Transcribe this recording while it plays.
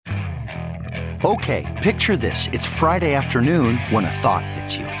Okay, picture this. It's Friday afternoon when a thought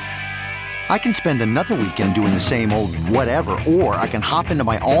hits you. I can spend another weekend doing the same old whatever, or I can hop into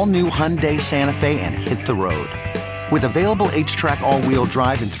my all-new Hyundai Santa Fe and hit the road. With available H-Track all-wheel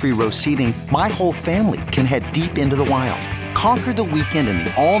drive and 3-row seating, my whole family can head deep into the wild. Conquer the weekend in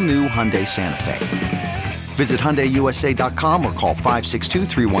the all-new Hyundai Santa Fe. Visit HyundaiUSA.com or call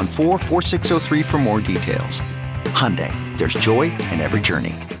 562-314-4603 for more details. Hyundai, there's joy in every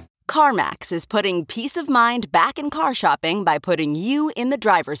journey. CarMax is putting peace of mind back in car shopping by putting you in the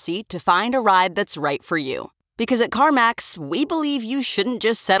driver's seat to find a ride that's right for you. Because at CarMax, we believe you shouldn't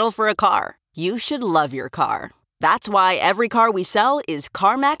just settle for a car. You should love your car. That's why every car we sell is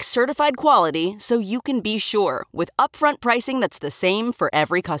CarMax certified quality, so you can be sure with upfront pricing that's the same for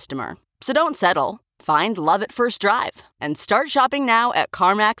every customer. So don't settle. Find love at first drive and start shopping now at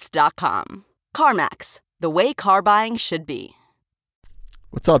CarMax.com. CarMax, the way car buying should be.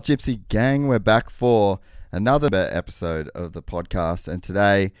 What's up, Gypsy Gang? We're back for another episode of the podcast, and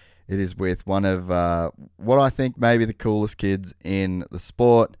today it is with one of what I think may be the coolest kids in the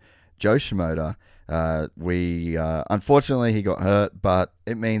sport, Joe Shimoda. Unfortunately, he got hurt, but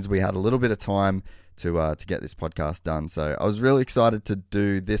it means we had a little bit of time to get this podcast done. So I was really excited to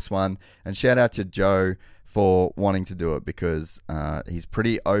do this one, and shout out to Joe for wanting to do it because he's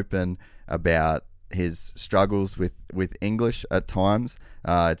pretty open about his struggles with English at times.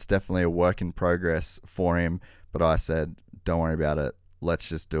 It's definitely a work in progress for him, but I said, don't worry about it. Let's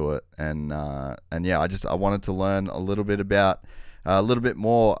just do it. And yeah, I wanted to learn a little bit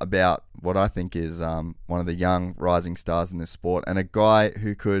more about what I think is one of the young rising stars in this sport, and a guy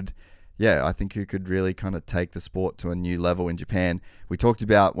who could really kind of take the sport to a new level in Japan. We talked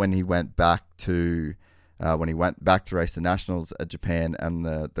about when he went back to race the nationals at Japan and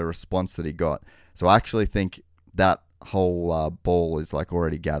the response that he got. So I actually think that whole ball is like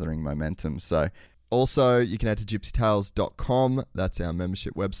already gathering momentum. So also you can head to gypsytales.com. That's our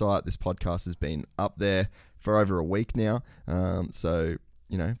membership website. This podcast has been up there for over a week now. So,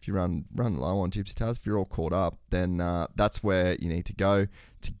 you know, if you run low on Gypsy Tales, if you're all caught up, then that's where you need to go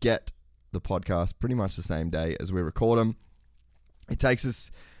to get the podcast pretty much the same day as we record them. It takes us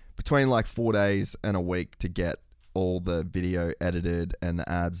between like 4 days and a week to get all the video edited and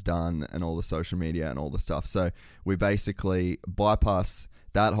the ads done and all the social media and all the stuff. So we basically bypass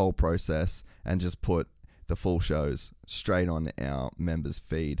that whole process and just put the full shows straight on our members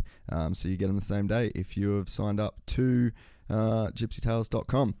feed. So you get them the same day if you have signed up to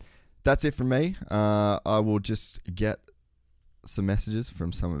gypsytales.com. That's it from me. I will just get some messages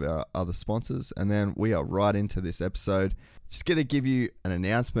from some of our other sponsors, and then we are right into this episode. Just going to give you an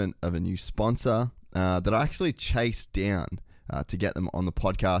announcement of a new sponsor that I actually chased down to get them on the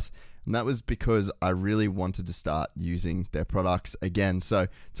podcast, and that was because I really wanted to start using their products again. So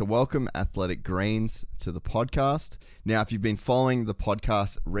to welcome Athletic Greens to the podcast. Now, if you've been following the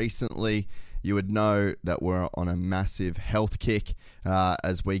podcast recently, you would know that we're on a massive health kick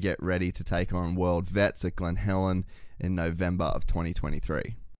as we get ready to take on World Vets at Glen Helen in November of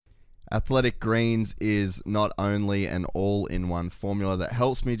 2023. Athletic Greens is not only an all-in-one formula that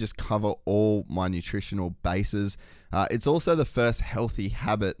helps me just cover all my nutritional bases, it's also the first healthy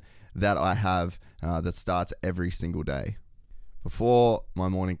habit that I have that starts every single day. Before my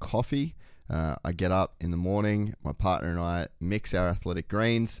morning coffee, I get up in the morning, my partner and I mix our Athletic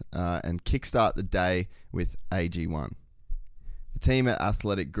Greens and kickstart the day with AG1. The team at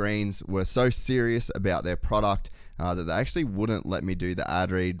Athletic Greens were so serious about their product that they actually wouldn't let me do the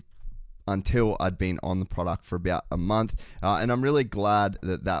ad read until I'd been on the product for about a month. And I'm really glad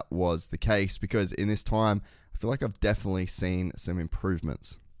that that was the case, because in this time, I feel like I've definitely seen some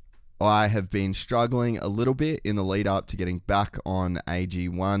improvements. I have been struggling a little bit in the lead up to getting back on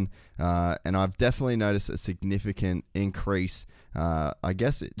AG1, and I've definitely noticed a significant increase, I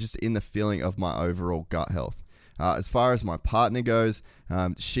guess, just in the feeling of my overall gut health. As far as my partner goes,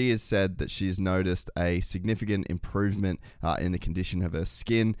 she has said that she's noticed a significant improvement in the condition of her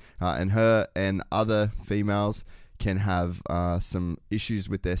skin, and her and other females can have some issues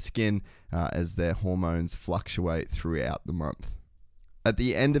with their skin as their hormones fluctuate throughout the month. At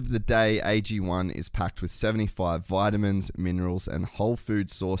the end of the day, AG1 is packed with 75 vitamins, minerals, and whole food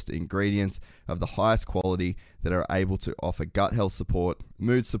sourced ingredients of the highest quality that are able to offer gut health support,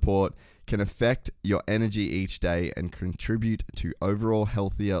 mood support, can affect your energy each day, and contribute to overall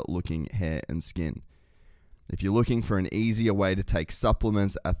healthier looking hair and skin. If you're looking for an easier way to take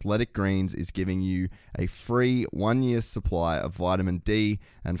supplements, Athletic Greens is giving you a free 1-year supply of vitamin D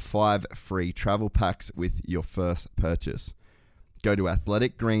and 5 free travel packs with your first purchase. Go to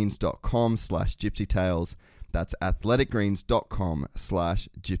athleticgreens.com/gypsytales. That's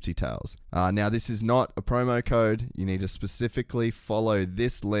athleticgreens.com/gypsytales. Now, this is not a promo code. You need to specifically follow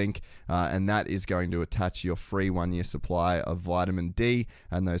this link, and that is going to attach your free 1-year supply of vitamin D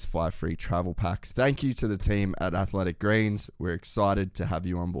and those 5 free travel packs. Thank you to the team at Athletic Greens. We're excited to have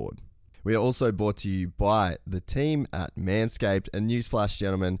you on board. We are also brought to you by the team at Manscaped. And newsflash,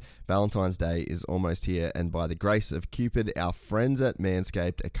 gentlemen, Valentine's Day is almost here, and by the grace of Cupid, our friends at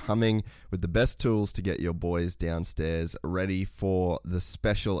Manscaped are coming with the best tools to get your boys downstairs ready for the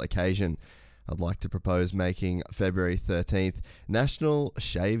special occasion. I'd like to propose making February 13th National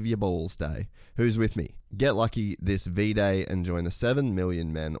Shave Your Balls Day. Who's with me? Get lucky this V-Day and join the 7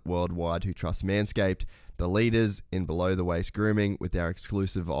 million men worldwide who trust Manscaped, the leaders in below-the-waist grooming, with our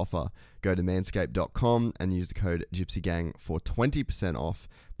exclusive offer. Go to manscaped.com and use the code GYPSYGANG for 20% off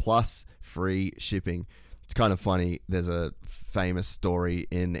plus free shipping. It's kind of funny. There's a famous story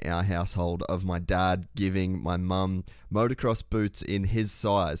in our household of my dad giving my mum motocross boots in his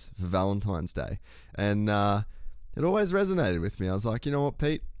size for Valentine's Day. And it always resonated with me. I was like, you know what,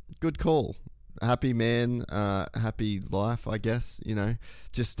 Pete? Good call. Happy man, happy life, I guess. You know,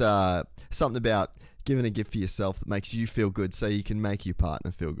 just something about giving a gift for yourself that makes you feel good so you can make your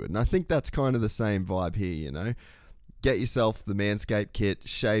partner feel good. And I think that's kind of the same vibe here, you know. Get yourself the Manscaped kit,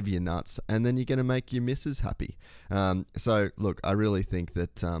 shave your nuts, and then you're going to make your missus happy. So, look, I really think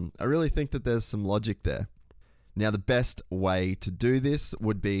that there's some logic there. Now, the best way to do this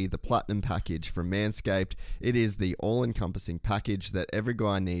would be the Platinum package from Manscaped. It is the all-encompassing package that every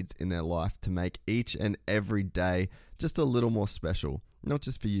guy needs in their life to make each and every day just a little more special. Not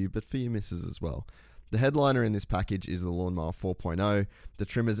just for you, but for your missus as well. The headliner in this package is the Lawnmower 4.0. The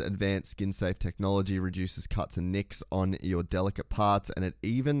trimmer's advanced skin-safe technology reduces cuts and nicks on your delicate parts, and it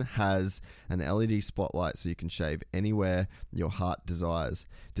even has an LED spotlight so you can shave anywhere your heart desires.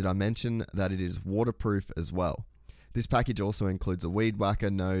 Did I mention that it is waterproof as well? This package also includes a weed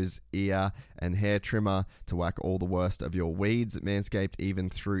whacker, nose, ear, and hair trimmer to whack all the worst of your weeds. Manscaped even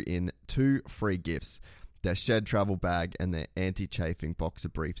threw in 2 free gifts: their shed travel bag and their anti-chafing boxer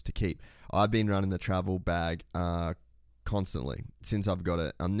briefs to keep. I've been running the travel bag constantly since I've got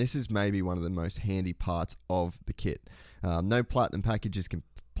it, and this is maybe one of the most handy parts of the kit. No Platinum package is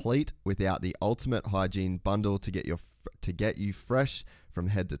complete without the ultimate hygiene bundle to get you fresh from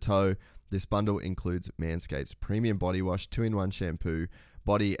head to toe. This bundle includes Manscaped's premium body wash, 2-in-1 shampoo,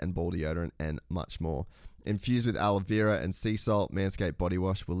 body and ball deodorant, and much more. Infused with aloe vera and sea salt, Manscaped body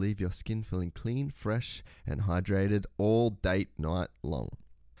wash will leave your skin feeling clean, fresh, and hydrated all date night long.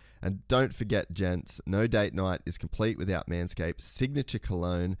 And don't forget, gents, no date night is complete without Manscaped's signature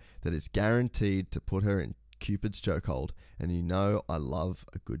cologne that is guaranteed to put her in Cupid's chokehold. And you know I love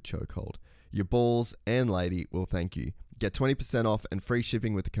a good chokehold. Your balls and lady will thank you. Get 20% off and free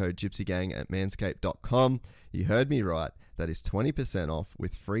shipping with the code GYPSYGANG at manscaped.com. You heard me right. That is 20% off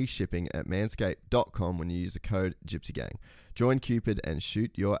with free shipping at manscaped.com when you use the code GYPSYGANG. Join Cupid and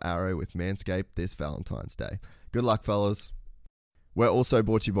shoot your arrow with Manscaped this Valentine's Day. Good luck, fellas. We're also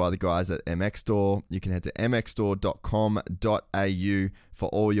brought to you by the guys at MX Store. You can head to mxstore.com.au for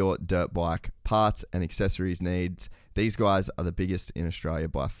all your dirt bike parts and accessories needs. These guys are the biggest in Australia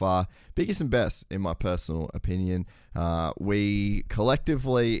by far. Biggest and best, in my personal opinion. We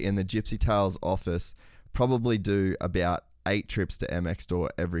collectively in the Gypsy Tales office probably do about 8 trips to MX Store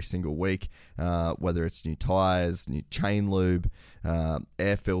every single week, whether it's new tires, new chain lube,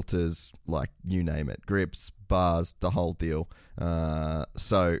 air filters, like you name it, grips, bars, the whole deal.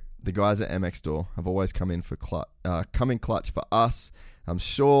 So the guys at MX Store have always come in clutch for us. I'm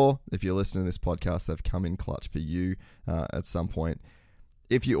sure if you're listening to this podcast, they've come in clutch for you at some point.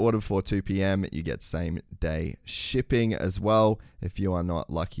 If you order before 2 p.m., you get same-day shipping as well if you are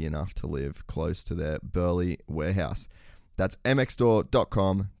not lucky enough to live close to their Burleigh warehouse. That's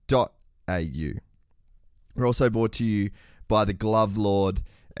mxstore.com.au. We're also brought to you by the Glove Lord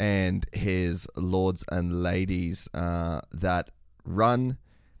and his lords and ladies that run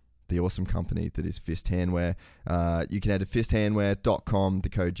the awesome company that is Fist Handwear. You can head to fisthandwear.com. The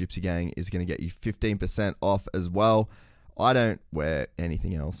code GYPSYGANG is going to get you 15% off as well. I don't wear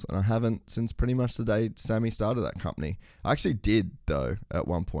anything else, and I haven't since pretty much the day Sammy started that company. I actually did, though, at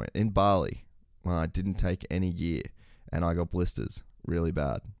one point in Bali. I didn't take any gear, and I got blisters really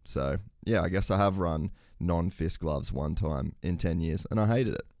bad. So, yeah, I guess I have run non-fist gloves one time in 10 years, and I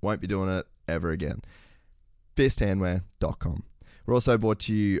hated it. Won't be doing it ever again. Fisthandwear.com. We're also brought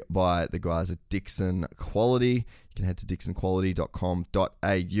to you by the guys at Dixon Quality. You can head to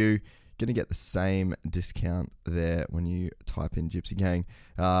dixonquality.com.au. Going to get the same discount there when you type in Gypsy Gang.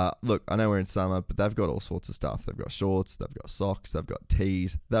 Look, I know we're in summer, but they've got all sorts of stuff. They've got shorts, they've got socks, they've got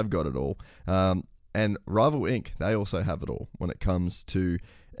tees, they've got it all. And Rival Inc., they also have it all when it comes to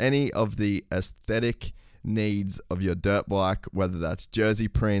any of the aesthetic needs of your dirt bike, whether that's jersey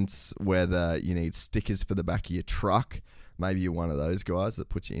prints, whether you need stickers for the back of your truck. Maybe you're one of those guys that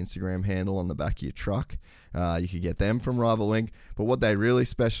puts your Instagram handle on the back of your truck. You could get them from Rival Inc. But what they really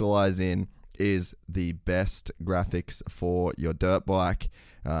specialize in is the best graphics for your dirt bike.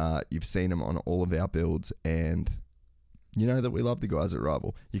 You've seen them on all of our builds, and you know that we love the guys at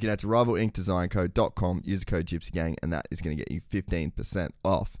Rival. You can head to rivalinkdesigncode.com, use the code GypsyGang, and that is going to get you 15%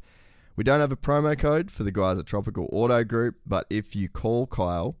 off. We don't have a promo code for the guys at Tropical Auto Group, but if you call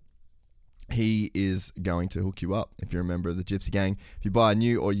Kyle, he is going to hook you up if you're a member of the Gypsy Gang. If you buy a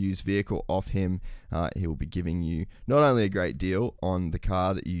new or used vehicle off him, he will be giving you not only a great deal on the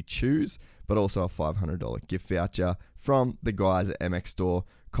car that you choose, but also a $500 gift voucher from the guys at MX Store.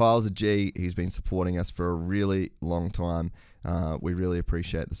 Kyle's a G. He's been supporting us for a really long time. We really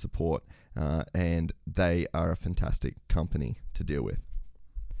appreciate the support, and they are a fantastic company to deal with.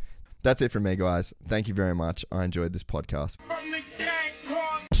 That's it from me, guys. Thank you very much. I enjoyed this podcast. From the gang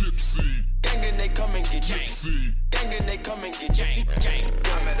called Gypsy. Gang and they come and get Gypsy. Gang and they come and get Gypsy. Gang.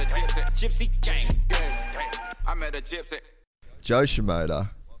 I met a Gypsy. Gang. I met a Gypsy. Joe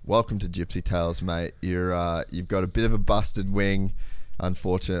Shimoda, welcome to Gypsy Tales, mate. You've got a bit of a busted wing,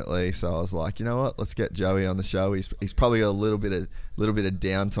 unfortunately. So I was like, you know what? Let's get Joey on the show. He's probably got a little bit of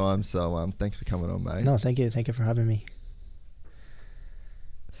downtime. So thanks for coming on, mate. No, thank you. Thank you for having me.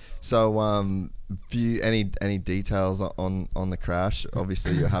 So, any details on the crash?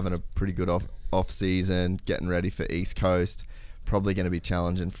 Obviously, you're having a pretty good off season, getting ready for East Coast. Probably going to be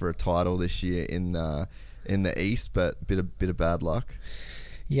challenging for a title this year in the East, but bit of bad luck.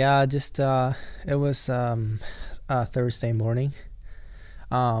 Yeah, just it was Thursday morning.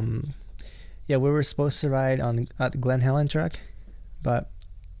 We were supposed to ride at Glen Helen track, but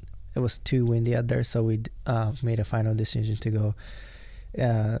it was too windy out there, so we made a final decision to go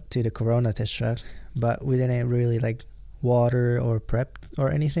to the Corona test track, but we didn't really like water or prep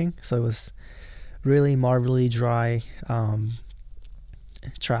or anything, so it was really marvelly dry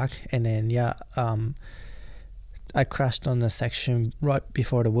track. And then I crashed on the section right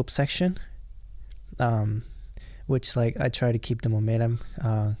before the whoop section, which like I tried to keep the momentum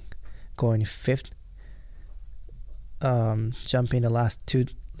going fifth, jumping the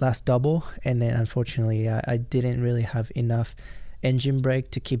last double, and then unfortunately I didn't really have enough engine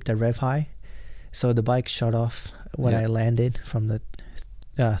brake to keep the rev high, so the bike shut off when I landed from the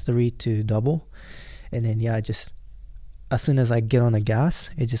 3 to double. And then I just, as soon as I get on the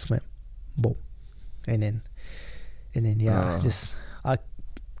gas, it just went boom, and then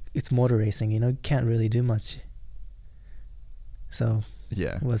it's motor racing, you can't really do much, so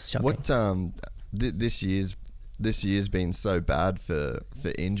it was shocking. What this year's been so bad for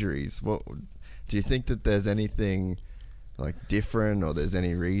injuries. What do you think that there's anything like different, or there's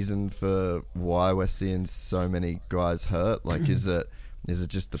any reason for why we're seeing so many guys hurt? Like, is it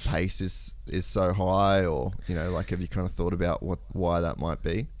just the pace is so high, or like, have you kind of thought about why that might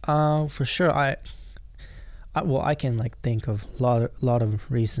be? For sure, I can like think of lot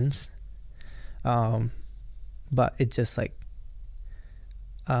of reasons, but it's just like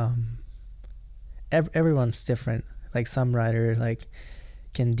everyone's different. Like, some rider like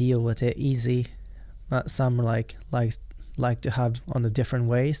can deal with it easy, but some like to have on the different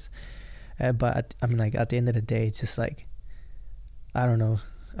ways, but at the end of the day, it's just like, I don't know.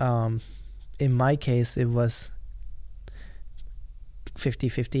 In my case, it was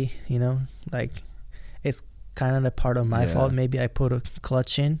 50-50, like, it's kind of a part of my fault. Maybe I put a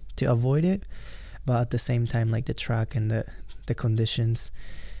clutch in to avoid it, but at the same time, like, the track and the conditions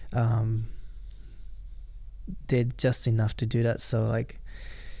did just enough to do that. So like,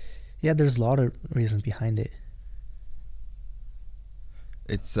 there's a lot of reasons behind it.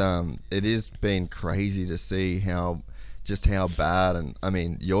 It has been crazy to see how bad, and I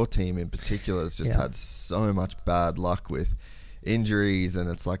mean your team in particular has just had so much bad luck with injuries, and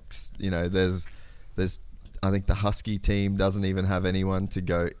it's like, there's I think the Husky team doesn't even have anyone to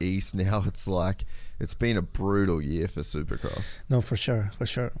go east now. It's like, it's been a brutal year for Supercross. No, for sure.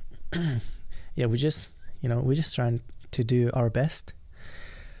 we're just trying to do our best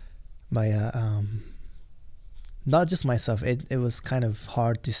by not just myself. It was kind of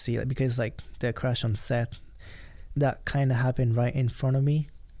hard to see, because like the crash on set, that kind of happened right in front of me,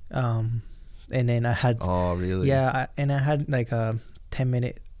 and then I had and I had like a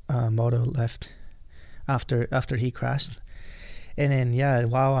 10-minute moto left after he crashed, and then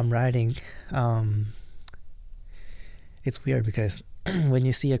while I'm riding, it's weird because when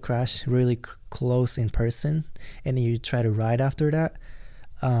you see a crash really close in person and you try to ride after that,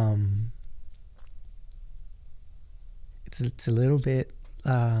 it's a little bit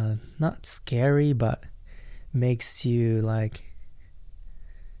not scary, but makes you like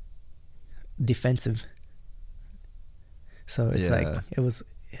defensive. So it's like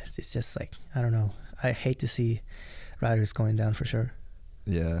it's just like, I don't know. I hate to see riders going down for sure.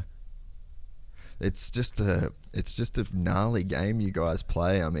 Yeah. It's just a gnarly game you guys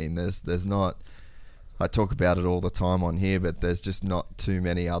play. I mean, there's not, I talk about it all the time on here, but there's just not too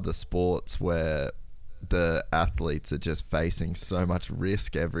many other sports where the athletes are just facing so much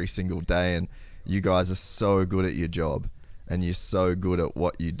risk every single day, and you guys are so good at your job and you're so good at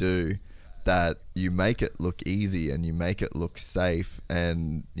what you do that you make it look easy and you make it look safe,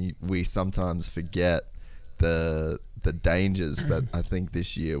 and we sometimes forget the dangers. But I think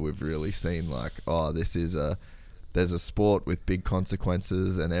this year we've really seen like, there's a sport with big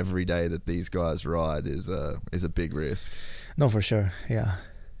consequences, and every day that these guys ride is a big risk. No, for sure. Yeah.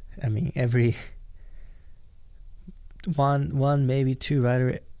 I mean, every one maybe two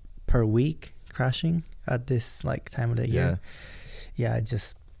rider per week crashing at this like time of the year. Yeah, I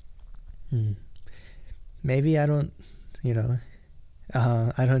just maybe I don't,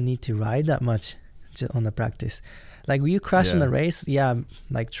 I don't need to ride that much on the practice. Like, you crash in the race,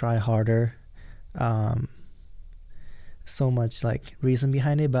 like try harder. So much like reason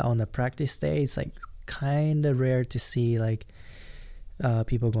behind it, but on the practice day, it's like kind of rare to see like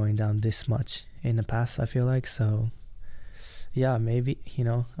people going down this much in the past, I feel like. So yeah, maybe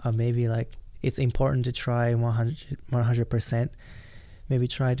maybe like it's important to try 100%, maybe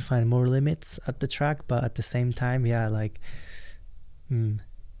try to find more limits at the track, but at the same time,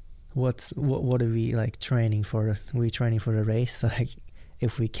 what are we like training for? We training for the race, so like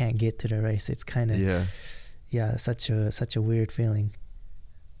if we can't get to the race, it's kind of such a weird feeling.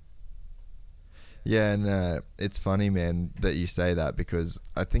 Yeah, and it's funny, man, that you say that, because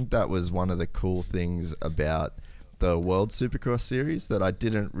I think that was one of the cool things about the World Supercross Series that I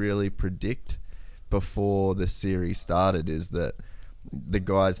didn't really predict before the series started, is that the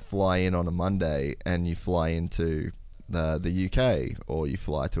guys fly in on a Monday and you fly into the UK or you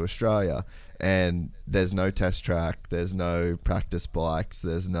fly to Australia, and there's no test track, there's no practice bikes,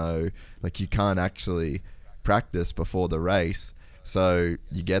 there's no, like, you can't actually practice before the race. So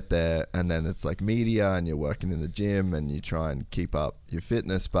you get there and then it's like media, and you're working in the gym and you try and keep up your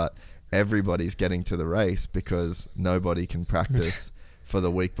fitness, but everybody's getting to the race because nobody can practice for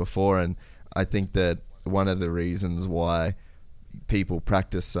the week before. And I think that one of the reasons why people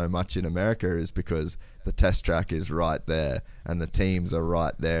practice so much in America is because the test track is right there and the teams are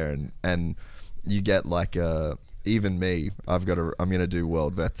right there, and you get like even me, I'm going to do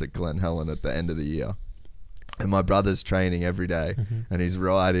World Vets at Glen Helen at the end of the year. And my brother's training every day, and he's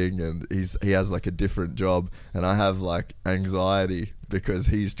riding, and he has like a different job, and I have like anxiety because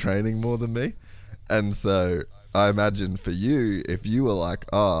he's training more than me. And so I imagine for you, if you were like,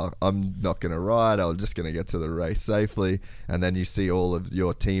 I'm not going to ride, I'm just going to get to the race safely, and then you see all of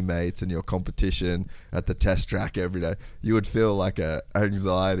your teammates and your competition at the test track every day, you would feel like a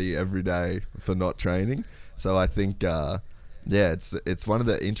anxiety every day for not training. So I think it's one of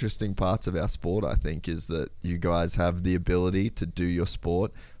the interesting parts of our sport, I think, is that you guys have the ability to do your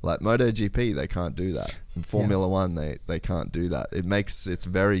sport. Like MotoGP, they can't do that. In Formula One, they can't do that. It's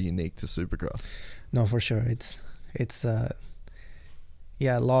very unique to Supercross. No, for sure. It's a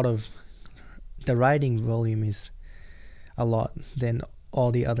lot of the riding volume is a lot than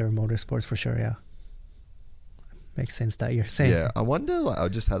all the other motorsports, for sure. Yeah, makes sense that you're saying. Yeah, I wonder. Like, I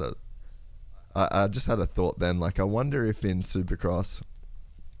just had a thought then. Like, I wonder if in Supercross,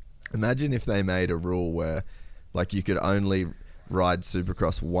 imagine if they made a rule where, like, you could only ride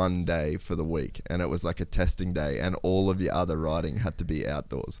Supercross one day for the week, and it was like a testing day, and all of your other riding had to be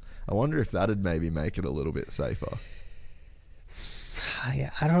outdoors. I wonder if that'd maybe make it a little bit safer. Yeah,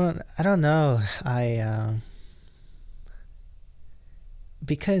 I don't know.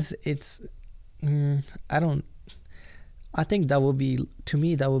 Because it's, I think that will be, to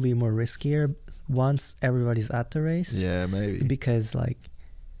me, that will be more riskier once everybody's at the race. Yeah, maybe. Because like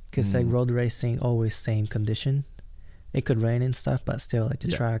road racing, always same condition. It could rain and stuff, but still, like,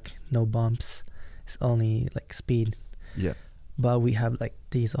 the track, no bumps. It's only like speed. Yeah. But we have like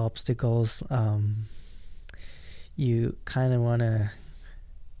these obstacles. You kind of want to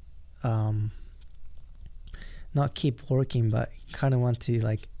not keep working, but kind of want to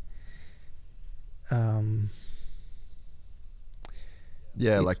like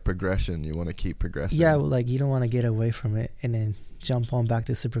like progression. You want to keep progressing. Yeah, like you don't want to get away from it and then jump on back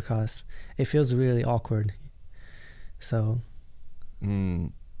to Supercross. It feels really awkward. So,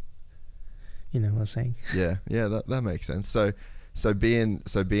 you know what I'm saying? Yeah, that makes sense. So being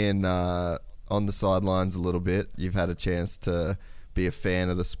on the sidelines a little bit. You've had a chance to be a fan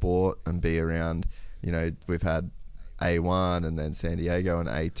of the sport and be around, we've had A1 and then San Diego and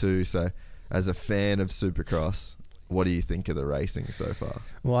A2. So as a fan of Supercross, what do you think of the racing so far?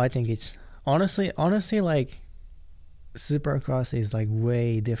 Well, I think it's honestly like Supercross is like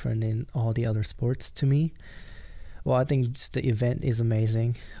way different than all the other sports to me. Well, I think just the event is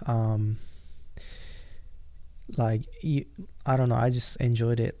amazing. I don't know, I just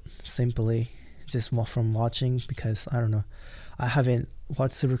enjoyed it simply just from watching, because I don't know, I haven't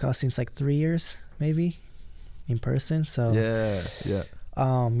watched Supercross since like 3 years maybe in person. So just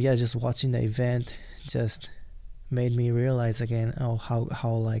watching the event just made me realize again how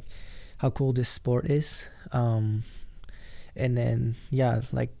cool this sport is. And then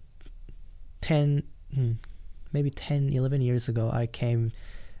like 11 years ago, I came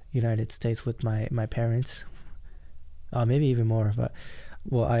United States with my parents, maybe even more, but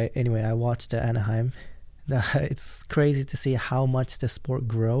I watched the Anaheim. It's crazy to see how much the sport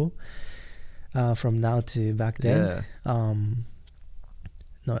grow from now to back then. No,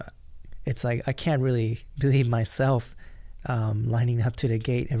 it's like I can't really believe myself lining up to the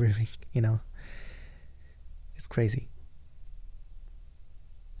gate every week. It's crazy.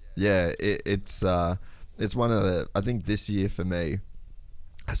 Yeah, it's one of the, I think this year for me,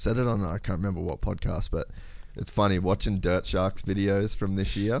 I said it on, I can't remember what podcast, but it's funny, watching Dirt Sharks videos from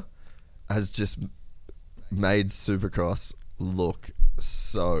this year has just made Supercross look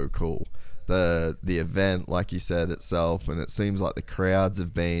so cool. The event, like you said, itself, and it seems like the crowds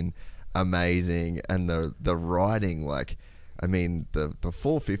have been amazing, and the riding, like, I mean, the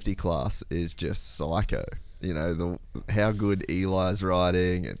 450 class is just psycho. How good Eli's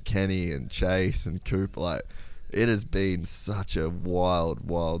riding, and Kenny and Chase and Coop, like, it has been such a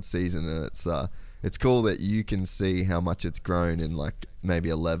wild season, and it's cool that you can see how much it's grown in like maybe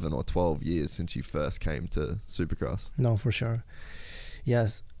 11 or 12 years since you first came to Supercross. No, for sure.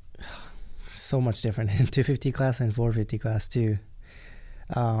 Yes, so much different in 250 class and 450 class too.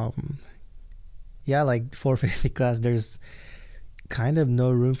 Like 450 class, there's kind of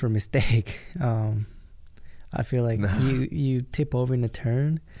no room for mistake. I feel like you tip over in a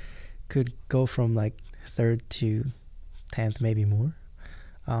turn, could go from like 3rd to 10th, maybe more.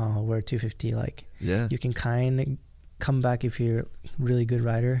 Where 250, like, you can kind of come back if you're a really good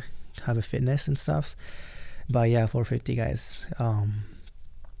rider, have a fitness and stuff. But 450 guys,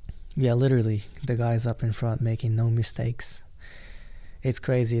 literally the guys up in front making no mistakes. It's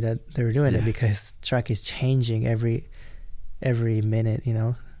crazy that they're doing it, because track is changing every minute,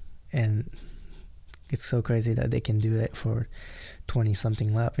 and it's so crazy that they can do that for 20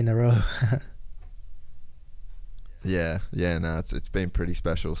 something lap in a row. It's been pretty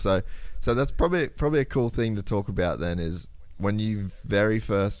special. So that's probably a cool thing to talk about then, is when you very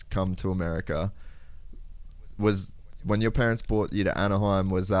first come to America, was when your parents brought you to Anaheim,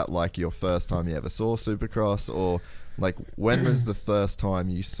 was that like your first time you ever saw Supercross, or like when was the first time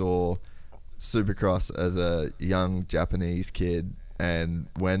you saw Supercross as a young Japanese kid, and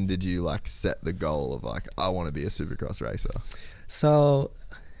when did you like set the goal of like, I want to be a Supercross racer? So,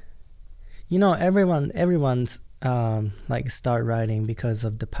 everyone's like start riding because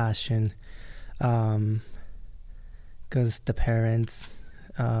of the passion, because the parents,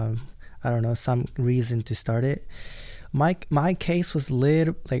 I don't know, some reason to start it. My case was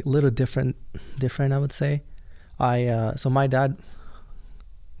little different, I would say. My dad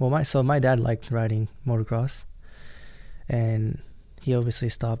liked riding motocross, and he obviously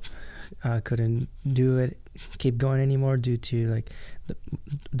stopped, couldn't do it, keep going anymore due to like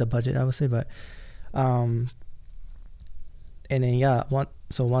the budget, I would say. But and then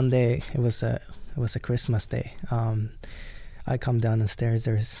one day it was a Christmas day. I come down the stairs.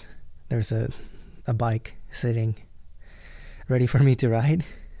 There's a bike sitting ready for me to ride,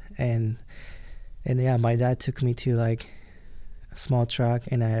 and my dad took me to like a small track,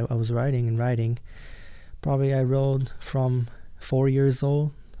 and I was riding. Probably I rode from 4 years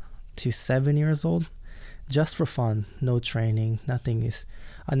old to 7 years old, just for fun, no training, nothing.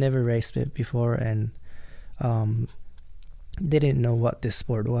 I never raced it before, and didn't know what this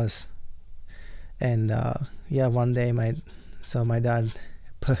sport was. And one day my dad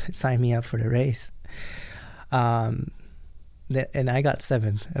signed me up for the race, and I got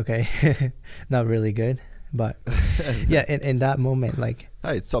 7th. Okay, not really good, but in that moment, like,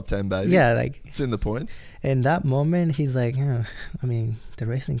 hey, it's top 10, baby. Yeah, like, it's in the points. In that moment, he's like, I mean, the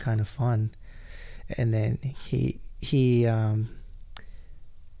racing kind of fun, and then he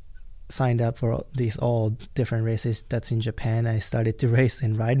signed up for these all different races that's in Japan. I started to race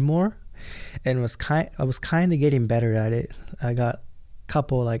and ride more, and I was kind of getting better at it. I got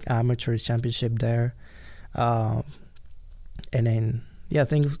couple like amateur championship there, and then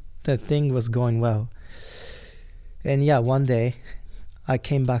the thing was going well. And yeah, one day I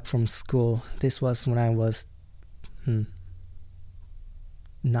came back from school. This was when I was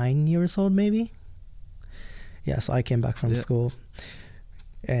 9 years old, maybe. Yeah, so I came back from school,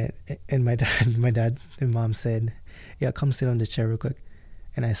 and my dad and mom said, "Yeah, come sit on the chair real quick,"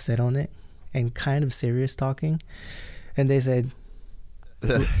 and I sat on it, and kind of serious talking, and they said,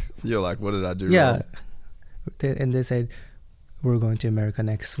 "You're like, what did I do wrong?" Yeah, and they said, "We're going to America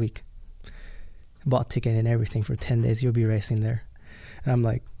next week. Bought ticket and everything for 10 days. You'll be racing there." And I'm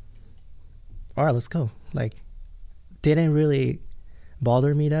like, "All right, let's go." Like, didn't really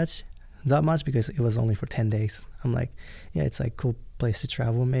bother me that much because it was only for 10 days. I'm like, yeah, it's like cool place to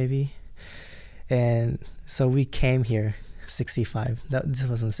travel maybe. And so we came here 65. This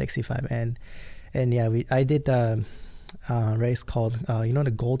was on 65, and yeah, I did the race called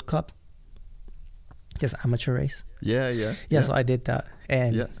the Gold Cup, just amateur race. Yeah. So I did that,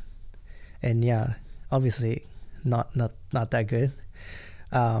 and yeah, obviously not that good.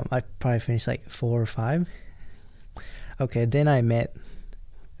 I probably finished like 4 or 5. Okay, then I met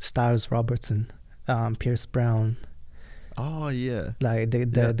Styles Robertson, Pierce Brown. Oh yeah, like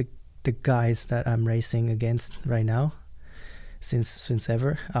the guys that I'm racing against right now, since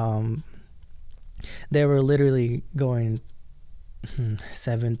ever. They were literally going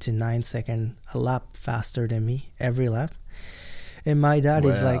 7 to 9 seconds a lap faster than me every lap, and my dad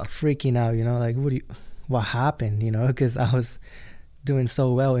is like freaking out. Like what happened? Because I was doing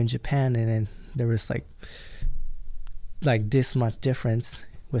so well in Japan, and then there was like this much difference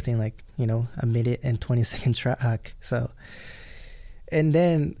within like a minute and 20-second track. So and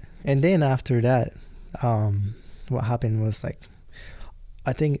then after that, what happened was like,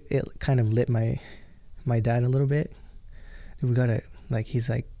 I think it kind of lit my dad a little bit. We gotta, like, he's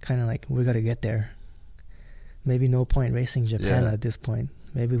like kind of like, we gotta get there. Maybe no point racing Japan at this point.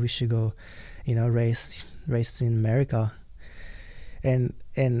 Maybe we should go, race in America. And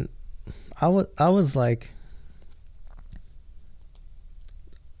I was like,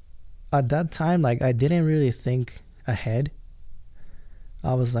 at that time, like, I didn't really think ahead.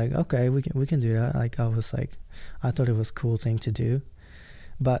 I was like, okay, we can do that. Like, I was like, I thought it was a cool thing to do,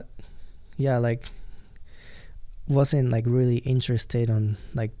 but yeah, like, wasn't like really interested on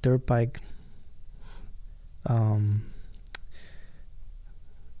like dirt bike world,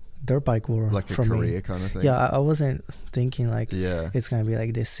 like a for career me. kind of thing. Yeah, I wasn't thinking like it's gonna be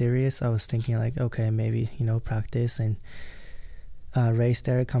like this serious. I was thinking like, okay, maybe practice and race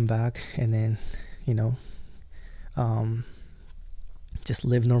there, come back, and then just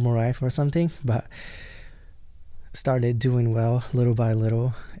live normal life or something. But started doing well little by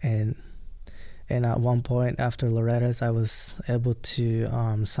little, and at one point after Loretta's, I was able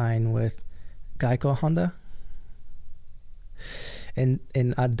to sign with Geico Honda. And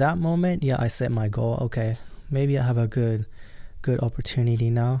at that moment, I set my goal. Okay, maybe I have a good opportunity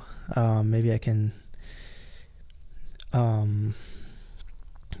now. Maybe I can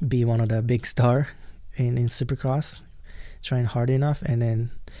be one of the big star in Supercross, trying hard enough. And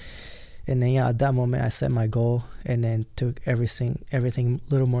then at that moment I set my goal, and then took everything a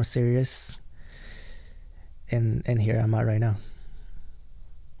little more serious, and here I'm at right now.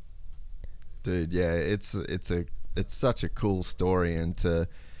 Dude, yeah, it's such a cool story, and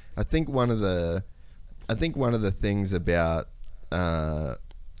I think one of the things about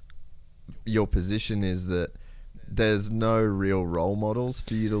your position is that there's no real role models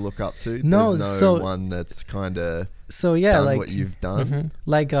for you to look up to. There's no one that's kind of done like what you've done. Mm-hmm.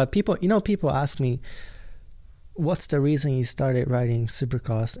 Like people ask me, what's the reason you started riding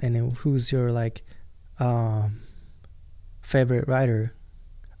Supercross, and then who's your like favorite rider?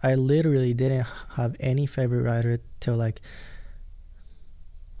 I literally didn't have any favorite rider till like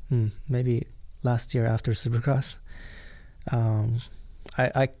maybe last year after Supercross.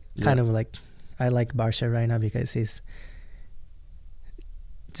 I kind of like, I like Barsha right now because he's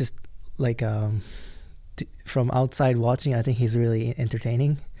just like from outside watching, I think he's really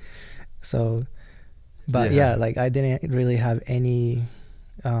entertaining. So, but like I didn't really have any,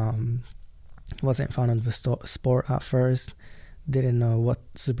 wasn't fond of the sport at first. Didn't know what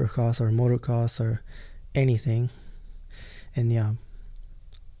Supercross or motocross or anything, and yeah,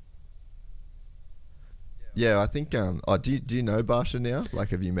 I think. Do you know Barsha now? Like,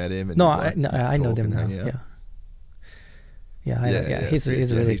 have you met him? And no, I know them now. Yeah. He's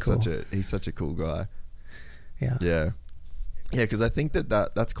really cool. He's such a cool guy. Yeah. Because I think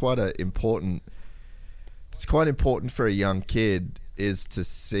that's quite important. It's quite important for a young kid is to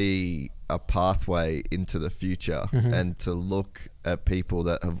see a pathway into the future and to look at people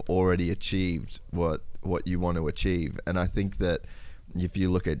that have already achieved what you want to achieve. And I think that if you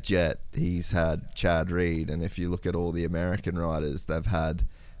look at Jet, he's had Chad Reed, and if you look at all the American riders, they've had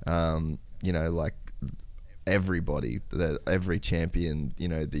like everybody, every champion,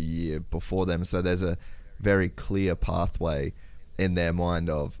 the year before them. So there's a very clear pathway in their mind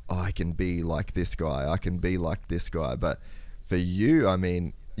of, I can be like this guy, I can be like this guy. But for you, I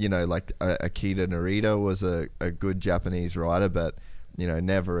mean, like Akita Narita was a good Japanese rider, but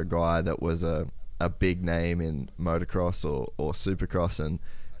never a guy that was a big name in motocross or supercross. And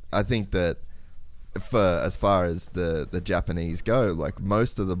I think that for as far as the Japanese go, like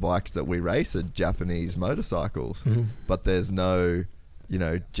most of the bikes that we race are Japanese motorcycles, but there's no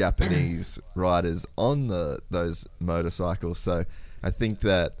Japanese riders on those motorcycles. So I think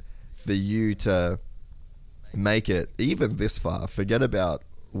that for you to make it even this far, forget about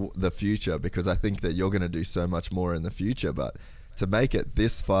the future, because I think that you're going to do so much more in the future, but to make it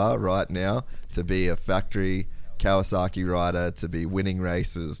this far right now, to be a factory Kawasaki rider, to be winning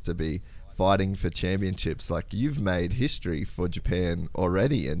races, to be fighting for championships, like you've made history for Japan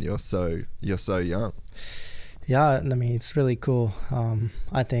already, and you're so young. Yeah, I mean, it's really cool.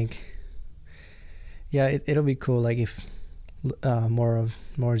 I think, it'll be cool, like if more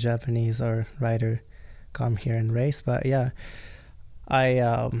Japanese or rider come here and race. But yeah,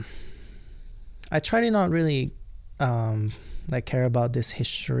 I try to not really like care about this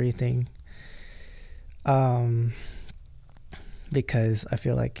history thing, because I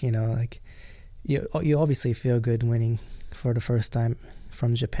feel like like you obviously feel good winning for the first time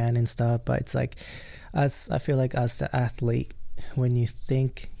from Japan and stuff, but it's like, I feel like as the athlete, when you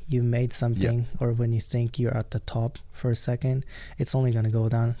think you made something, or when you think you're at the top for a second, it's only gonna go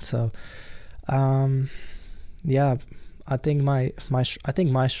down. So I think my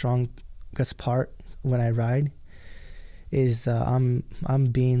strongest part when I ride is I'm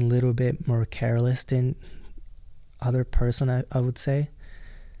being a little bit more careless than other person. I would say,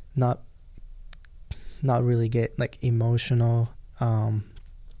 not really get like emotional.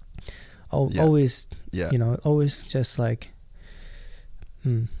 Always always just like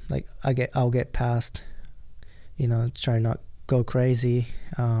I'll get past, try not go crazy.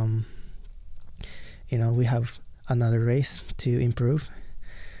 We have another race to improve,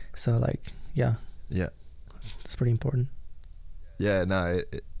 so like it's pretty important. It's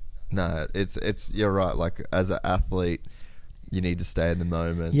you're right, like as an athlete you need to stay in the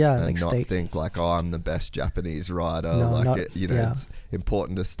moment, and like not think like, I'm the best Japanese rider. It's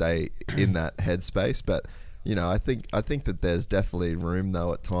important to stay in that headspace. But I think that there's definitely room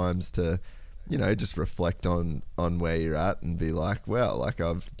though at times to just reflect on where you're at and be like, well, like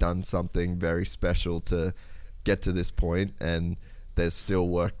I've done something very special to get to this point, and there's still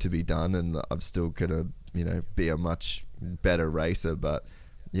work to be done, and I'm still gonna be a much better racer. But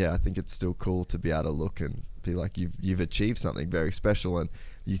I think it's still cool to be able to look and be like, you've achieved something very special. And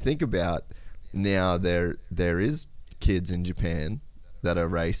you think about now, there is kids in Japan that are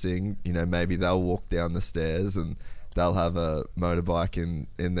racing, maybe they'll walk down the stairs and they'll have a motorbike in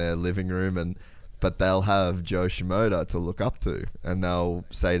their living room, but they'll have Joe Shimoda to look up to, and they'll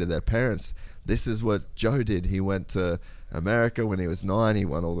say to their parents, this is what Joe did. He went to America when he was 9, he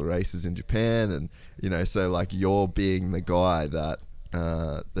won all the races in Japan. And so like you're being the guy that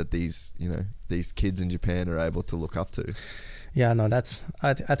these kids in Japan are able to look up to. I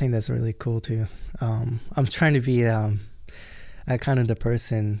think that's really cool too. I'm trying to be kind of the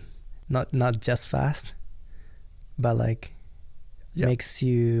person, not just fast, but like makes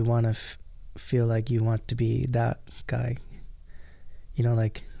you want to feel like you want to be that guy.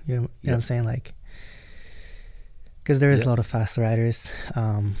 Like you know what I'm saying, like, because there is a lot of fast riders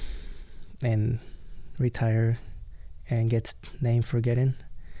and retire and gets name forgetting,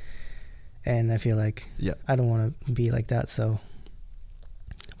 and I feel like I don't want to be like that. So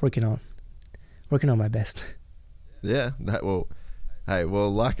working on my best. Like I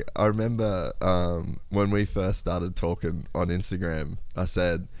remember when we first started talking on Instagram, I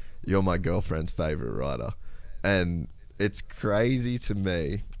said you're my girlfriend's favorite rider, and it's crazy to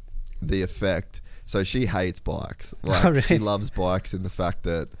me the effect. So she hates bikes. Like, really? She loves bikes in the fact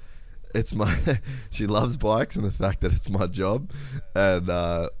that she loves bikes and the fact that it's my job, and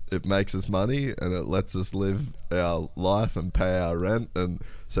it makes us money and it lets us live our life and pay our rent, and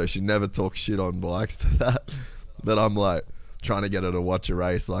so she never talks shit on bikes for that. But I'm like trying to get her to watch a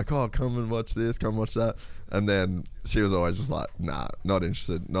race, like, oh, come and watch this, come watch that, and then she was always just like, nah, not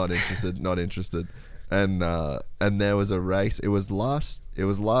interested. And there was a race, it was last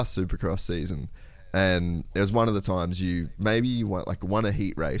Supercross season, and it was one of the times you won a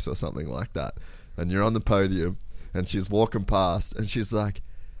heat race or something like that, and you're on the podium, and she's walking past, and she's like,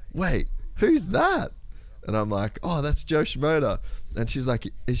 "Wait, who's that?" And I'm like, "Oh, that's Joe Shimoda." And she's like,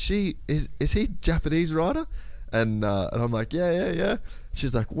 "Is he Japanese rider?" And I'm like, yeah.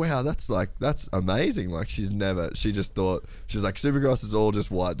 She's like, "Wow, that's amazing." Like she just thought, she's like, Supercross is all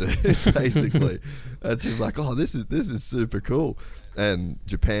just white dudes basically. And she's like, "Oh, this is super cool." And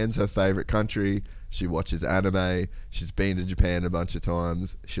Japan's her favorite country. She watches anime. She's been to Japan a bunch of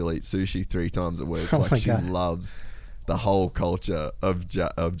times. She'll eat sushi 3 times a week. Oh my she God. loves the whole culture of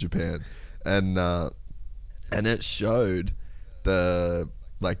Japan. And it showed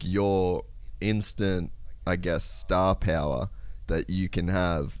your instant, I guess, star power that you can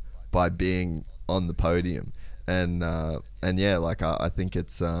have by being on the podium. And yeah, like I think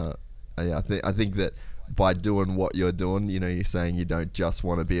it's I think that by doing what you're doing, you know, you're saying you don't just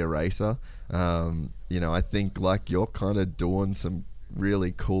want to be a racer. You know, I think like you're kind of doing some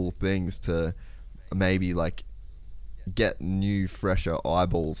really cool things to maybe like get new, fresher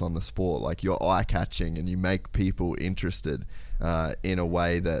eyeballs on the sport. Like you're eye catching and you make people interested in a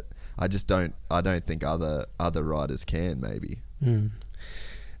way that I don't think other riders can maybe.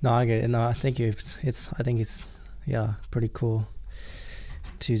 No, I get it. No, I think I think it's pretty cool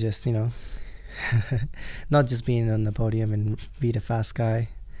to just, you know, not just being on the podium and be the fast guy.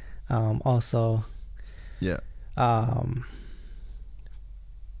 Also, yeah, I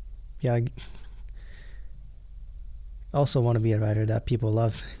also want to be a rider that people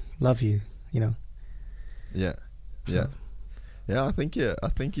love you, you know. Yeah, So. yeah. I think you're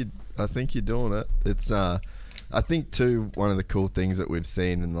doing it. It's I think too, one of the cool things that we've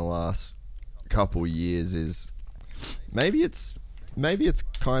seen in the last couple years is maybe it's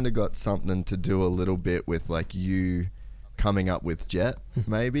kind of got something to do a little bit with like you coming up with Jet,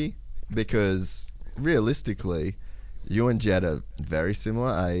 maybe, because realistically you and Jet are very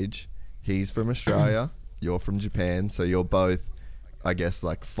similar age. He's from Australia, you're from Japan, so you're both, I guess,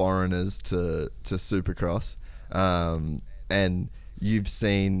 like foreigners to Supercross, and you've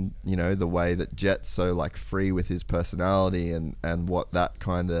seen, you know, the way that Jet's so like free with his personality and what that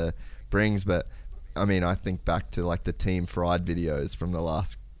kind of brings. But I mean, I think back to like the Team Fried videos from the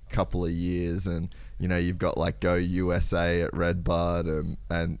last couple of years, and you know, you've got like Go USA at Red Bud,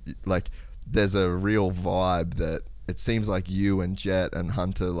 and like there's a real vibe that it seems like you and Jet and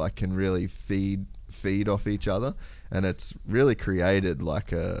Hunter like can really feed off each other, and it's really created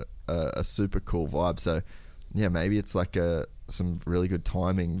like a super cool vibe. So yeah, maybe it's like some really good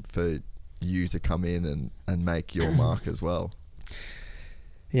timing for you to come in and make your mark as well.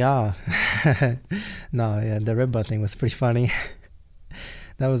 Yeah. No, yeah, the Red Bull thing was pretty funny.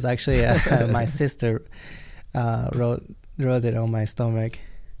 That was actually my sister wrote it on my stomach,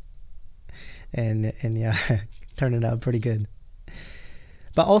 and yeah, turned it out pretty good.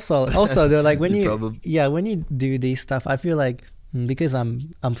 But also though, like when when you do these stuff, I feel like because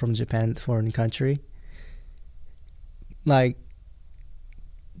I'm from Japan, foreign country, like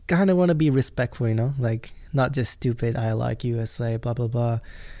kind of want to be respectful, you know, like not just stupid, I like USA, blah blah blah.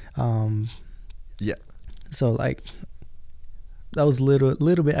 Yeah. So like that was little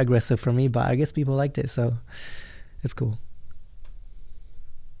bit aggressive for me, but I guess people liked it, so it's cool.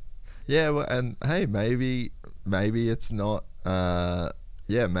 Yeah, well, and hey, maybe it's not.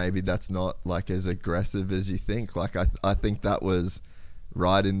 Maybe that's not like as aggressive as you think. Like I think that was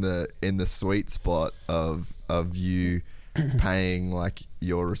right in the sweet spot of you paying like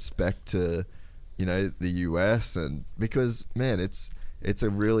your respect to, you know, the US, and because man, it's a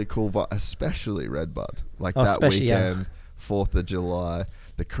really cool vibe, especially Red Bud. Like that weekend, 4th of July,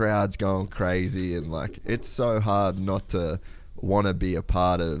 the crowd's going crazy, and like it's so hard not to want to be a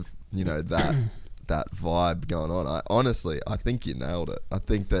part of, you know, that vibe going on. I think you nailed it. I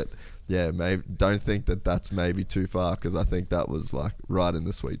think that, yeah, maybe don't think that that's maybe too far, because I think that was like right in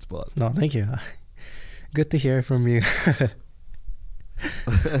the sweet spot. No, thank you. Good to hear from you.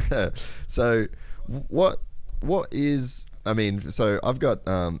 So what is, I mean, so I've got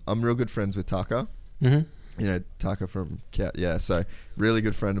I'm real good friends with Tucker. Mm-hmm. You know, Tucker from Cat, yeah, so really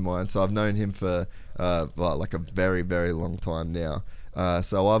good friend of mine. So I've known him for like a very, very long time now.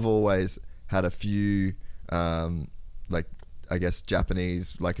 So I've always had a few like, I guess,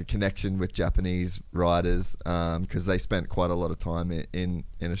 Japanese, like a connection with Japanese riders, because they spent quite a lot of time in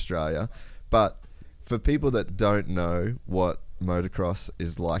Australia. But for people that don't know what motocross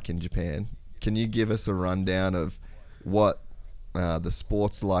is like in Japan, can you give us a rundown of what the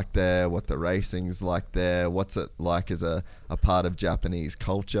sport's like there, what the racing's like there, what's it like as a part of Japanese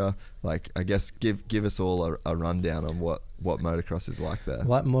culture? Like, I guess give us all a rundown on what what motocross is like there.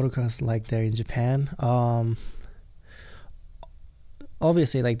 What motocross like there in Japan?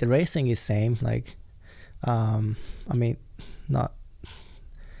 Obviously, like the racing is same. Like, I mean, not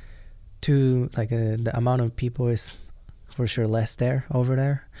too like the amount of people is for sure less there over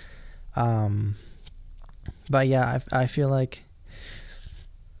there. But yeah, I feel like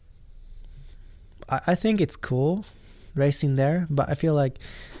I think it's cool racing there, but I feel like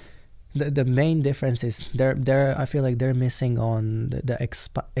the main difference is they're I feel like they're missing on the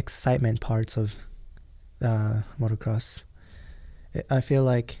excitement parts of motocross. I feel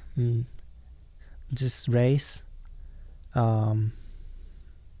like just race, go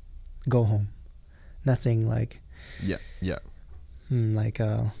home, nothing like like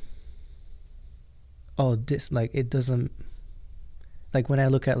oh this like it doesn't like when I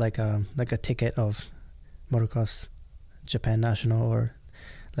look at like a ticket of motocross Japan National or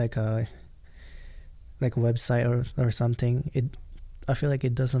like a website or something, I feel like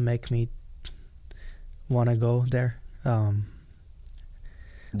it doesn't make me want to go there.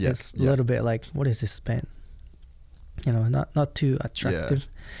 It's a little bit like, what is this spent? You know, not too attractive. Yeah.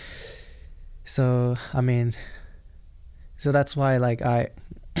 So I mean, so that's why like I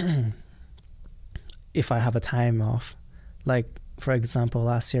if I have a time off, like for example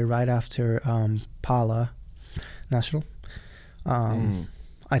last year right after Pala National,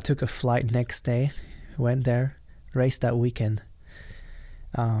 I took a flight next day, went there, raced that weekend,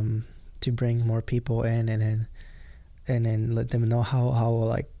 to bring more people in, and then let them know how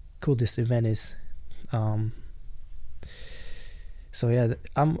like cool this event is. So yeah,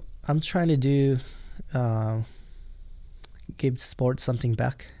 I'm trying to do give sports something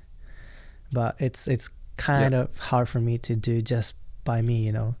back, but it's kind of hard for me to do just by me,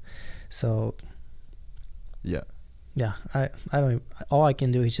 you know. So yeah, I don't. All I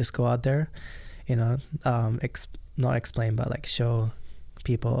can do is just go out there, you know, not explain, but like show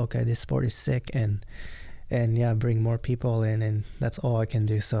people, okay, this sport is sick, and yeah, bring more people in, and that's all I can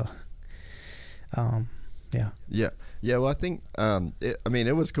do. So, yeah. Well, I think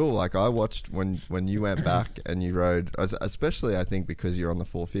it was cool. Like I watched when you went back and you rode, especially I think because you're on the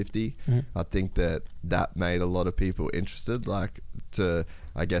 450. I think that made a lot of people interested, like to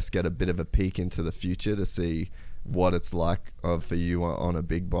I guess get a bit of a peek into the future to see what it's like for you on a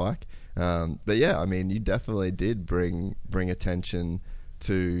big bike. But yeah, I mean, you definitely did bring attention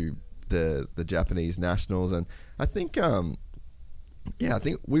to the Japanese nationals, and I think I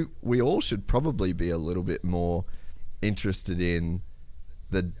think we all should probably be a little bit more interested in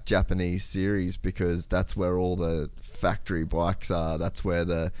the Japanese series, because that's where all the factory bikes are. That's where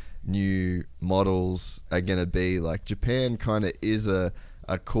the new models are going to be. Like Japan kind of is a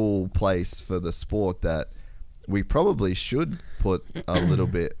cool place for the sport that we probably should put a little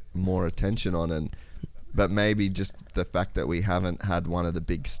bit more attention on, but maybe just the fact that we haven't had one of the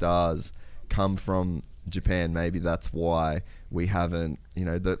big stars come from Japan, maybe that's why we haven't, you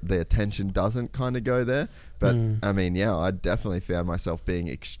know, the attention doesn't kind of go there. But I mean, yeah, I definitely found myself being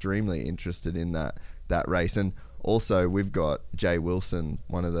extremely interested in that race. And also we've got Jay Wilson,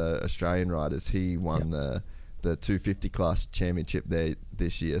 one of the Australian riders. He won the 250 class championship there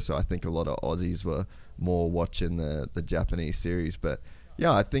this year, so I think a lot of Aussies were more watching the Japanese series. But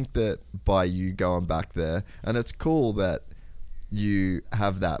yeah, I think that by you going back there, and it's cool that you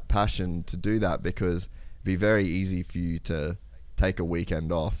have that passion to do that, because it'd be very easy for you to take a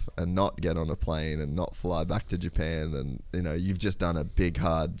weekend off and not get on a plane and not fly back to Japan, and you know, you've just done a big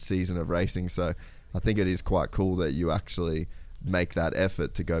hard season of racing. So I think it is quite cool that you actually make that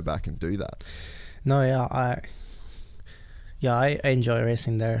effort to go back and do that. No, I enjoy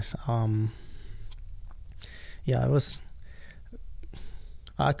racing there. Yeah, it was.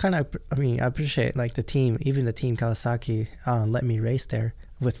 I appreciate like the team, even the team Kawasaki, let me race there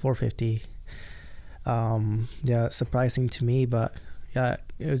with 450. Yeah, surprising to me, but yeah,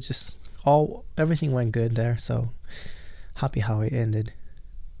 it was just everything went good there. So happy how it ended.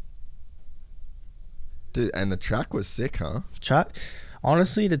 Dude, and the track was sick, huh?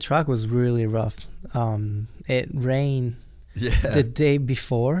 Honestly, the track was really rough. It rained the day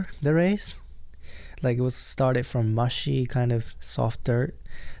before the race. Like it was started from mushy kind of soft dirt,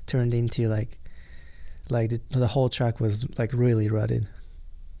 turned into like the whole track was like really rutted.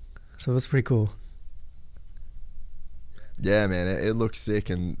 So it was pretty cool. Yeah, man, it looked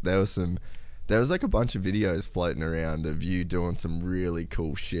sick, and there was like a bunch of videos floating around of you doing some really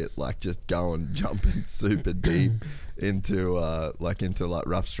cool shit, like just jumping super deep into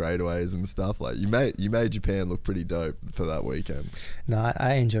rough straightaways and stuff. Like you made Japan look pretty dope for that weekend. No,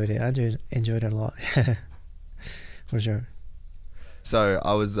 I enjoyed it. I enjoyed it a lot. For sure. So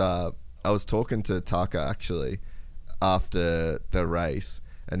I was talking to Taka actually after the race,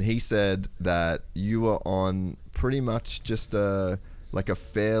 and he said that you were on pretty much just a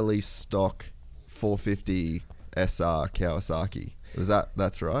fairly stock 450 SR Kawasaki.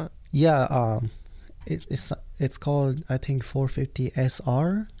 That's right? Yeah, it's called, I think, 450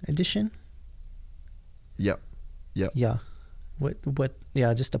 SR edition. Yep. Yeah. What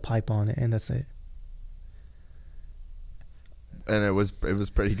yeah, just a pipe on it and that's it. And it was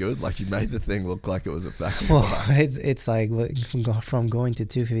pretty good. Like, you made the thing look like it was a factory. Well, it's like from going to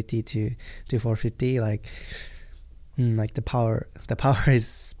 250 to 450, like the power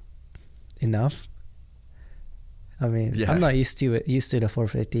is enough. I mean, Yeah. I'm not used to the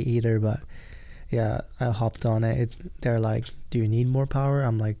 450 either, but yeah, I hopped on it. They're like, "Do you need more power?"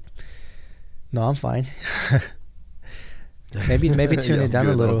 I'm like, "No, I'm fine." maybe tune Yeah, it down a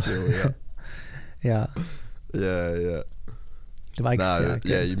good, little. I'll chill, yeah. Yeah. Yeah. The bike's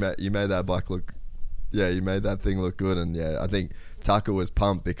You made that bike look. Yeah, you made that thing look good, and yeah, I think Tucker was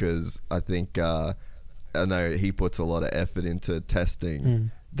pumped because I think I know he puts a lot of effort into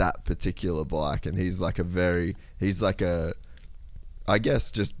testing that particular bike, and he's like I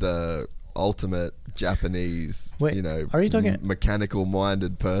guess just the ultimate Japanese, Wait, are you talking mechanical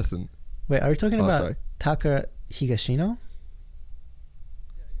minded person. Wait, are you talking about sorry. Taka Higashino?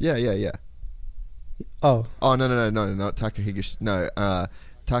 Yeah. Oh, no, not Taka Higashi. No,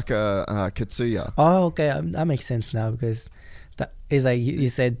 Taka Katsuya. Oh, okay, that makes sense now because that is like you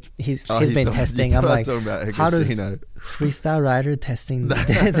said he's been testing. I'm like, how does freestyle rider testing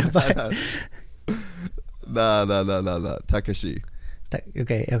the bike? No, Takashi.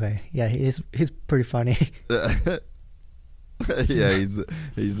 Okay, yeah, he's pretty funny. Yeah, he's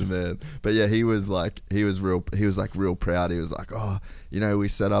the man. But yeah, he was real proud. He was like, "Oh, we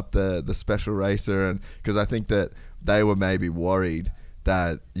set up the special racer," and because I think that they were maybe worried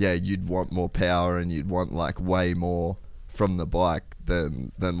that you'd want more power and you'd want like way more from the bike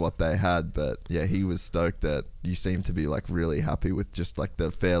than what they had. But yeah, he was stoked that you seemed to be like really happy with just like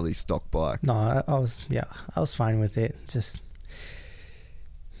the fairly stock bike. No, I was fine with it. Just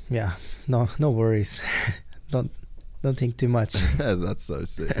no worries. Don't think too much. That's so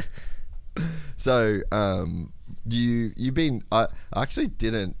sick. So, you've been. I actually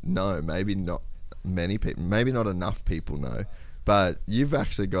didn't know. Maybe not many people.Maybe not enough people know. But you've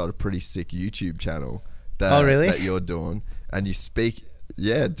actually got a pretty sick YouTube channel that you're doing, and you speak.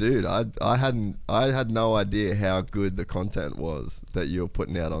 Yeah, dude. I had no idea how good the content was that you're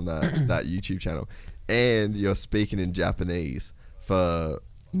putting out on that YouTube channel, and you're speaking in Japanese for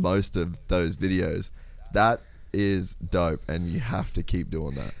most of those videos. That is dope, and you have to keep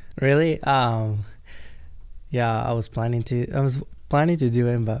doing that. Really? Yeah, I was planning to do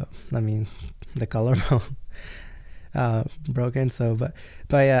it, but I mean, the collarbone broken. So, but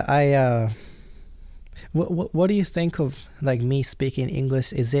yeah, what do you think of like me speaking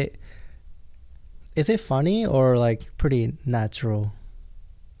English? Is it funny or like pretty natural?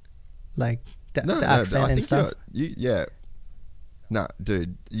 Like the accent and stuff. No,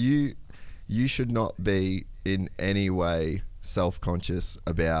 dude, you should not be in any way self-conscious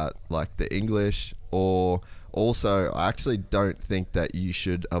about like the English, or also I actually don't think that you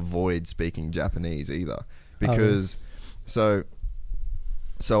should avoid speaking Japanese either, because so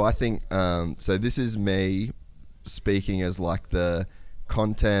I think so this is me speaking as like the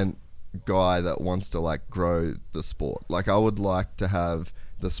content guy that wants to like grow the sport. Like, I would like to have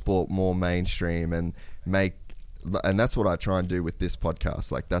the sport more mainstream and that's what I try and do with this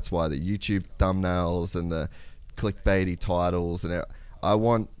podcast. Like, that's why the YouTube thumbnails and the clickbaity titles, and I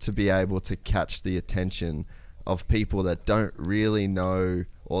want to be able to catch the attention of people that don't really know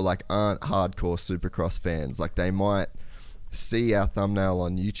or like aren't hardcore Supercross fans. Like, they might see our thumbnail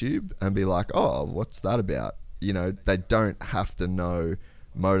on YouTube and be like, "Oh, what's that about?" They don't have to know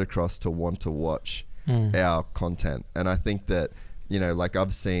motocross to want to watch our content. And I think that like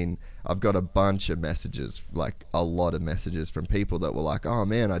I've got a bunch of messages, like a lot of messages from people that were like, "Oh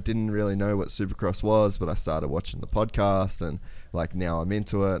man, I didn't really know what Supercross was, but I started watching the podcast and like now I'm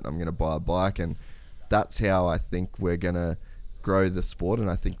into it. I'm going to buy a bike." And that's how I think we're going to grow the sport. And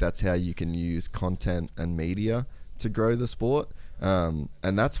I think that's how you can use content and media to grow the sport. And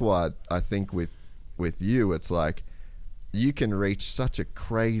that's why I think with you, it's like you can reach such a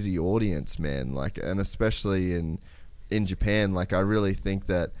crazy audience, man. Like, and especially in Japan, like I really think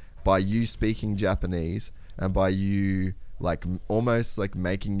that by you speaking Japanese and by you like almost like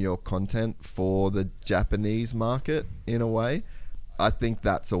making your content for the Japanese market in a way, I think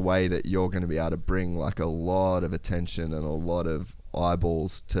that's a way that you're going to be able to bring like a lot of attention and a lot of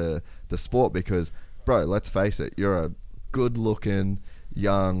eyeballs to the sport. Because, bro, let's face it, you're a good looking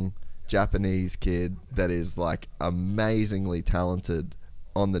young Japanese kid that is like amazingly talented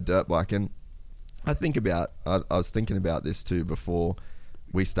on the dirt bike. And I was thinking about this too before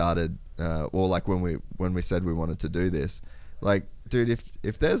we started, or like when we said we wanted to do this. Like, dude,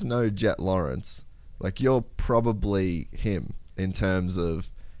 if there's no Jet Lawrence, like, you're probably him in terms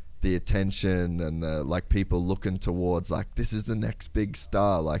of the attention and the, like, people looking towards, like, this is the next big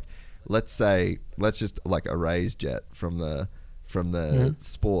star. Like, let's just like erase Jet from the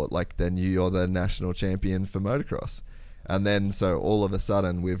sport. Like, then you're the national champion for motocross, and then so all of a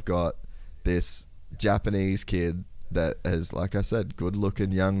sudden we've got this Japanese kid that is, like I said, good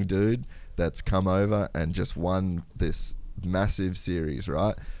looking young dude that's come over and just won this massive series,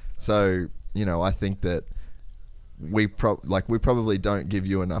 right? So, you know, I think that we probably don't give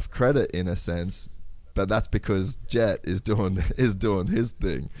you enough credit in a sense, but that's because Jet is doing his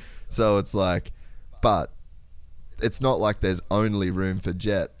thing. So it's like, but it's not like there's only room for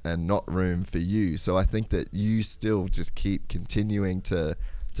Jet and not room for you. So I think that you still just keep continuing to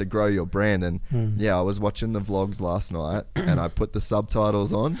grow your brand. And yeah, I was watching the vlogs last night and I put the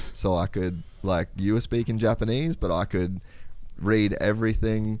subtitles on so I could, like, you were speaking Japanese, but I could read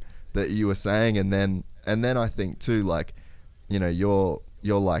everything that you were saying. And then I think too, like, you know,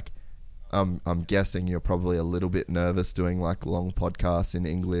 you're like, I'm guessing you're probably a little bit nervous doing like long podcasts in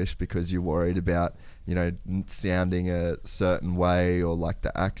English because you're worried about, you know, sounding a certain way or like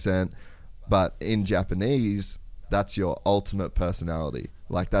the accent. But in Japanese, that's your ultimate personality.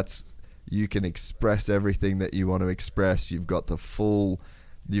 Like, that's, you can express everything that you want to express. You've got the full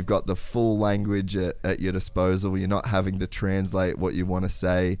language at your disposal. You're not having to translate what you want to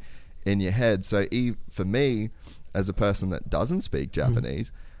say in your head. So for me, as a person that doesn't speak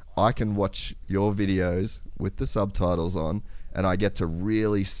Japanese, I can watch your videos with the subtitles on and I get to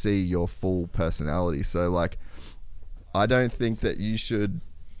really see your full personality. So, like, I don't think that you should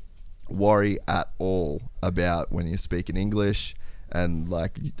worry at all about when you're speaking English, and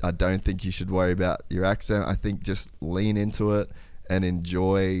like, I don't think you should worry about your accent. I think just lean into it and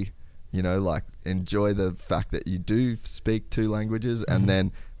enjoy, you know, like, enjoy the fact that you do speak two languages. And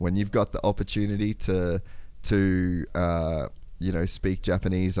then when you've got the opportunity to you know, speak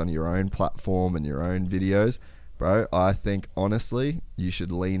Japanese on your own platform and your own videos, bro, I think honestly you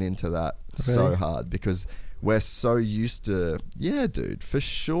should lean into that so hard, because we're so used to, yeah, dude, for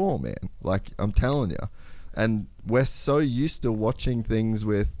sure, man. Like, I'm telling you. And we're so used to watching things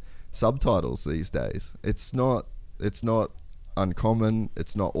with subtitles these days. It's not uncommon.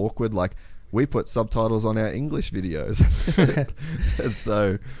 It's not awkward. Like, we put subtitles on our English videos. And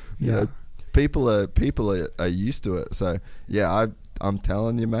so, you know, people are used to it. So yeah, I'm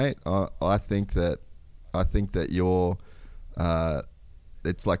telling you, mate, I think that you're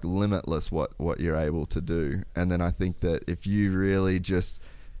it's like limitless what you're able to do. And then I think that if you really just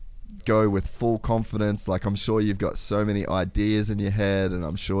go with full confidence, like, I'm sure you've got so many ideas in your head, and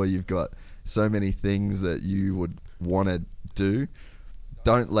I'm sure you've got so many things that you would want to do.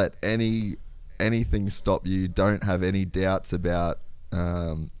 Don't let anything stop you. Don't have any doubts about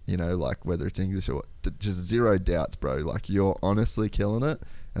you know, like, whether it's English or just zero doubts, bro. Like, you're honestly killing it.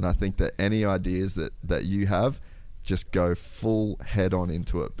 And I think that any ideas that you have, just go full head on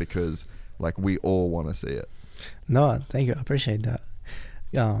into it, because, like, we all want to see it. No, thank you. I appreciate that.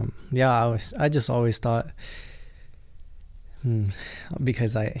 Yeah, I just always thought,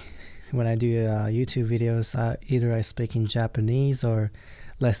 because when I do YouTube videos, either I speak in Japanese or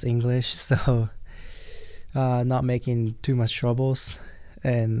less English, so not making too much troubles.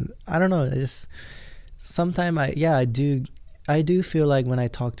 And I don't know, it's sometimes I do feel like when I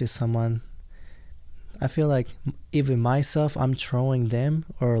talk to someone, I feel like even myself, I'm trolling them,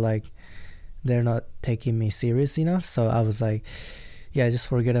 or like they're not taking me serious enough. So I was like, yeah, just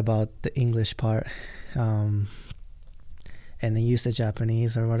forget about the English part, and then use the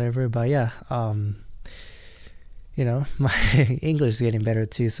Japanese or whatever. But yeah, you know, my English is getting better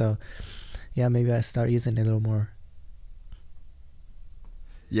too. So yeah, maybe I start using it a little more.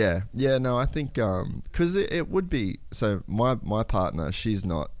 Yeah, no, I think because it would be, so my partner, she's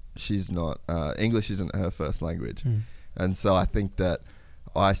not English isn't her first language, and so I think that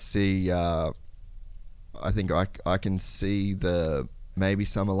I see I think I can see maybe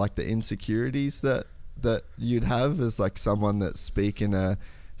some of like the insecurities that you'd have as like someone that's speaking a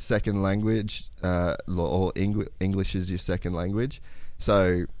second language, or English is your second language.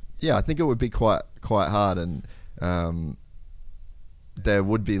 So yeah, I think it would be quite hard, and there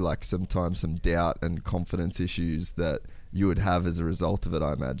would be like sometimes some doubt and confidence issues that you would have as a result of it,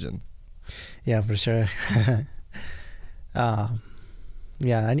 I imagine. Yeah, for sure.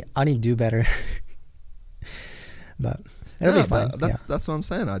 Yeah, I need to do better. But It'll No, be fine. but that's what I'm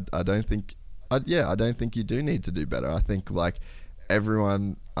saying. I don't think I don't think you do need to do better. I think like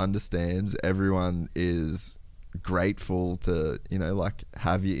everyone understands, everyone is grateful to, you know, like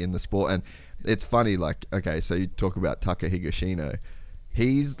have you in the sport. And it's funny, like, okay, so you talk about Taka Higashino.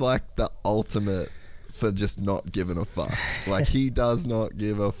 He's like the ultimate for just not giving a fuck. Like, he does not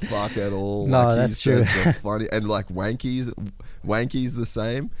give a fuck at all. No, like, that's he true. says the funny, and like Wanky's the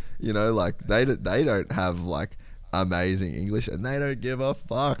same. You know, like they don't have like amazing English, and they don't give a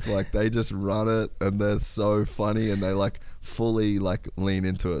fuck. Like, they just run it, and they're so funny, and they like fully like lean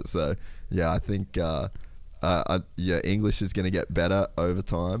into it. So yeah, I think English is going to get better over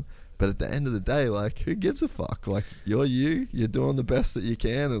time. But at the end of the day, like, who gives a fuck? Like, you're doing the best that you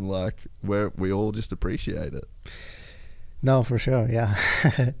can, and like we all just appreciate it. No, for sure. Yeah.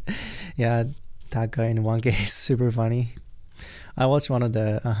 Yeah, Taka in 1K is super funny. I watched one of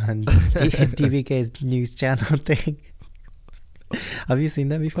the DVK's news channel thing. Have you seen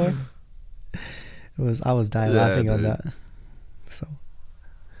that before? I was dying laughing on that. So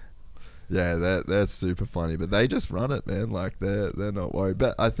yeah, they're super funny, but they just run it, man. Like, they're not worried.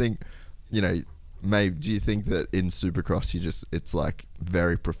 But I think, you know, maybe, do you think that in Supercross it's like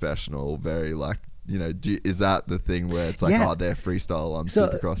very professional, very like, you know, is that the thing where it's like, oh, they're freestyle on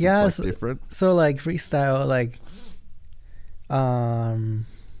Supercross, yeah, it's like different? So like freestyle, like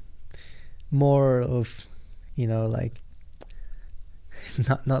more of, you know, like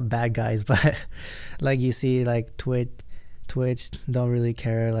not bad guys, but like you see like Twitch don't really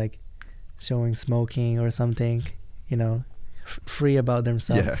care, like showing smoking or something, you know, free about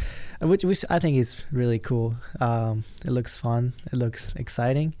themselves. Yeah. Which I think is really cool. It looks fun. It looks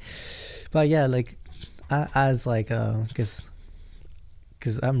exciting. But yeah, like as like because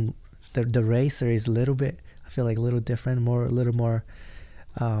I'm the racer is a little bit, I feel like a little different, a little more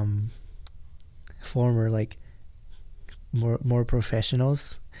former, like more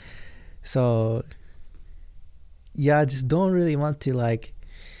professionals. So yeah, I just don't really want to like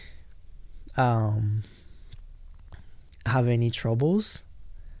have any troubles.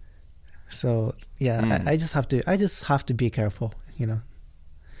 So yeah, I just have to be careful, you know.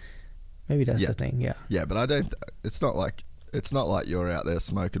 Maybe that's the thing. Yeah, but I don't. It's not like you're out there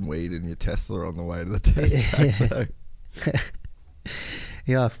smoking weed in your Tesla on the way to the test track, though.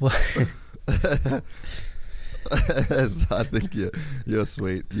 Yeah. So I think you're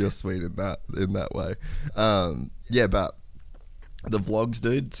sweet. You're sweet in that way. Yeah, but the vlogs,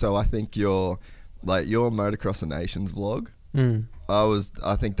 dude. So I think your Motocross of Nations vlog. I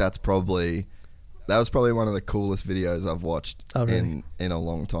think that was probably one of the coolest videos I've watched in a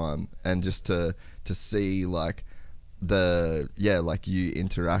long time. And just to see like like you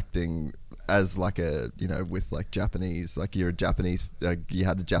interacting as like a, you know, with like Japanese, like you're a Japanese, you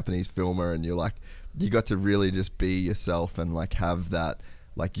had a Japanese filmer, and you're like, you got to really just be yourself and like have that,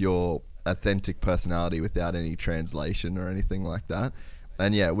 like your authentic personality without any translation or anything like that.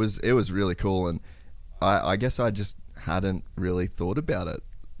 And yeah, it was really cool. And I guess I just hadn't really thought about it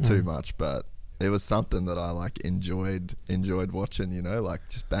too much, but it was something that I like enjoyed watching, you know, like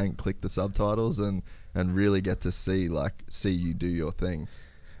just click the subtitles and really get to see you do your thing.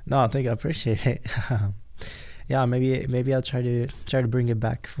 No, I think I appreciate it. Yeah, maybe I'll try to bring it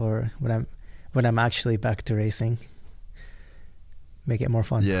back for when I'm actually back to racing. Make it more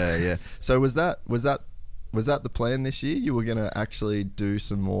fun. Yeah. So was that the plan this year? You were gonna actually do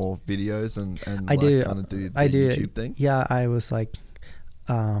some more videos and I do YouTube thing? Yeah, I was like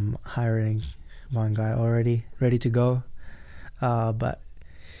hiring one guy already ready to go, but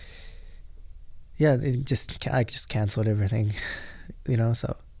yeah, I just canceled everything, you know.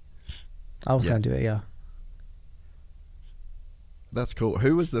 So I was gonna do it. Yeah, that's cool.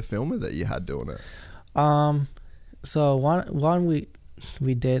 Who was the filmer that you had doing it? So one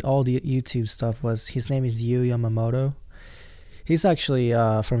we did all the YouTube stuff was, his name is Yu Yamamoto. He's actually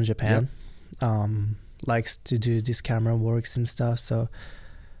from Japan. Yep. Likes to do this camera works and stuff. So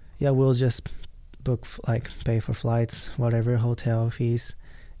yeah, we'll just book, like pay for flights, whatever, hotel fees,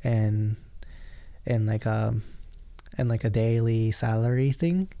 and like a daily salary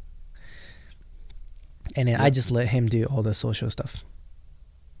thing. And then I just let him do all the social stuff.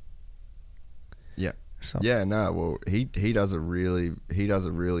 Yeah. So. Yeah, no, well, he does a really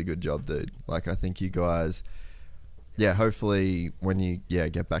good job, dude. Like, I think you guys, yeah, hopefully when you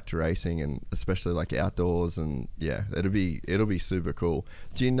get back to racing, and especially like outdoors, and yeah, it'll be super cool.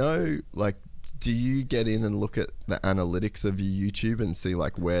 Do you know, like, do you get in and look at the analytics of your YouTube and see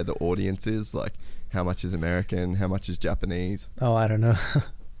like where the audience is, like how much is American, how much is Japanese? Oh, I don't know.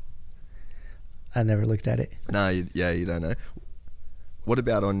 I never looked at it. No, you don't know. what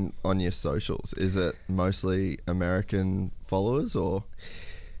about on your socials? Is it mostly American followers or?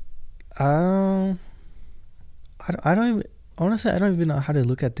 I don't even, honestly, I don't even know how to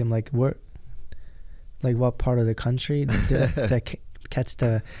look at them. Like what part of the country that catch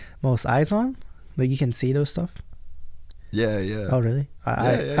the most eyes on? Like you can see those stuff. Yeah. Oh really?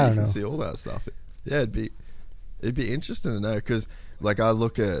 I don't you know. can see all that stuff. Yeah, it'd be interesting to know, because like I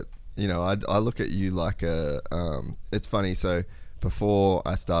look at you like it's funny. So before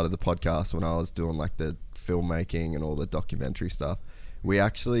I started the podcast, when I was doing like the filmmaking and all the documentary stuff, we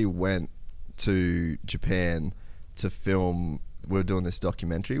actually went to Japan to film. We were doing this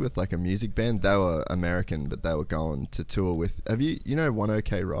documentary with like a music band. They were American, but they were going to tour with. Have you know One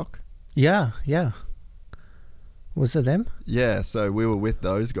OK Rock? Yeah. Was it them? Yeah, so we were with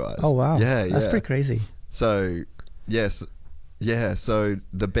those guys. Oh wow. Yeah. That's pretty crazy. So yes, yeah. So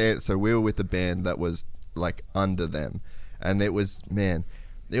the band. So we were with a band that was like under them, and it was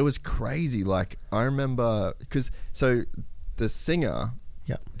crazy. Like I remember, because the singer.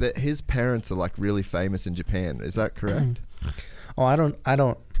 Yeah. That his parents are like really famous in Japan. Is that correct? Oh, I don't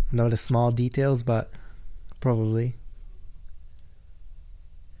know the small details, but probably.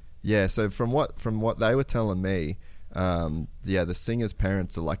 Yeah. So from what they were telling me, the singer's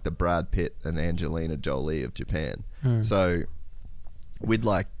parents are like the Brad Pitt and Angelina Jolie of Japan. So we'd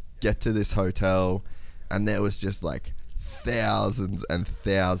like get to this hotel, and there was just like thousands and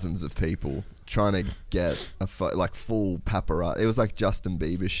thousands of people trying to get like full paparazzi. It was like Justin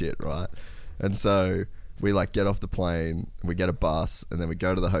Bieber shit, right? And so we like get off the plane, we get a bus, and then we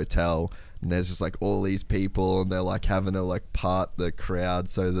go to the hotel, and there's just like all these people, and they're like having to like part the crowd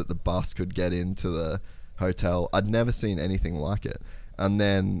so that the bus could get into the hotel. I'd never seen anything like it. And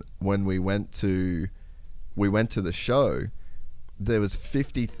then when we went to the show, there was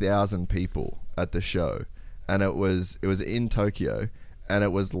 50,000 people at the show, and it was in Tokyo. And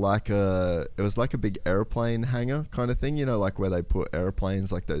it was like a big airplane hangar kind of thing, you know, like where they put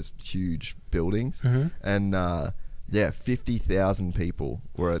airplanes, like those huge buildings. And 50,000 people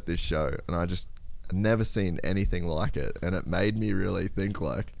were at this show, and I'd never seen anything like it. And it made me really think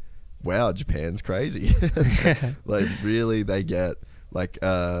like, wow, Japan's crazy. Like really, they get like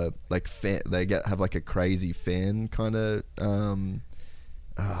have like a crazy fan kind of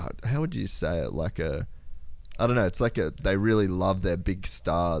how would you say it, like a, I don't know, it's like they really love their big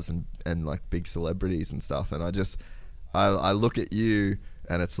stars and like big celebrities and stuff. And I look at you,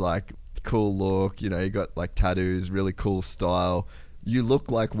 and it's like cool look, you know, you got like tattoos, really cool style. You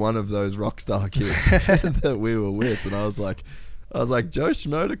look like one of those rock star kids that we were with. And I was like, Joe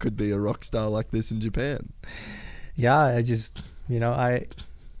Shimoda could be a rock star like this in Japan. Yeah, I just, I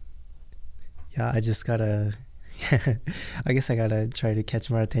just gotta, I guess I gotta try to catch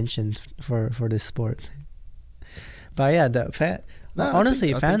more attention for this sport. But yeah,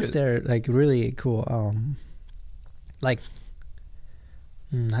 honestly, fans there like really cool. Like,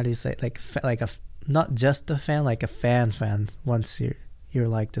 how do you say it? Like not just a fan, like a fan. Once you're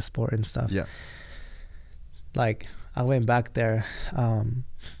like the sport and stuff. Yeah. Like I went back there.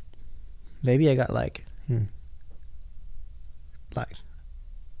 Maybe I got like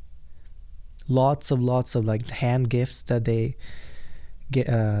lots of like hand gifts that they get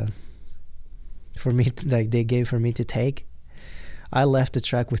for me, like they gave for me to take. I left the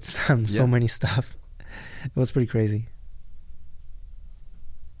track with so many stuff. It was pretty crazy.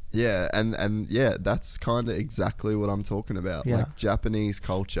 Yeah, and yeah, that's kind of exactly what I'm talking about. Yeah. Like Japanese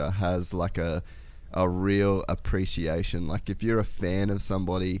culture has like a real appreciation. Like if you're a fan of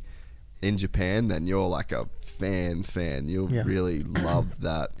somebody in Japan, then you're like a fan. You'll really love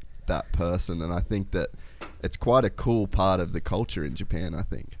that person, and I think that it's quite a cool part of the culture in Japan, I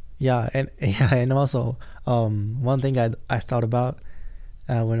think. Yeah, and also one thing I thought about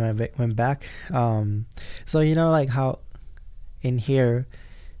when I went back. So like how in here,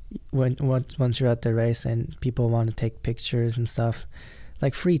 once you're at the race and people want to take pictures and stuff,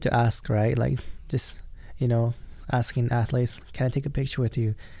 like free to ask, right? Like just asking athletes, can I take a picture with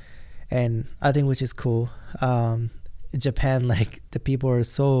you? And I think which is cool. Japan, like the people are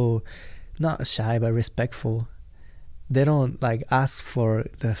so not shy but respectful. They don't like ask for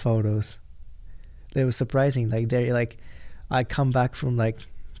the photos. It was surprising. Like they like, I come back from like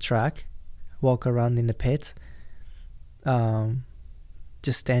track, walk around in the pits,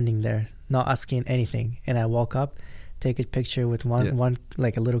 just standing there, not asking anything. And I walk up, take a picture with one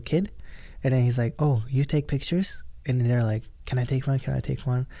like a little kid, and then he's like, "Oh, you take pictures?" And they're like, "Can I take one? Can I take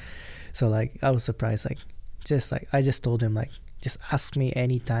one?" So like I was surprised. Like just like I just told him like, just ask me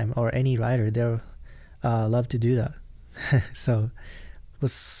anytime, or any rider. They'll love to do that. So it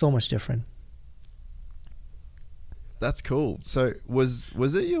was so much different. That's cool. So was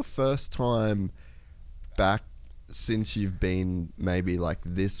it your first time back since you've been maybe like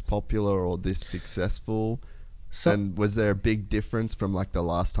this popular or this successful? So, and was there a big difference from like the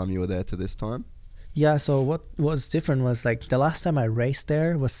last time you were there to this time? yeah, so what was different was like the last time I raced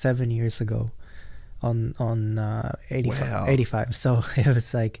there was 7 years ago on 85, Wow. 85. So it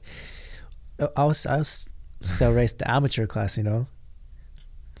was like I was still raced the amateur class, you know.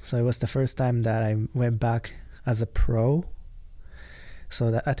 So it was the first time that I went back as a pro.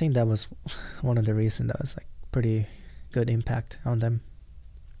 So that, I think that was one of the reasons that was like pretty good impact on them.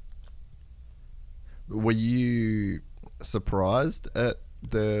 Were you surprised at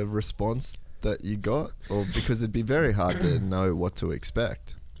the response that you got, or because it'd be very hard to know what to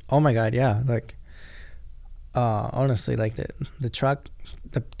expect? Oh my god, yeah, like honestly, like the track,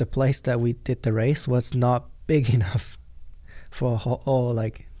 the place that we did the race was not big enough for all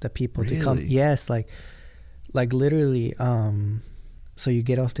like the people to come. Really? Yes, like literally so you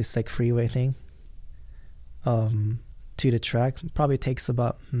get off this like freeway thing to the track, probably takes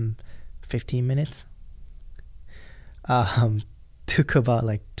about 15 minutes. Took about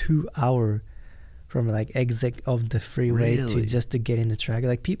like 2 hours from like exit of the freeway Really? to just to get in the track.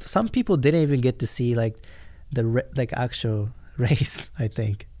 Like some people didn't even get to see like the like actual race, I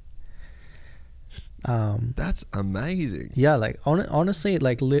think. That's amazing. Yeah, like honestly,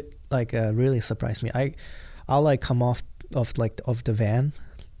 like really surprised me. I'll like come off of like of the van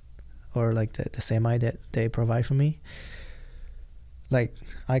or like the semi that they provide for me. Like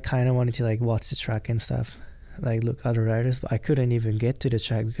I kind of wanted to like watch the track and stuff, like look other riders, but I couldn't even get to the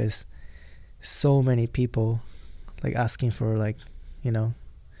track because so many people like asking for like, you know,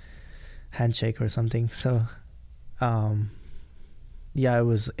 handshake or something. So yeah, it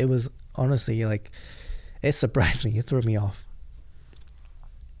was honestly like it surprised me. It threw me off.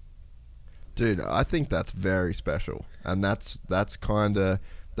 Dude, I think that's very special, and that's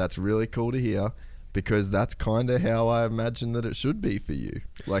really cool to hear, because that's kind of how I imagine that it should be for you.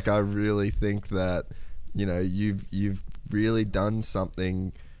 Like, I really think that, you know, you've really done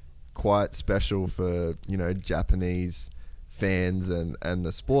something quite special for, you know, Japanese fans and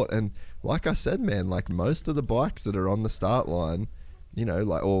the sport. And like I said, man, like most of the bikes that are on the start line, you know,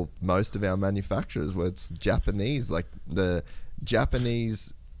 like, or most of our manufacturers, where it's Japanese, like the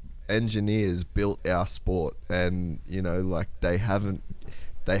Japanese engineers built our sport, and you know, like they haven't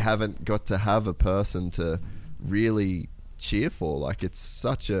got to have a person to really cheer for. Like it's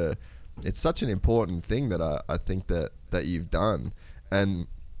such an important thing that I think that you've done, and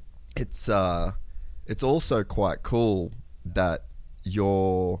it's also quite cool that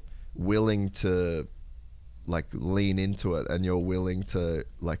you're willing to like lean into it, and you're willing to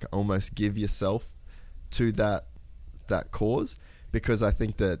like almost give yourself to that cause. Because I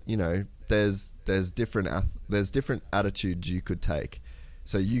think that, you know, there's different attitudes you could take.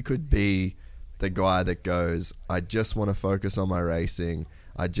 So you could be the guy that goes, I just want to focus on my racing.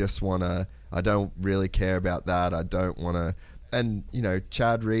 I don't really care about that. I don't want to. And, you know,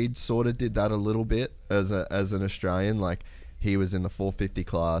 Chad Reed sort of did that a little bit as an Australian. Like, he was in the 450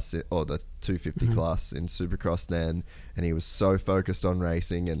 class or the 250 class in Supercross then, and he was so focused on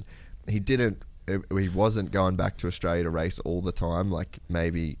racing, and he wasn't going back to Australia to race all the time. Like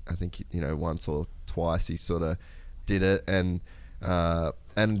maybe, I think, you know, once or twice he sort of did it, and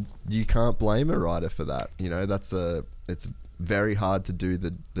you can't blame a rider for that. You know, it's very hard to do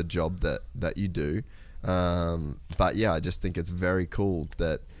the job that you do. But yeah, I just think it's very cool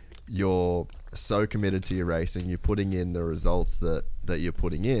that you're so committed to your racing. You're putting in the results that you're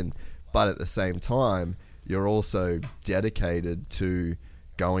putting in, but at the same time, you're also dedicated to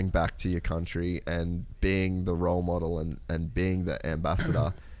going back to your country and being the role model and being the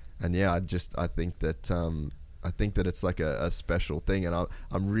ambassador. And yeah, I think that it's like a special thing, and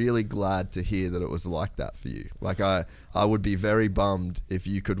I'm really glad to hear that it was like that for you. Like I would be very bummed if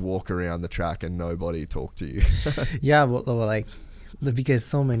you could walk around the track and nobody talked to you. Yeah, well, like because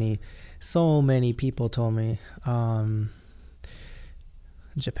so many people told me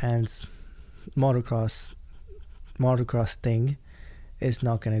Japan's motocross thing is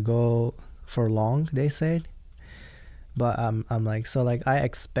not gonna go for long, they said. But I'm like, so like I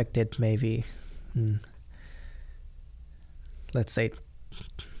expected maybe let's say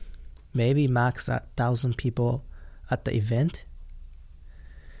maybe max 1,000 people at the event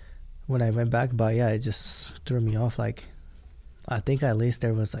when I went back. But yeah, it just threw me off. Like I think at least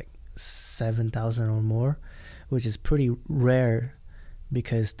there was like 7,000 or more, which is pretty rare,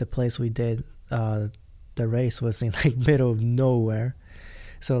 because the place we did the race was in like middle of nowhere.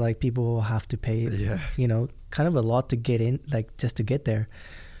 So like people will have to pay, you know, kind of a lot to get in, like just to get there.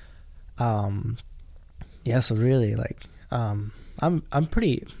 Yeah, so really, like, I'm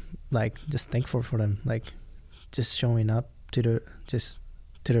pretty, like, just thankful for them, like, just showing up to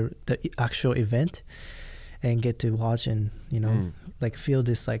the actual event and get to watch and, you know, like, feel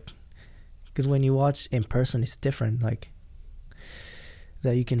this, like, because when you watch in person, it's different, like,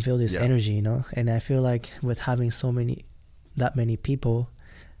 that you can feel this energy, you know, and I feel like with having that many people,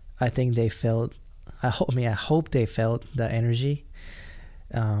 I think they felt, I hope they felt that energy.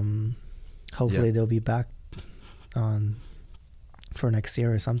 Hopefully they'll be back for next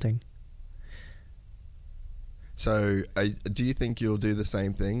year or something. So, do you think you'll do the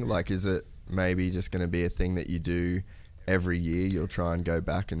same thing? Like, is it maybe just going to be a thing that you do every year? You'll try and go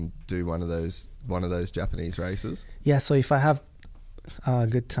back and do one of those Japanese races? Yeah. So if I have a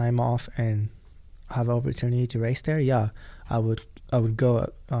good time off and have an opportunity to race there, I would go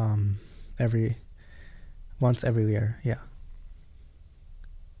once every year. Yeah.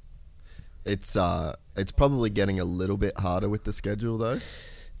 It's probably getting a little bit harder with the schedule though.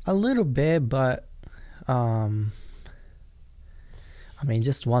 A little bit, but I mean,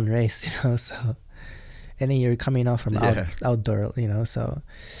 just one race, you know. So, and then you're coming off from outdoor, you know. So,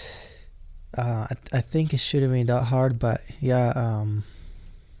 I think it shouldn't be that hard, but I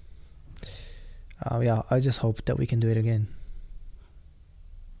just hope that we can do it again.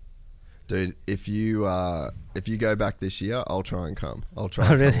 Dude, if you go back this year, I'll try and come. I'll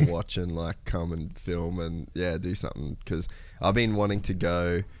try and come and watch and like come and film and do something, because I've been wanting to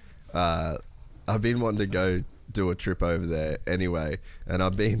go. I've been wanting to go do a trip over there anyway, and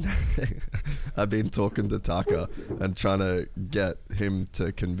I've been talking to Taka and trying to get him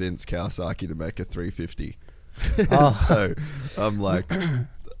to convince Kawasaki to make a 350. So I'm like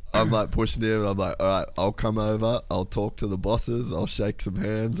pushing him, and I'm like, all right, I'll come over, I'll talk to the bosses, I'll shake some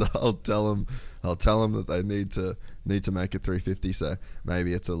hands, I'll tell them that they need to make a 350. So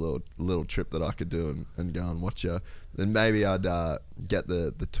maybe it's a little trip that I could do and go and watch you. Then maybe I'd get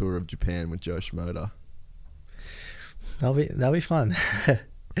the tour of Japan with Joe Shimoda. That'll be fun.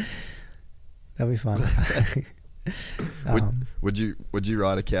 That'll be fun. Would you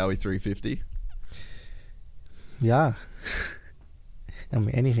ride a Cowie 350? Yeah. I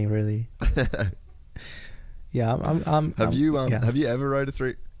mean, anything really. Yeah, Have you ever rode a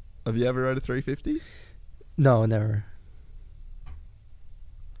 350? No, never.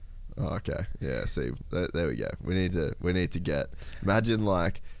 Oh, okay. Yeah. See, there we go. We need to get. Imagine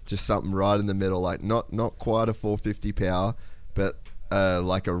like just something right in the middle, like not quite a 450 power, but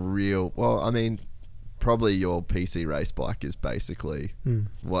like a real. Well, I mean, probably your PC race bike is basically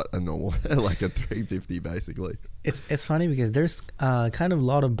what a normal like a 350 basically. It's funny because there's kind of a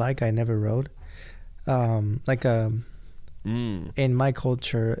lot of bike I never rode. In my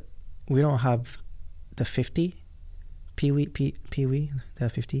culture, we don't have the 50 Pee-wee, the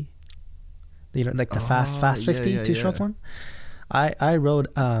 50. You know, like the fast 50 two-stroke one. I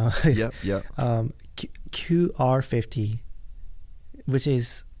rode QR50, which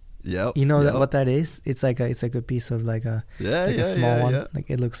is you know what that is? It's like a piece of like a small one. Like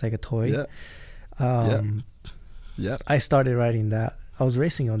it looks like a toy. I started riding that. I was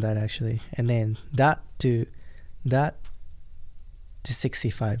racing on that actually, and then that to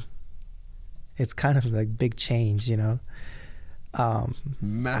 65. It's kind of like big change, you know.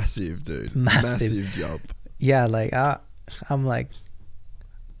 Massive, dude. Massive jump. Yeah, like I'm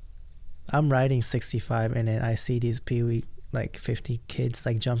riding 65, and then I see these Pee-wee like 50 kids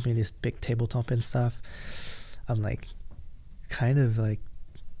like jumping this big tabletop and stuff. I'm like kind of like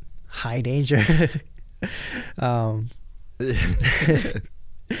high danger.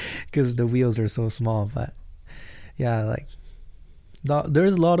 Because the wheels are so small. But yeah, like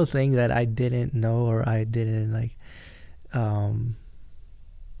there's a lot of things that I didn't know, or I didn't like.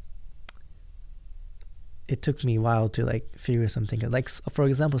 It took me a while to like figure something out. Like for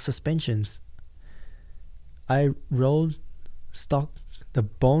example, suspensions. I rode the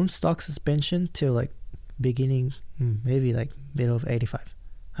bone stock suspension till like beginning, maybe like middle of 85,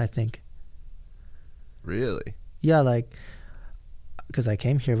 I think. Really? Yeah, like because I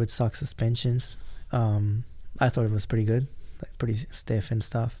came here with stock suspensions. I thought it was pretty good, like pretty stiff and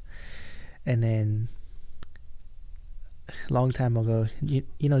stuff. And then long time ago, you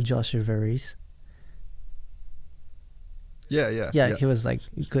know Joshua Veris? Yeah, he was like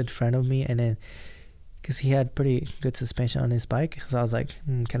a good friend of me, and then because he had pretty good suspension on his bike, so I was like,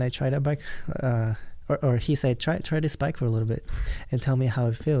 can I try that bike? Or he said, try this bike for a little bit and tell me how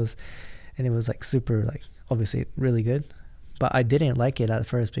it feels. And it was like super, like obviously really good, but I didn't like it at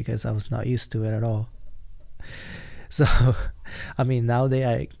first because I was not used to it at all. So I mean, nowadays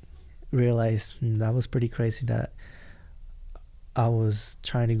I realized that was pretty crazy that I was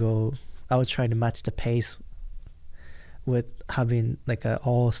trying to go I would try to match the pace with having like a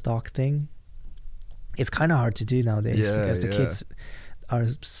all stock thing. It's kind of hard to do nowadays because the kids are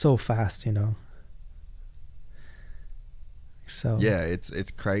so fast, you know. So yeah,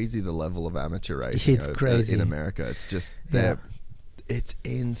 it's crazy the level of amateur racing. It's crazy in America. It's just it's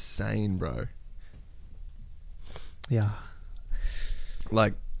insane, bro. Yeah.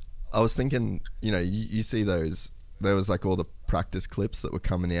 Like, I was thinking, you know, you see those, there was like all the practice clips that were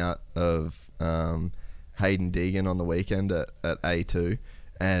coming out of Hayden Deegan on the weekend at A2,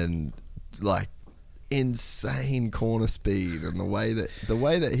 and like insane corner speed, and the way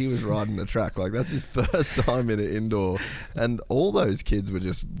that he was riding the track, like that's his first time in an indoor, and all those kids were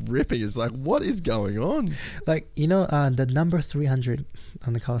just ripping. It's like, what is going on? Like, you know, the number 300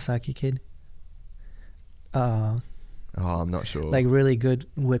 on the Kawasaki kid. Oh, I'm not sure. Like really good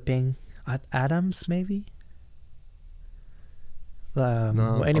whipping. Adams, maybe? No,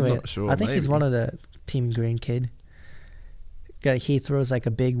 well, anyway, I'm not sure. I think he's Maybe. one of the Team Green kid. He throws like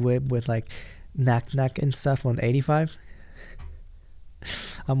a big whip with like knack and stuff on 85.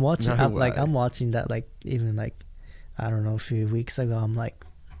 I'm watching. No I'm watching that like even like I don't know, a few weeks ago. I'm like,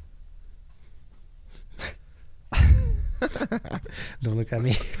 don't look at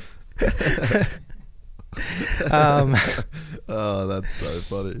me. Oh, that's so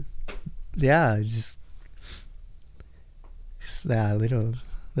funny. Yeah, it's a little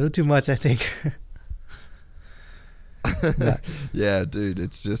too much, I think. Yeah, dude,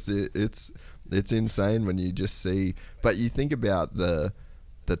 it's just it's insane when you just see. But you think about the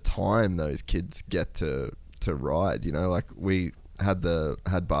time those kids get to ride. You know, like we had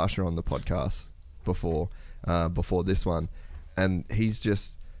Barsha on the podcast before this one, and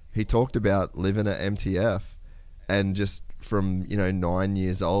he talked about living at MTF and just from 9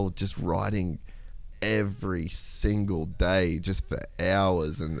 years old just riding every single day just for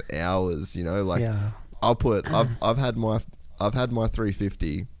hours and hours. Like Yeah. I've had my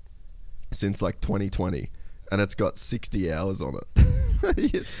 350 since like 2020, and it's got 60 hours on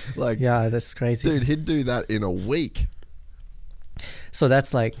it. Like, Yeah, that's crazy. dude, he'd do that in a week. So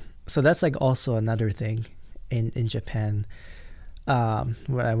that's like also another thing in Japan.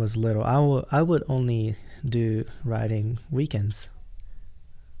 When I was little, I would only do riding weekends.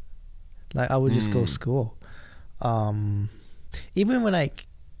 Like I would just go to school. Even when I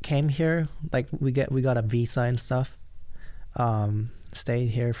came here, like we got a visa and stuff. Stayed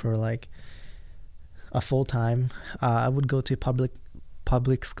here for like a full time. I would go to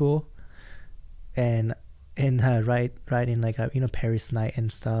public school and ride in like Paris night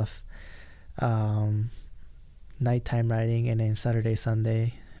and stuff. Nighttime riding, and then Saturday,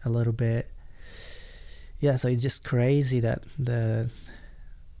 Sunday a little bit. Yeah, so it's just crazy that the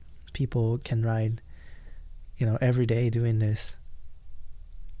people can ride, every day doing this.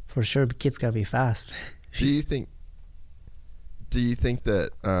 For sure, kids gotta be fast. Do you think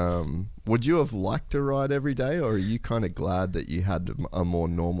that would you have liked to ride every day, or are you kind of glad that you had a more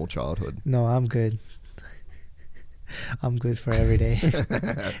normal childhood? No, I'm good. I'm good for every day.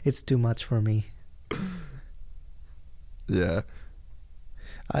 It's too much for me. Yeah.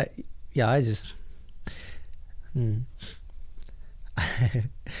 I just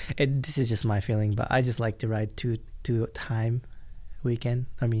this is just my feeling, but I just like to ride two time week,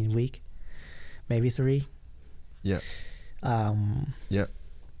 maybe 3. Yeah. Yeah.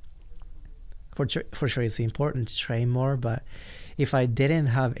 For sure it's important to train more, but if I didn't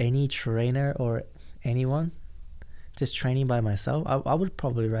have any trainer or anyone, just training by myself, I would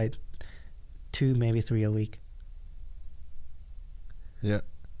probably ride 2, maybe 3 a week. Yeah.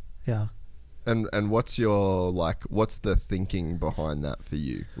 Yeah. And what's the thinking behind that for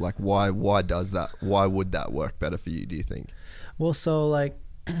you? Like why would that work better for you, do you think? Well, so like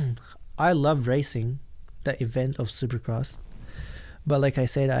I love racing, the event of Supercross, but like I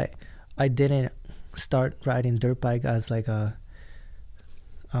said, I didn't start riding dirt bike as like a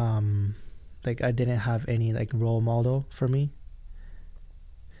like I didn't have any like role model for me.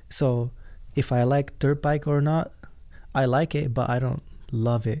 So if I like dirt bike or not, I like it, but I don't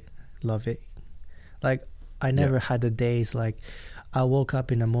love it. Like I never had the days like I woke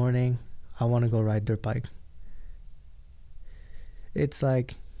up in the morning, I want to go ride dirt bike. It's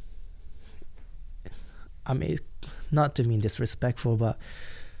like, I mean, not to mean disrespectful, but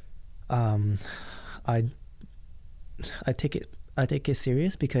I take it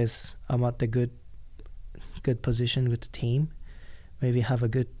serious because I'm at the good position with the team. Maybe have a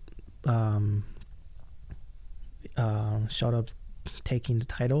good shot of taking the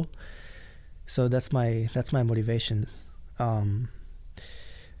title. So that's my motivation.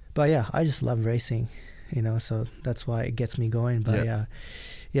 But yeah, I just love racing, so that's why it gets me going. But yeah,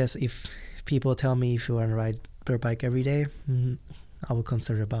 yes, if people tell me if you want to ride dirt bike every day, I will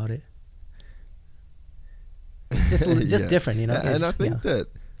consider about it. Just Yeah. different, you know. And I think yeah.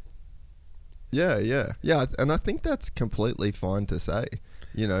 that, yeah, and I think that's completely fine to say.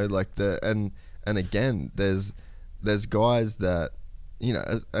 You know, like and again, there's guys that, you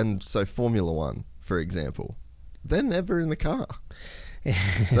know, and so Formula One, for example, they're never in the car.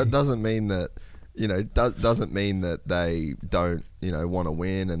 That doesn't mean that, you know, doesn't mean that they don't, you know, want to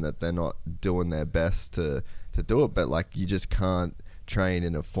win and that they're not doing their best to do it. But like, you just can't train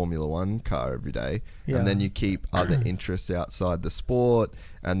in a Formula One car every day, and then you keep other interests outside the sport,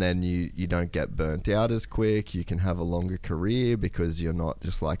 and then you don't get burnt out as quick. You can have a longer career because you're not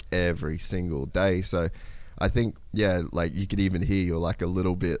just like every single day. So I think, yeah, like you could even hear you're like a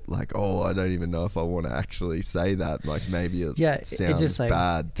little bit like, oh, I don't even know if I want to actually say that. Like maybe it sounds just like,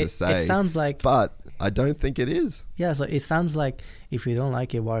 bad to say. It sounds like, but I don't think it is. Yeah, so it sounds like if you don't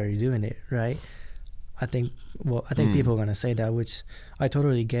like it, why are you doing it, right? I think people are gonna say that, which I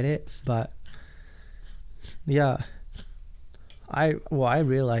totally get it. But yeah, I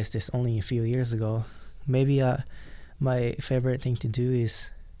realized this only a few years ago. Maybe my favorite thing to do is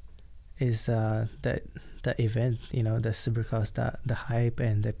that event, you know, the Supercross, the hype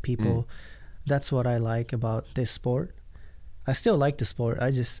and the people. That's what I like about this sport. I still like the sport. I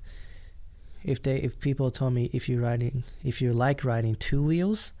just, if people told me if you like riding two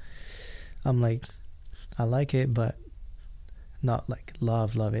wheels, I'm like, I like it, but not like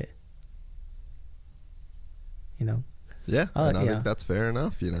love it. You know? Yeah, and I think that's fair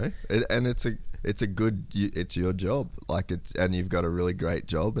enough. You know, and it's your job. Like and you've got a really great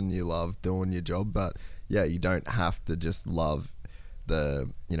job, and you love doing your job. But yeah, you don't have to just love the,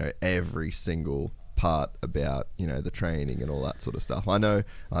 you know, every single part about, you know, the training and all that sort of stuff. I know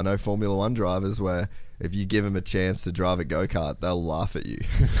Formula One drivers where if you give them a chance to drive a go-kart, they'll laugh at you.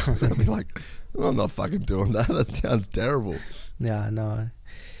 They'll be like, oh, I'm not fucking doing that. That sounds terrible. Yeah, no.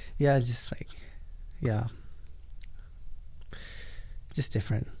 Yeah, just like, yeah. Just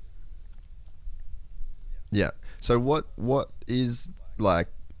different. Yeah. So what is like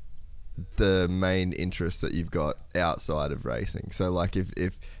the main interest that you've got outside of racing? So like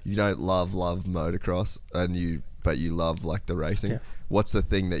if you don't love motocross but you love like the racing, what's the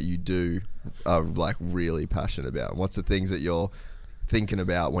thing that you do like really passionate about? What's the things that you're thinking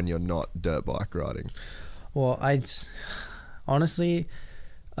about when you're not dirt bike riding? Well, honestly,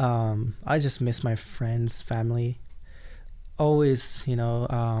 I just miss my friends, family. Always, you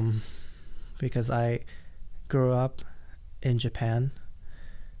know, because I grew up in Japan,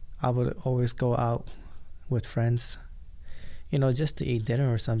 I would always go out with friends, you know, just to eat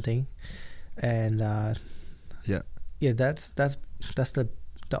dinner or something. And that's the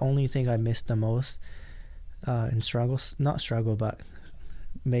only thing I miss the most. In struggles, not struggle, but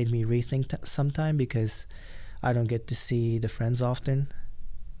made me rethink sometime, because I don't get to see the friends often.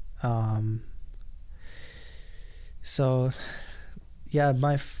 So yeah,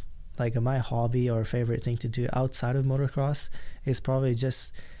 my hobby or favorite thing to do outside of motocross is probably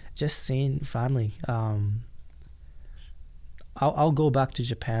just seeing family. I'll go back to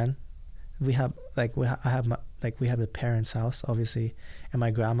Japan. We have the parents' house, obviously, and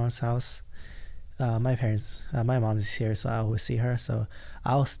my grandma's house. My mom is here, so I always see her. So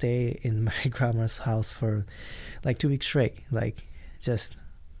I'll stay in my grandma's house for like 2 weeks straight. Like, just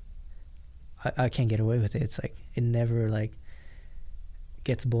I can't get away with it. It's like it never like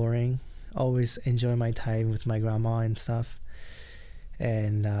gets boring. Always enjoy my time with my grandma and stuff.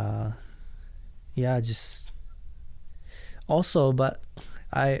 And just also, but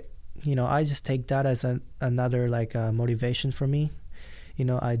I just take that as another like motivation for me. You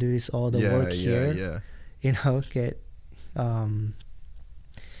know, I do this all the work here. Yeah. You know, get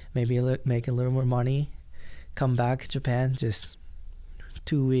maybe make a little more money, come back to Japan, just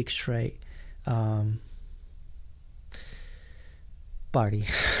 2 weeks straight, party.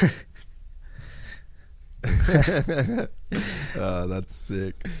 Oh, that's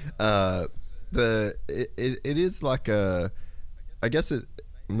sick. It is like I guess it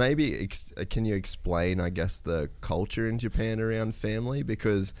maybe can you explain, I guess, the culture in Japan around family?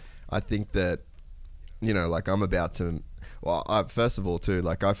 Because I think that, you know, like I'm about to, well, first of all too,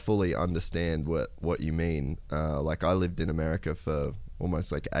 like I fully understand what you mean. Like I lived in America for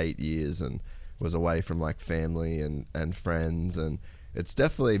almost like 8 years and was away from like family and friends, and it's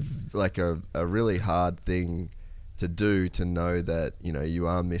definitely like a really hard thing to do, to know that, you know, you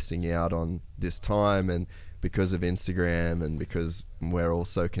are missing out on this time, and because of Instagram and because we're all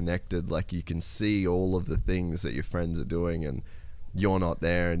so connected, like you can see all of the things that your friends are doing and you're not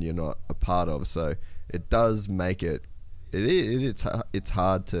there and you're not a part of. So it does make it it's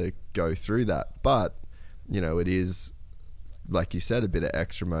hard to go through that, but it is, like you said, a bit of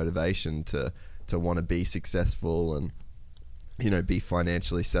extra motivation to want to be successful and be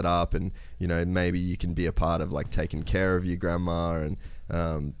financially set up, and maybe you can be a part of like taking care of your grandma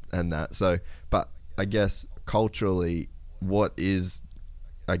and that. So, but I guess culturally, how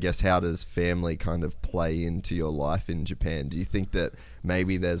does family kind of play into your life in Japan? Do you think that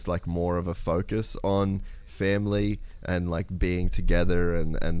maybe there's like more of a focus on family and like being together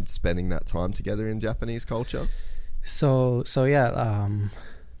and spending that time together in Japanese culture? So yeah,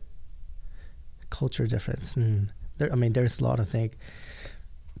 culture difference. There's a lot of things,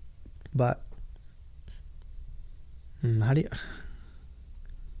 but how do you...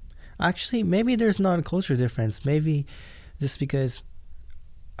 Actually, maybe there's not a culture difference. Maybe just because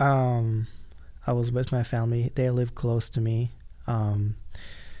I was with my family. They live close to me. All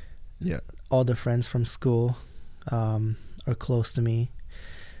the friends from school are close to me.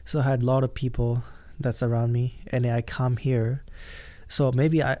 So I had a lot of people that's around me, and then I come here. So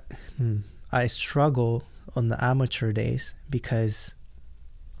maybe I struggle on the amateur days because,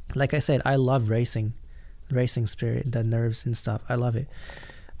 like I said, I love racing spirit, the nerves and stuff. I love it.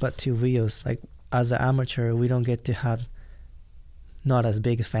 But to Rios, like as an amateur, we don't get to have not as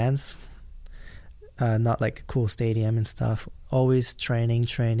big fans, not like a cool stadium and stuff. Always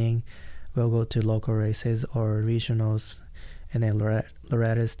training. We'll go to local races or regionals, and then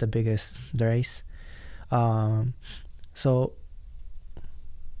Loretta is the biggest race. So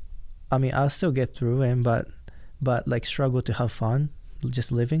I'll still get through it, but like struggle to have fun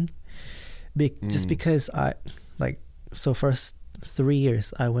just living, just because first 3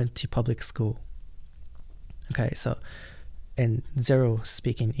 years I went to public school. Okay, so and zero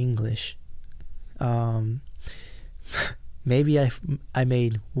speaking English. Maybe I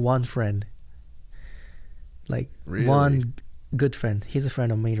made one friend, like really? One good friend. He's a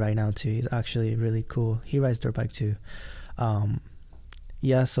friend of me right now too. He's actually really cool. He rides dirt bike too.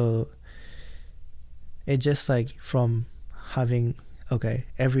 So it just like from having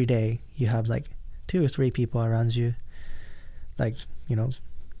every day you have like 2 or 3 people around you, like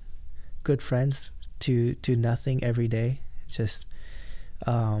good friends, to nothing every day. Just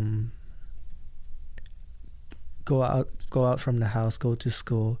go out from the house, go to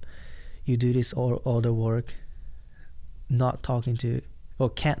school. You do this all the work, not talking to or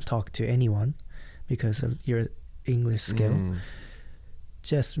can't talk to anyone because of your English skill.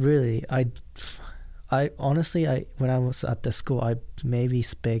 Just really, I honestly, when I was at the school, I maybe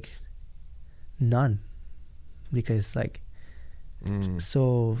speak none because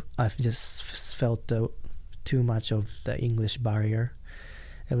so I've just felt too much of the English barrier.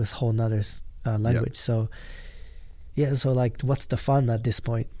 It was a whole nother language. So like, what's the fun at this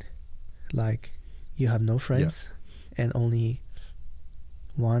point? Like, you have no friends and only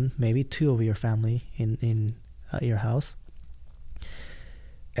 1, maybe 2 of your family in your house.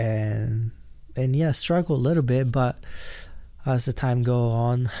 And struggle a little bit, but as the time go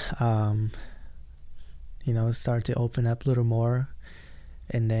on, start to open up a little more,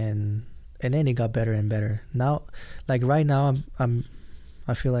 and then it got better and better. Now, like right now,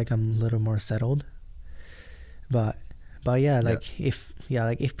 I feel like I'm a little more settled. But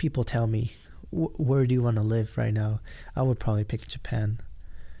if people tell me where do you want to live right now, I would probably pick Japan.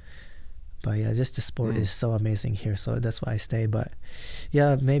 But yeah, just the sport is so amazing here, so that's why I stay. But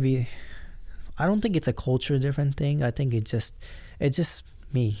yeah, maybe I don't think it's a culture different thing. I think it's just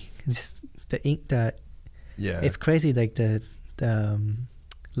me. It's just it's crazy. Like the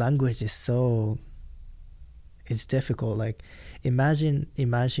language is so, it's difficult. Like imagine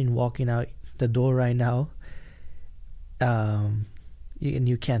walking out the door right now, and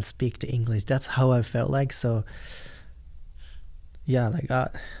you can't speak the English. That's how I felt like. So yeah, like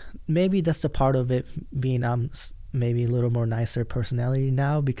maybe that's the part of it being maybe a little more nicer personality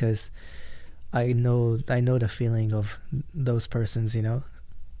now, because I know the feeling of those persons,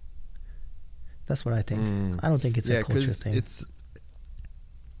 That's what I think. I don't think it's a culture thing.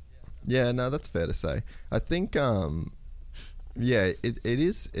 No, that's fair to say. I think it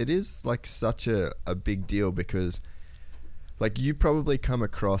is like such a big deal, because like you probably come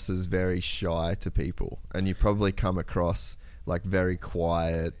across as very shy to people, and you probably come across like very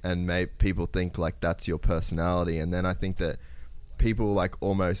quiet, and people think like that's your personality, and then I think that people like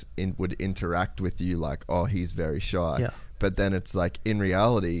almost would interact with you like, oh, he's very shy. Yeah. But then it's like, in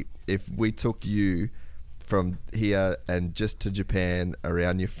reality, if we took you from here and just to Japan,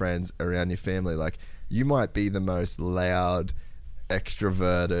 around your friends, around your family, like you might be the most loud,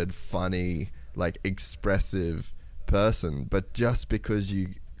 extroverted, funny, like expressive person, but just because you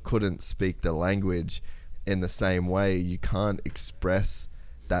couldn't speak the language in the same way, you can't express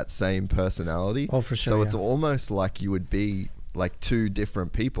that same personality. Oh, for sure. So it's yeah. almost like you would be like two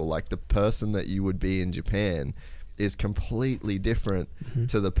different people. Like the person that you would be in Japan is completely different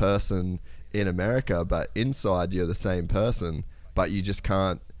to the person in America, but inside you're the same person, but you just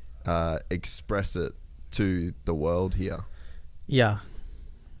can't express it to the world here. Yeah.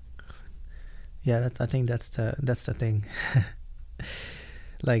 Yeah, I think that's the thing.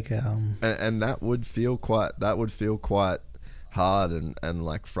 Like and that would feel quite hard and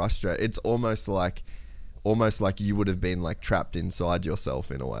like frustrating. It's almost like you would have been like trapped inside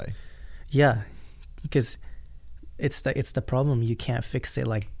yourself in a way. Yeah, because it's the problem. You can't fix it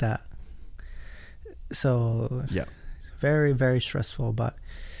like that. So yeah, very, very stressful, but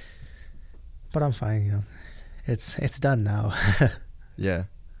I'm fine, you know. It's done now. Yeah.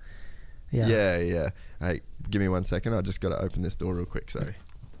 Yeah. Yeah. Hey, give me 1 second. I just got to open this door real quick. Sorry.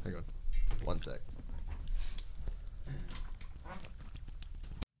 Hang on. 1 sec.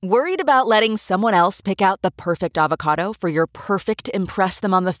 Worried about letting someone else pick out the perfect avocado for your perfect impress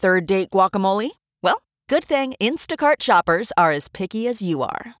them on the third date guacamole? Well, good thing Instacart shoppers are as picky as you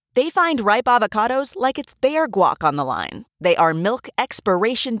are. They find ripe avocados like it's their guac on the line. They are milk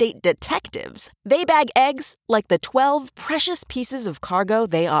expiration date detectives. They bag eggs like the 12 precious pieces of cargo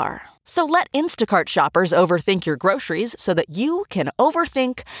they are. So let Instacart shoppers overthink your groceries so that you can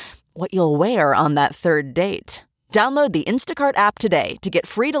overthink what you'll wear on that third date. Download the Instacart app today to get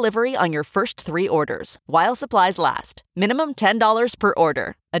free delivery on your first 3 orders, while supplies last. Minimum $10 per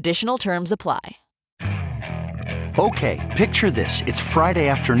order. Additional terms apply. Okay, picture this. It's Friday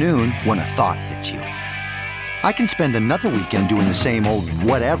afternoon when a thought hits you. I can spend another weekend doing the same old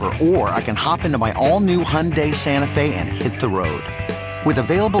whatever, or I can hop into my all-new Hyundai Santa Fe and hit the road. With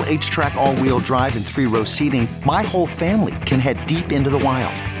available H-Track all-wheel drive and 3-row seating, my whole family can head deep into the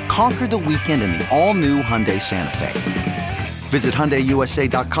wild. Conquer the weekend in the all-new Hyundai Santa Fe. Visit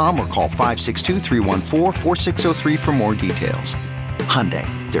HyundaiUSA.com or call 562-314-4603 for more details. Hyundai,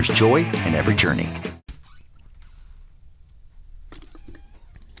 there's joy in every journey.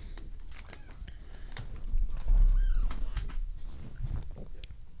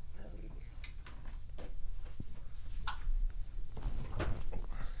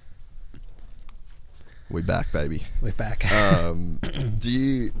 We back, baby. We're back. Do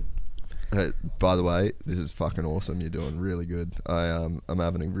you? By the way, this is fucking awesome. You're doing really good. I'm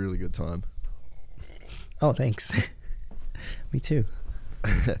having a really good time. Oh, thanks. Me too.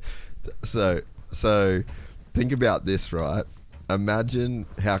 So think about this, right? Imagine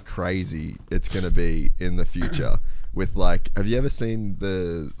how crazy it's gonna be in the future with like. Have you ever seen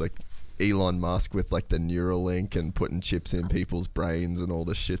the like Elon Musk with like the Neuralink and putting chips in people's brains and all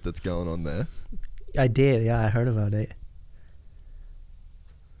the shit that's going on there? I did, yeah, I heard about it.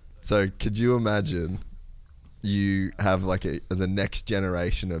 So could you imagine you have like the next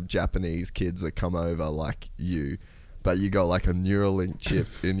generation of Japanese kids that come over like you, but you got like a Neuralink chip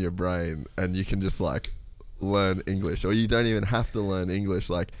in your brain and you can just like learn English, or you don't even have to learn English,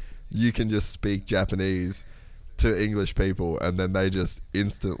 like you can just speak Japanese to English people and then they just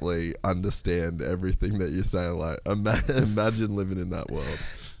instantly understand everything that you're saying. Like imagine living in that world.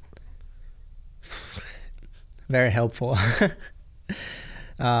 Very helpful.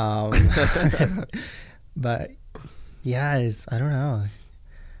 But yeah, I don't know.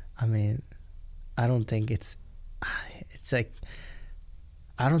 I mean, I don't think it's like,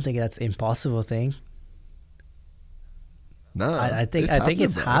 I don't think that's impossible thing. No, I think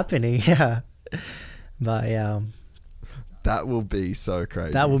it's happening. Yeah, but yeah, that will be so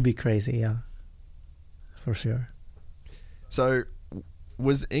crazy. that would be crazy. Yeah, for sure. So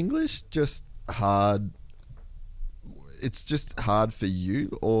was English just hard? It's just hard for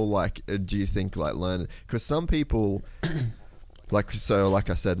you, or like do you think like learning, because some people like I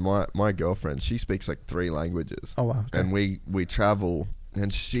said, my girlfriend, she speaks like 3 languages. Oh wow. Okay. And we travel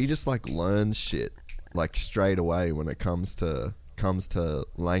and she just like learns shit like straight away when it comes to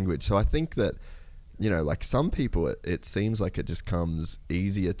language. So I think that, you know, like some people it seems like it just comes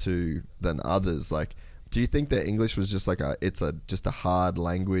easier to than others. Like, do you think that English was just like just a hard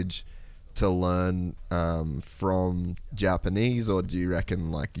language to learn from Japanese, or do you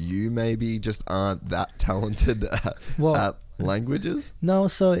reckon like you maybe just aren't that talented at languages? No,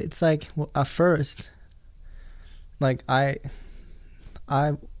 so it's like at first, like I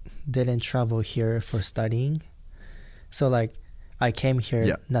didn't travel here for studying, so like I came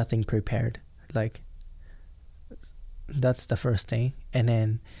here nothing prepared. Like that's the first thing, and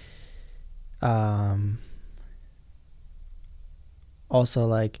then also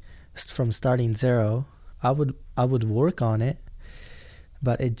like from starting zero, I would work on it.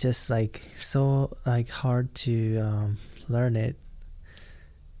 but it just like so like hard to learn it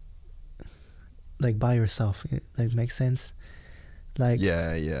like by yourself. Like, makes sense? Like,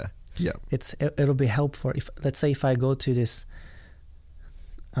 Yeah. it'll be helpful if, let's say, if I go to this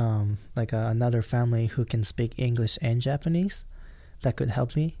like another family who can speak English and Japanese, that could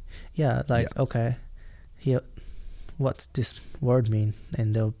help me. Yeah, like, okay, here, what's this word mean?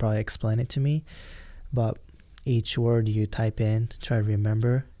 And they'll probably explain it to me. But each word you type in, try to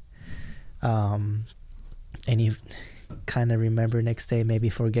remember, and you kind of remember next day, maybe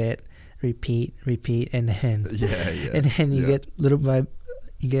forget, repeat, and then and then you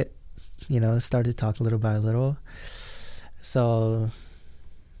get start to talk little by little. So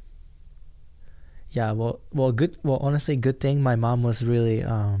yeah, honestly, good thing my mom was really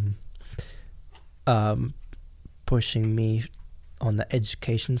pushing me on the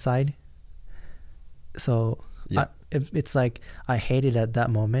education side. So it's like I hated at that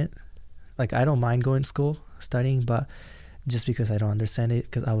moment. Like, I don't mind going to school, studying, but just because I don't understand it,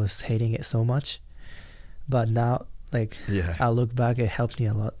 because I was hating it so much. But now, like, I look back, it helped me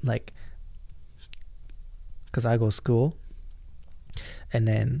a lot. Like, because I go to school and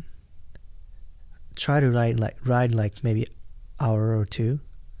then try to ride like maybe hour or two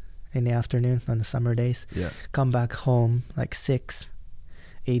in the afternoon on the summer days. Come back home like 6,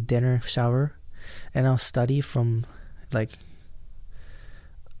 eat dinner, shower, and I'll study from like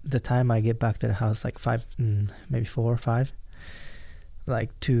the time I get back to the house, like 5, maybe 4 or 5,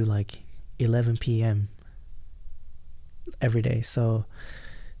 like to like 11 p.m. every day. So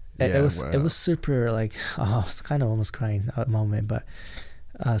it was super, like, I was kind of almost crying at that moment, but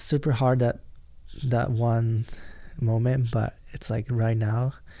super hard that one moment. But it's like right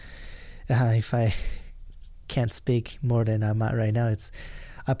now, if I can't speak more than I'm at right now,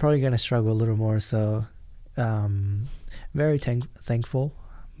 I'm probably gonna struggle a little more. So very thankful,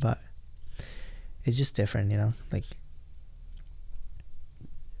 but it's just different, like.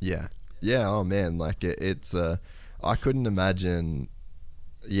 Oh man, like it's I couldn't imagine.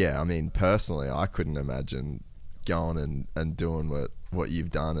 I mean, personally, I couldn't imagine going and doing what you've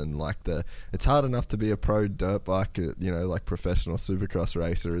done, and like it's hard enough to be a pro dirt bike, like professional supercross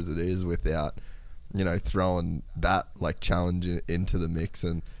racer as it is, without throwing that like challenge into the mix.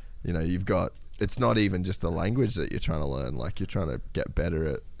 And you've got, it's not even just the language that you're trying to learn, like you're trying to get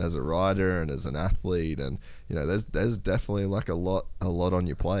better as a rider and as an athlete, and there's definitely like a lot on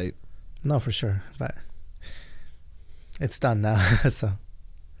your plate. No, for sure, but it's done now. So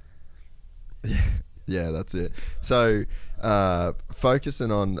yeah, that's it. So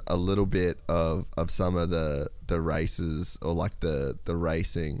focusing on a little bit of some of the races, or like the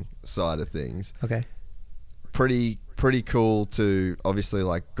racing side of things. Okay. Pretty cool to, obviously,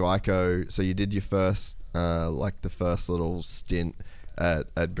 like Geico. So you did your first like the first little stint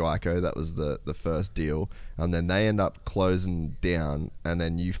at Geico. That was the first deal, and then they end up closing down, and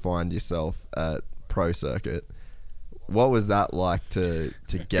then you find yourself at Pro Circuit. What was that like to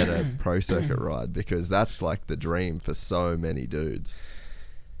get a Pro Circuit ride? Because that's like the dream for so many dudes.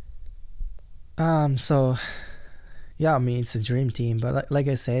 So yeah, I mean, it's a dream team, but like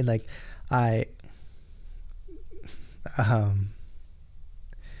I said, like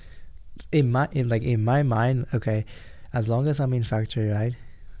in my mind, okay, as long as I'm in factory ride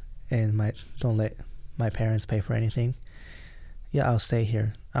and don't let my parents pay for anything, I'll stay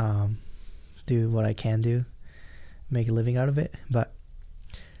here, do what I can do, make a living out of it. But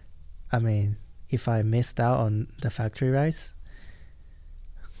I mean, if I missed out on the factory rides,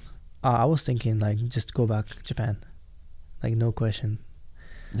 I was thinking like just go back to Japan, like no question.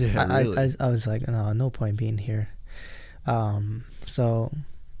 Really? I was like, no point being here. So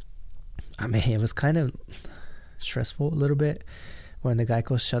I mean, it was kind of stressful a little bit when the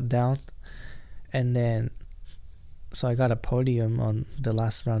Geico shut down, and then so I got a podium on the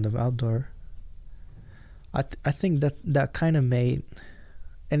last round of outdoor. I think that kind of made,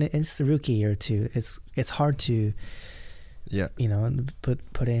 and it's the rookie year too. It's hard to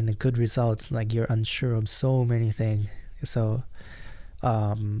put in a good results. Like, you're unsure of so many things. So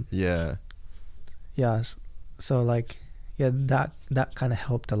so like that kind of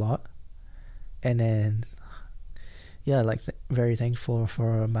helped a lot. And then like very thankful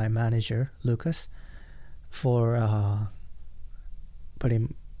for my manager Lucas for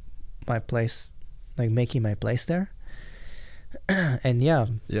putting my place, like making my place there. And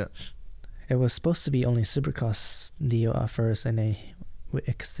it was supposed to be only Supercross deal at first, and we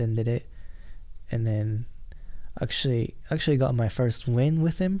extended it, and then actually got my first win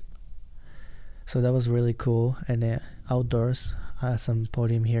with him. So that was really cool. And then outdoors, some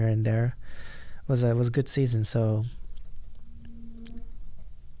podium here and there. It was a good season. So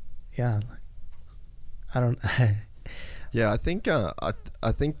yeah, I don't. Yeah, I think I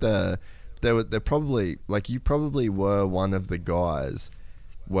think they're probably, like, you probably were one of the guys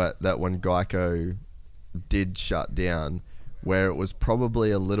that when Geico did shut down, where it was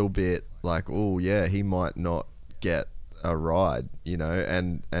probably a little bit like, oh yeah, he might not get a ride, you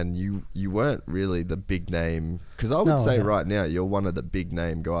know, and you weren't really the big name, because I would say right now you're one of the big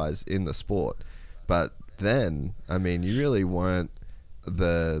name guys in the sport, but then, I mean, you really weren't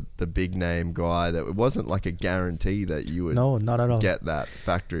the big name guy. That it wasn't like a guarantee that you would not at all get that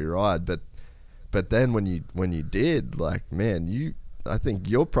factory ride, but then when you did, like, man, I think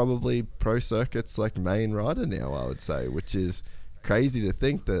you're probably Pro Circuit's like main rider now, I would say, which is crazy to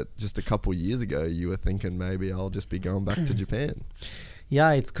think that just a couple years ago you were thinking maybe I'll just be going back to Japan.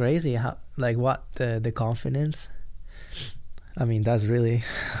 Yeah, it's crazy how, like, what the confidence. I mean, that's really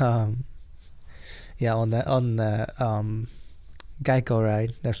yeah, on the Geico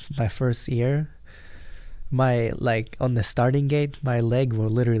ride, that's my first year, my, like, on the starting gate, my leg will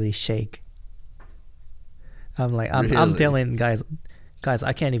literally shake. I'm like, I'm telling guys,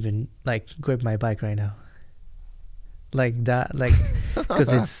 I can't even, like, grip my bike right now. Like that, like,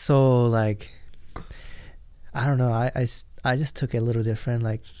 because it's so, like, I don't know. I just took it a little different,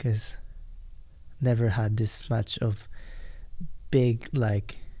 like, because never had this much of big,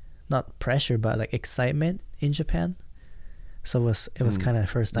 like, not pressure, but like excitement in Japan. So it was kind of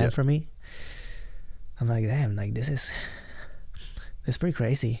first time for me. I'm like, damn, like, it's pretty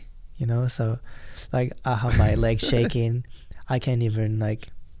crazy, you know. So, like, I have my leg shaking. I can't even, like,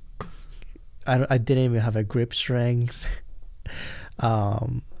 I didn't even have a grip strength. Yeah.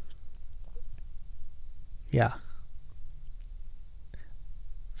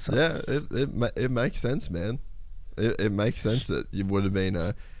 So yeah, it makes sense, man. It makes sense that it would have been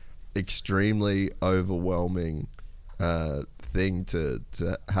a extremely overwhelming thing to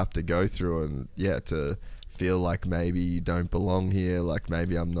have to go through, and yeah, to feel like maybe you don't belong here, like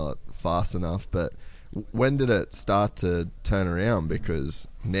maybe I'm not fast enough. But when did it start to turn around? Because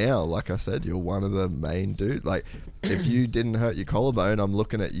now, like I said, you're one of the main dudes. Like, if you didn't hurt your collarbone, I'm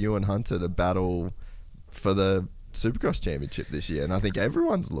looking at you and Hunter to battle for the Supercross Championship this year, and I think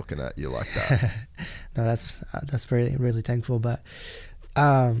everyone's looking at you like that. No, that's very, really thankful. But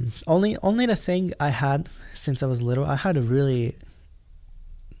only the thing I had since I was little, I had a really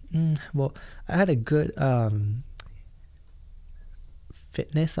I had a good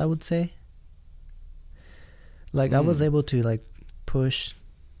fitness, I would say. Like, I was able to, like, push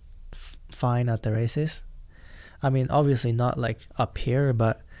fine at the races. I mean, obviously not like up here,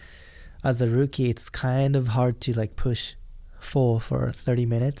 but as a rookie, it's kind of hard to, like, push full for 30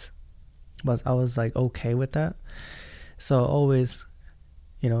 minutes. But I was, like, okay with that. So always,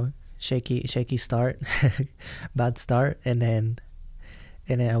 you know, shaky start, bad start, and then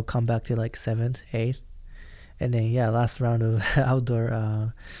I'll come back to, like, 7th, 8th, and then last round of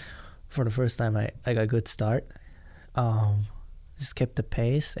outdoor, for the first time I got a good start. Just kept the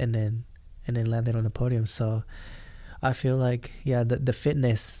pace and then landed on the podium. So I feel like the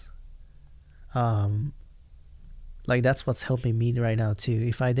fitness, like, that's what's helping me right now too.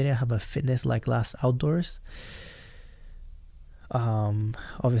 If I didn't have a fitness like last outdoors,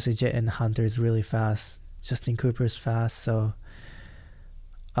 obviously Jet and Hunter is really fast, Justin Cooper's fast, so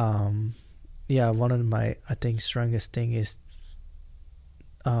one of my, I think, strongest thing is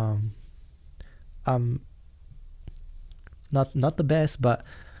I'm not the best, but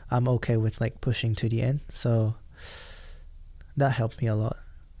I'm okay with, like, pushing to the end. So that helped me a lot.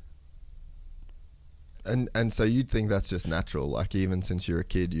 And so you'd think that's just natural, like, even since you're a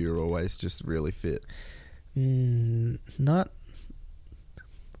kid, you're always just really fit? Not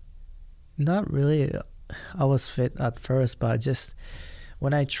really. I was fit at first, but just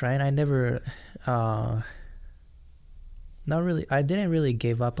when I train, I never I didn't really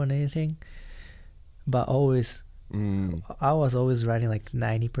give up on anything, but always I was always riding like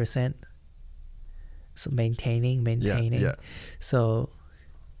 90%, so maintaining. Yeah. So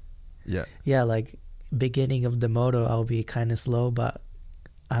like, beginning of the moto, I'll be kind of slow, but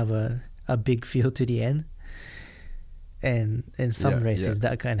I have a big feel to the end, and in some races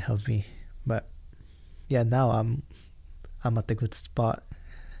that kind of helped me. But now I'm at a good spot.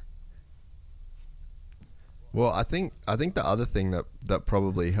 Well, I think the other thing that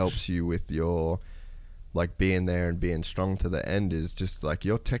probably helps you with your, like, being there and being strong to the end is just, like,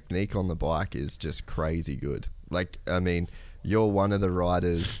 your technique on the bike is just crazy good. Like, I mean, you're one of the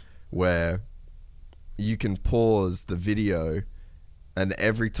riders where you can pause the video, and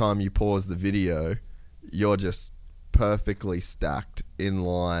every time you pause the video, you're just perfectly stacked in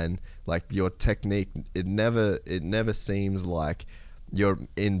line. Like, your technique, it never seems like you're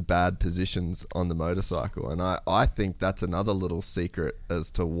in bad positions on the motorcycle. And I think that's another little secret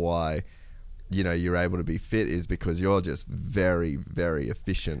as to why, you know, you're able to be fit, is because you're just very, very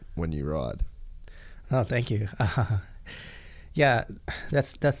efficient when you ride. Oh, thank you. Yeah,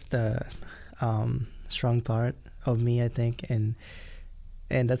 that's the strong part of me, I think, and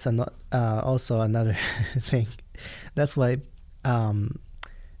that's also another thing. That's why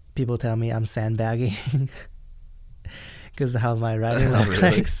people tell me I'm sandbagging because of how my riding looks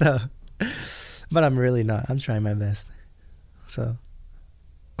like. So, but I'm really not. I'm trying my best. So,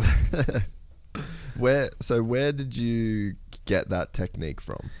 where did you get that technique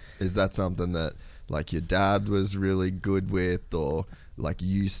from? Is that something that like your dad was really good with, or like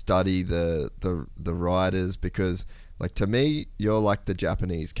you study the riders? Because like to me, you're like the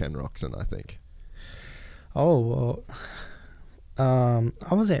Japanese Ken Roxon, I think. Oh, well,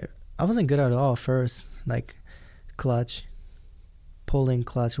 I wasn't good at all first. Like pulling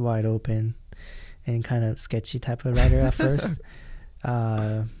clutch wide open, and kind of sketchy type of rider at first.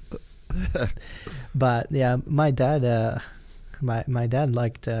 But yeah, my dad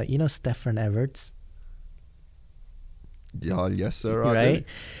liked Stefan Everts. Yeah, yes sir, Right?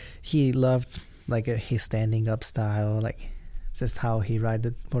 He loved like his standing up style, like just how he ride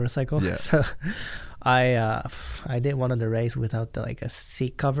the motorcycle. Yeah. So I did one of the race without a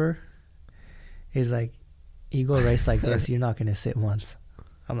seat cover. He's like, you go race like this, you're not gonna sit once.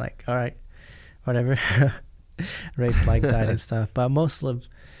 I'm like, all right, whatever. Race like that and stuff. But most of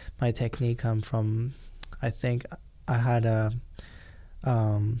my technique come from, I think I had a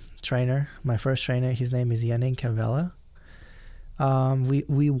trainer, my first trainer, his name is Yanin Cavella.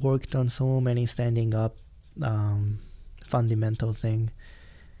 We worked on so many standing up fundamental thing,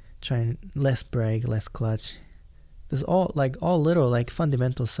 trying less brake, less clutch. There's all little like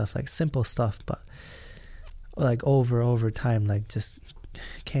fundamental stuff, like simple stuff, but like over time, like just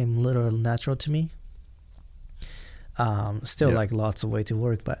came little natural to me. Still like lots of way to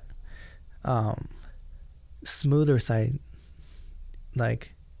work, but smoother side,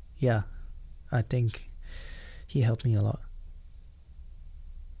 like, yeah, I think he helped me a lot.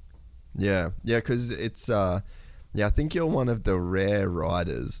 Yeah, because it's I think you're one of the rare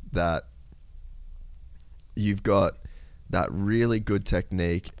riders that you've got that really good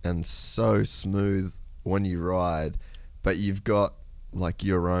technique and so smooth when you ride, but you've got like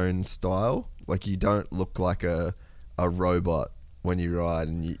your own style. Like you don't look like a robot when you ride,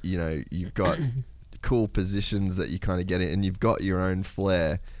 and you know you've got cool positions that you kind of get in, and you've got your own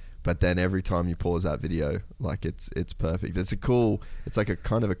flair. But then every time you pause that video, like it's perfect. It's like a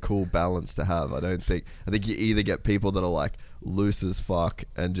kind of a cool balance to have. I think you either get people that are like loose as fuck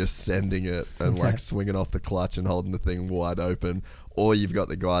and just sending it and like swinging off the clutch and holding the thing wide open, or you've got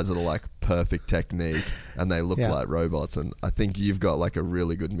the guys that are like perfect technique and they look like robots. And I think you've got like a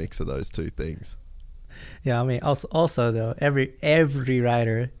really good mix of those two things. Yeah, I mean, also though, every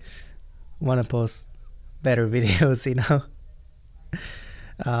rider want to post better videos, you know.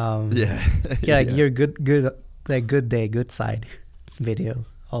 Like your good like good day, good side video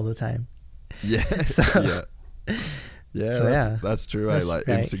all the time. Yeah. So, that's true. That's like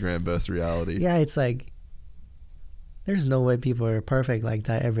right. Instagram versus reality. Yeah, it's like there's no way people are perfect like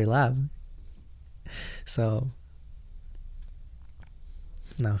that every lap. So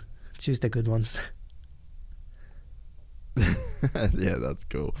no, choose the good ones. Yeah, that's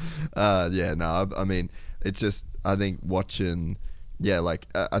cool. I mean, it's just, I think watching,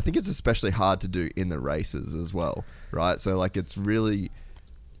 I think it's especially hard to do in the races as well, right? So like it's really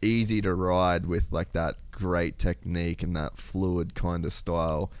easy to ride with like that great technique and that fluid kind of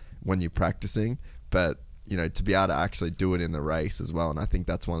style when you're practicing, but you know, to be able to actually do it in the race as well. And I think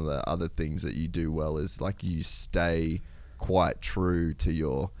that's one of the other things that you do well is like you stay quite true to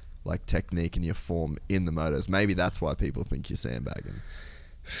your like technique and your form in the motos. Maybe that's why people think you're sandbagging.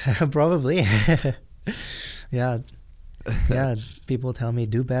 Probably. Yeah, people tell me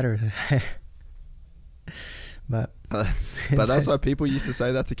do better. but that's why people used to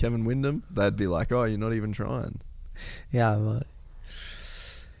say that to Kevin Windham. They'd be like, oh, you're not even trying. Yeah, but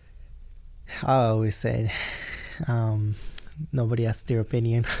I always say nobody has their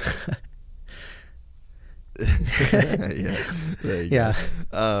opinion. Yeah, there you yeah.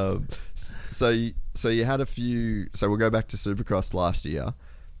 go. So you had a few. So we'll go back to Supercross last year.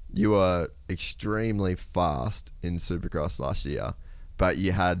 You were extremely fast in Supercross last year, but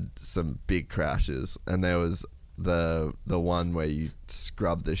you had some big crashes, and there was the one where you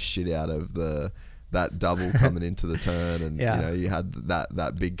scrubbed the shit out of that double coming into the turn, and you know you had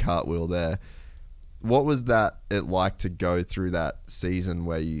that big cartwheel there. What was that it like to go through that season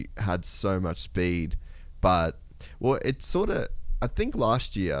where you had so much speed, but well, it sort of I think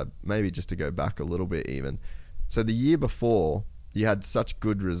last year, maybe just to go back a little bit even, so the year before, you had such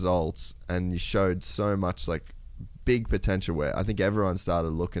good results and you showed so much like big potential where I think everyone started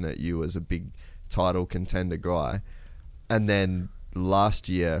looking at you as a big title contender guy. And then last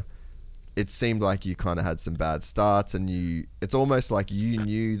year, it seemed like you kind of had some bad starts, and it's almost like you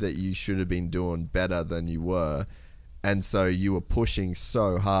knew that you should have been doing better than you were. And so you were pushing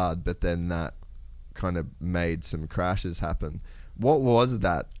so hard, but then that kind of made some crashes happen. What was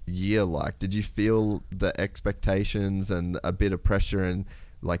that year like? Did you feel the expectations and a bit of pressure, and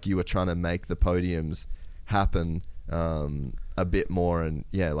like you were trying to make the podiums happen a bit more, and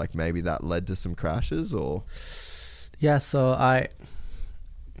yeah, like maybe that led to some crashes? Or Yeah, so I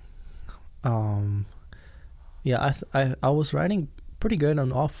was riding pretty good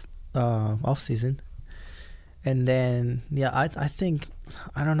on off season, and then I think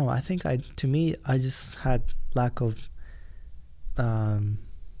I don't know, I think I just had lack of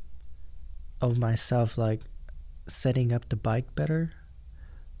myself, like setting up the bike better.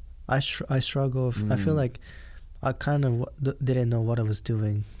 I struggle. I feel like I kind of didn't know what I was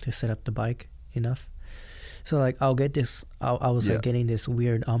doing to set up the bike enough. So like I'll get this. I was like getting this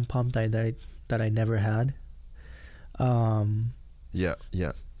weird pump that I never had.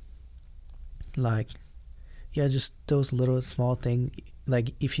 Like, just those little small things.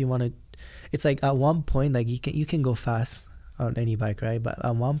 Like if you want to, it's like at one point, like you can go fast on any bike, right? But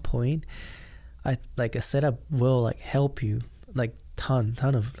at one point, a setup will like help you like ton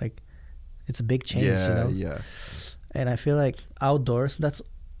of like, it's a big change, you know? Yeah. And I feel like outdoors, that's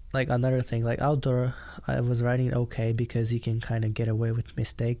like another thing. Like outdoor, I was riding okay because you can kind of get away with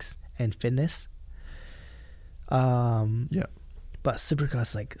mistakes and fitness. But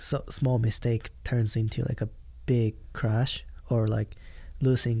supercross, like so small mistake turns into like a big crash, or like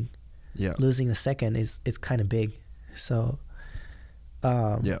losing a second it's kind of big. So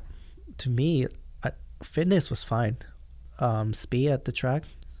to me, fitness was fine. Speed at the track,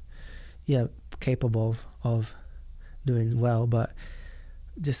 capable of doing well, but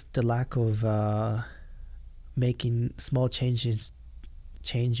just the lack of making small changes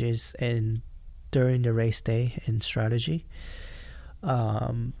and during the race day and strategy.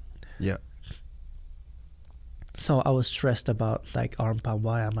 So I was stressed about like arm pump.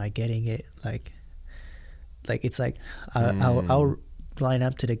 Why am I getting it? Like it's like I'll line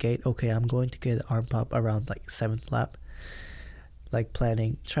up to the gate. Okay, I'm going to get arm pump around like 7th lap. Like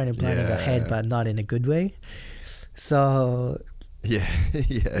planning ahead, but not in a good way. So you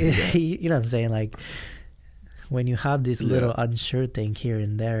know what I'm saying? Like when you have this little unsure thing here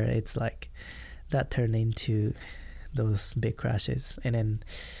and there, it's like that turned into those big crashes, and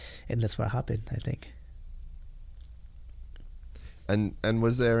that's what happened, I think. And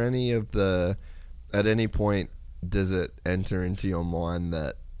was there any of the, at any point does it enter into your mind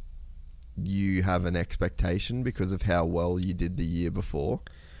that you have an expectation because of how well you did the year before?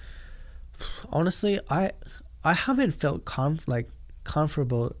 Honestly, I haven't felt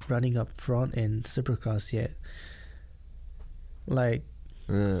comfortable running up front in Supercross yet. Like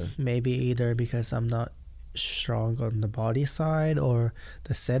maybe either because I'm not strong on the body side or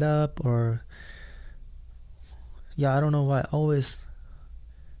the setup, or I don't know why. Always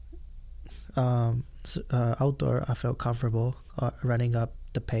outdoor I felt comfortable running up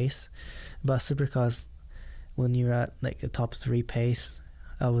the pace, but Supercross, when you're at like the top 3 pace,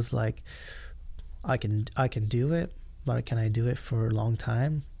 I was like, I can do it, but can I do it for a long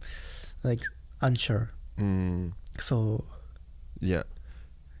time? Like unsure. So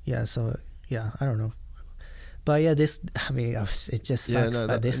I don't know. But it just sucks.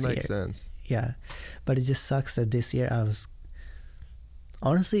 But this year, makes sense. Yeah, but it just sucks that this year I was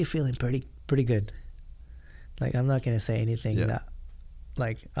honestly feeling pretty good. Like I'm not gonna say anything that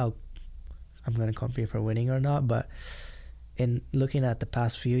like I'm gonna compete for winning or not, but in looking at the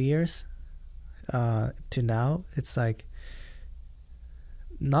past few years to now, it's like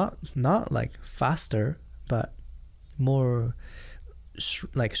not like faster, but more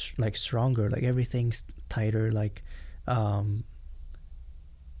stronger. Like everything's tighter. Like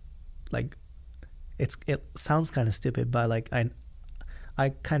it sounds kind of stupid, but like I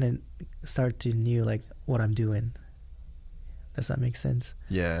kind of start to knew like what I'm doing. Does that make sense?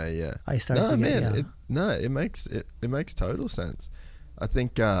 Yeah. I start to get, it makes total sense. I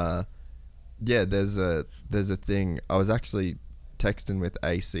think there's a thing. I was actually texting with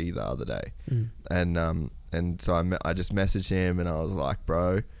AC the other day, and so I just messaged him and I was like,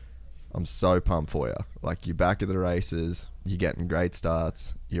 bro, I'm so pumped for you. Like, you're back at the races, you're getting great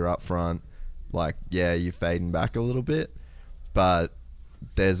starts, you're up front. Like, you're fading back a little bit, but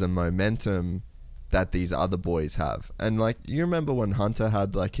there's a momentum that these other boys have. And like, you remember when Hunter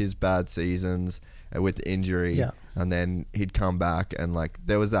had like his bad seasons with injury, Yeah. and then he'd come back, and like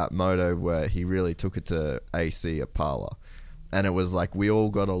there was that moto where he really took it to AC at Parla, and it was like we all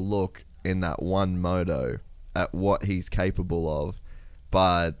got to look in that one moto at what he's capable of,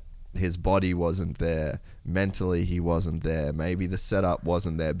 but his body wasn't there, mentally he wasn't there, maybe the setup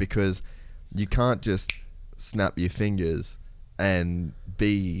wasn't there, because you can't just snap your fingers and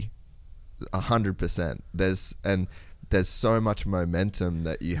be 100%. There's so much momentum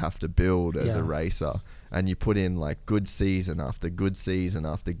that you have to build as a racer, and you put in like good season after good season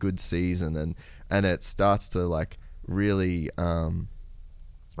after good season, and it starts to like really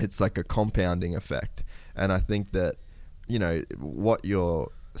it's like a compounding effect. And I think that, you know, what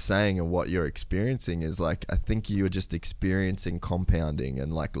you're saying and what you're experiencing is like, I think you're just experiencing compounding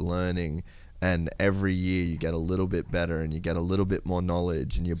and like learning, and every year you get a little bit better and you get a little bit more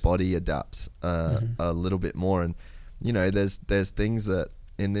knowledge, and your body adapts a little bit more. And you know, there's things that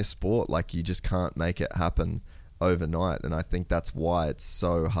in this sport, like, you just can't make it happen overnight, and I think that's why it's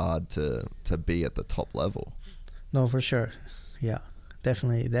so hard to be at the top level. No, for sure. Yeah,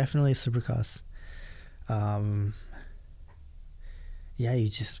 definitely Supercross. Yeah, you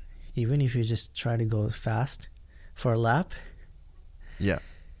just, even if you just try to go fast for a lap, yeah,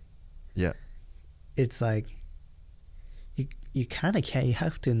 it's like you kind of can't. You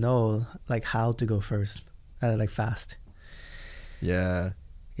have to know like how to go first, like fast. Yeah.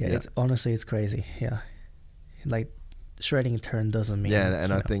 It's honestly, it's crazy. Yeah, like shredding a turn doesn't mean. Yeah,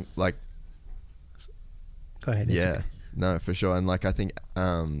 and I think like. Go ahead. Yeah, okay. No, for sure. And like, I think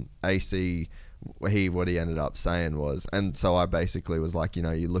AC, what he ended up saying was, and so I basically was like, you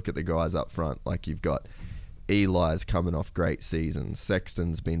know, you look at the guys up front, like you've got Eli's coming off great seasons,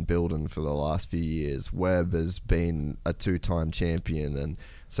 Sexton's been building for the last few years, Webb has been a 2-time champion, and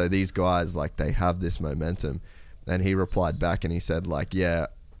so these guys, like, they have this momentum. And he replied back and he said like, yeah,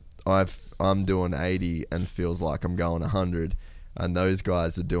 I'm doing 80 and feels like I'm going 100, and those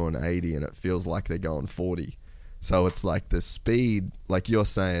guys are doing 80 and it feels like they're going 40. So it's like the speed, like you're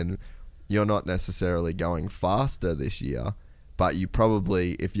saying, you're not necessarily going faster this year, but you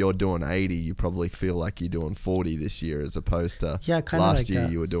probably, if you're doing 80, you probably feel like you're doing 40 this year, as opposed to last like year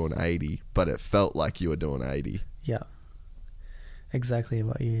that. you were doing 80, but it felt like you were doing 80. Yeah, exactly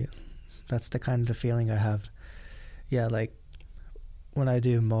what you. That's the kind of feeling I have. Yeah, like when I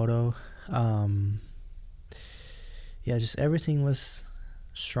do moto, yeah, just everything was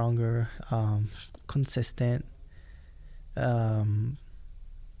stronger, consistent.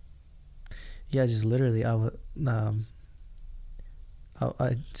 Yeah, just literally, I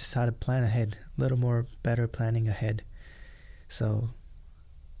just had to plan ahead, a little more better planning ahead. So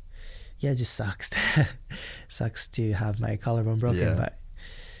yeah, it just sucks. Sucks to have my collarbone broken, but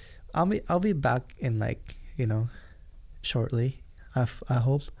I'll be back in, like, you know, shortly. I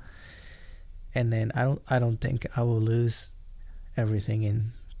hope. And then I don't think I will lose everything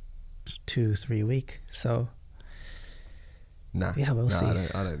in 2-3 weeks. So yeah, we'll see. I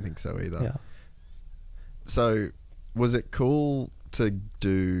don't think so either. Yeah. So was it cool to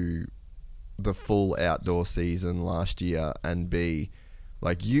do the full outdoor season last year and be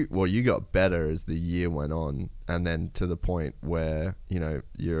like, you got better as the year went on, and then to the point where, you know,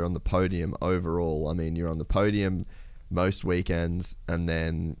 you're on the podium overall. I mean, you're on the podium most weekends, and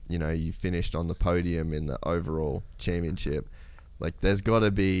then, you know, you finished on the podium in the overall championship. Like, there's got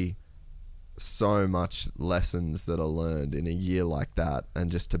to be so much lessons that are learned in a year like that,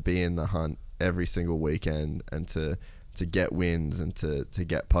 and just to be in the hunt every single weekend, and to get wins and to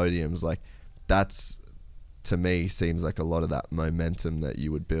get podiums, like, that's, to me, seems like a lot of that momentum that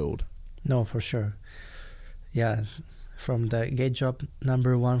you would build. No, for sure. Yeah, from the gate drop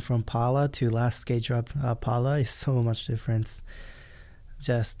number 1 from Pala to last gate drop Pala is so much difference.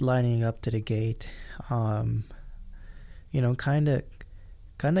 Just lining up to the gate, you know, kind of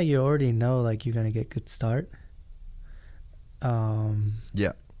you already know, like, you're gonna get good start.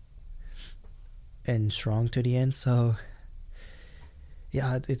 Yeah. And strong to the end. So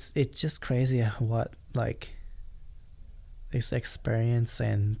yeah, it's just crazy what, like, this experience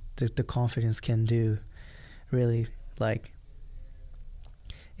and the confidence can do. Really, like,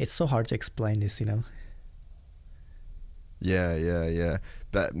 it's so hard to explain this, you know. Yeah.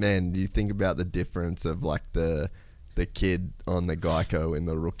 But man, do you think about the difference of, like, the kid on the Geico in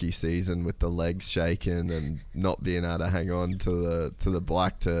the rookie season with the legs shaking and not being able to hang on to the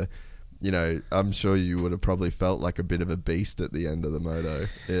bike, to, you know, I'm sure you would have probably felt like a bit of a beast at the end of the moto,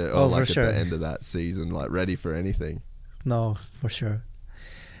 or like at the end of that season, like ready for anything. No, for sure.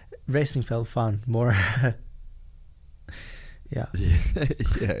 Racing felt fun more. Yeah.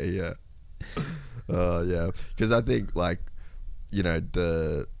 Yeah. Yeah, because I think like, you know,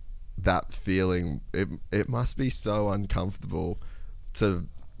 that feeling, it must be so uncomfortable to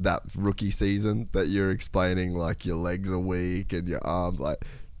that rookie season that you're explaining, like your legs are weak and your arms, like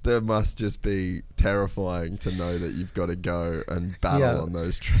that must just be terrifying to know that you've got to go and battle on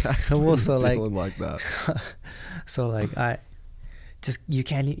those tracks. And also like that. So like you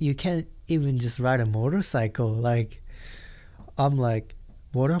can't even just ride a motorcycle. Like I'm like,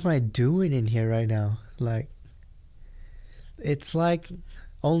 what am I doing in here right now? Like it's like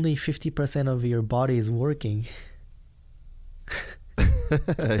only 50% of your body is working.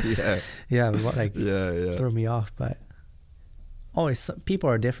 Yeah, like yeah. throw me off. But always people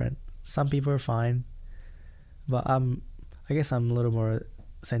are different. Some people are fine, but I guess I'm a little more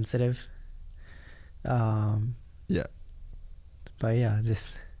sensitive. Yeah. But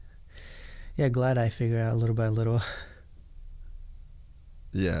glad I figured out little by little.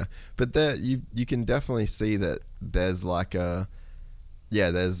 Yeah, but there you can definitely see that there's like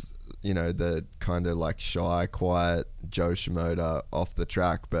there's, you know, the kind of like shy, quiet Joe Shimoda off the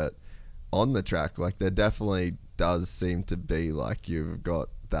track, but on the track, like there definitely does seem to be like you've got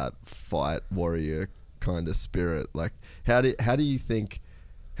that fight warrior kind of spirit. Like how do you think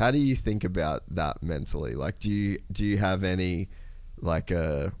about that mentally? Like do you have any like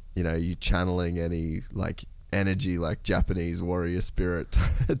you know, you channeling any like energy, like Japanese warrior spirit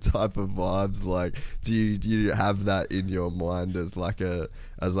type of vibes? Like do you have that in your mind as like a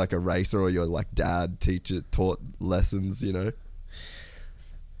racer, or your like dad taught lessons, you know?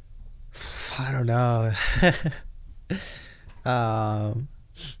 I don't know.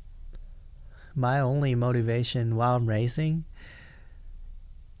 My only motivation while I'm racing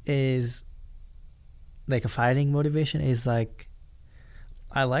is like a fighting motivation is like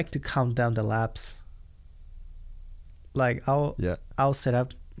I like to count down the laps. Like I'll set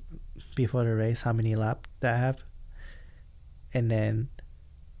up before the race how many laps that I have, and then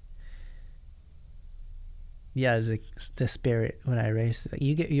it's like the spirit when I race. Like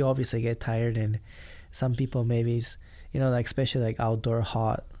you obviously get tired, and some people maybe you know, like especially like outdoor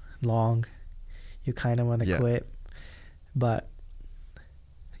hot long, you kind of want to quit. But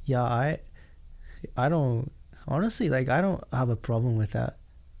I don't honestly, like I don't have a problem with that,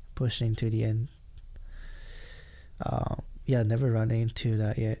 pushing to the end. Never run into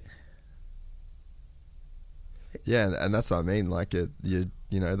that yet. Yeah, and that's what I mean. Like you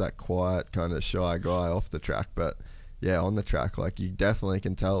know, that quiet kind of shy guy off the track, but yeah, on the track, like you definitely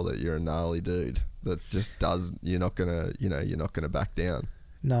can tell that you're a gnarly dude that just you're not gonna back down.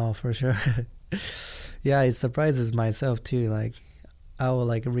 No, for sure. Yeah, it surprises myself too. Like I will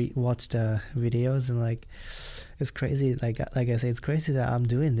like watch the videos and like it's crazy. Like I say, it's crazy that I'm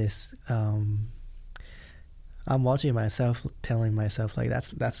doing this. I'm watching myself, telling myself like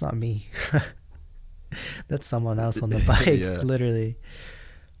that's not me. That's someone else on the bike, literally.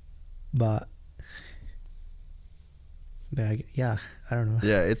 But I don't know.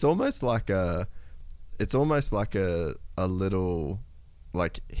 Yeah, it's almost like a little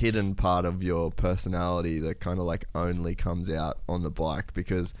like hidden part of your personality that kind of like only comes out on the bike.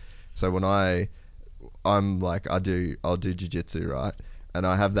 Because so when I'm like I'll do jiu-jitsu, right? And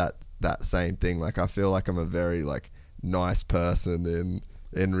I have that same thing. Like I feel like I'm a very like nice person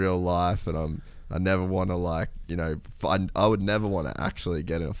in real life, and I never want to like, you know, I would never want to actually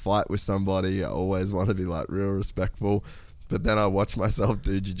get in a fight with somebody. I always want to be like real respectful. But then I watch myself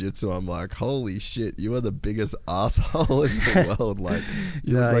do jiu-jitsu. I'm like, holy shit, you are the biggest asshole in the world. Like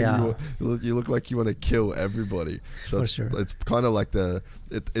you look like you want to kill everybody. So it's kind of like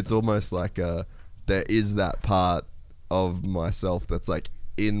it's almost like there is that part of myself that's like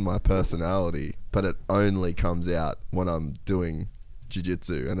in my personality, but it only comes out when I'm doing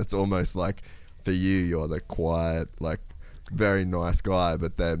jiu-jitsu. And it's almost like for you're the quiet, like very nice guy,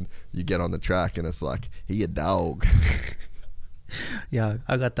 but then you get on the track and it's like, he a dog. Yeah,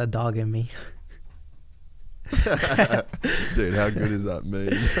 I got that dog in me. Dude, how good is that meme?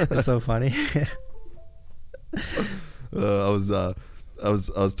 It's so funny. I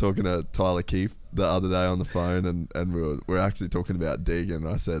was talking to Tyler Keefe the other day on the phone, and we were actually talking about Deegan.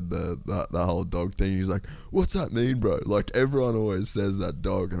 I said the whole dog thing. He's like, "What's that mean, bro?" Like everyone always says that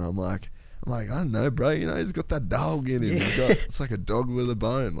dog, and I'm like, I don't know, bro. You know, he's got that dog in him. It's like a dog with a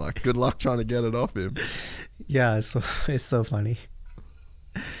bone. Like, good luck trying to get it off him. Yeah, it's so funny.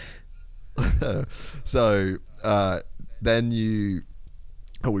 So then we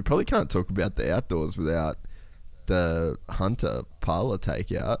probably can't talk about the outdoors without the Hunter parlor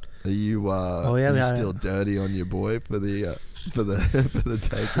takeout. Are you still dirty on your boy for the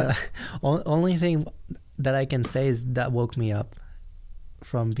takeout? Only thing that I can say is that woke me up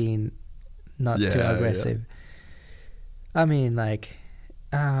from being not too aggressive. I mean, like,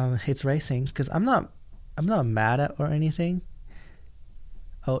 it's racing because I'm not mad at or anything.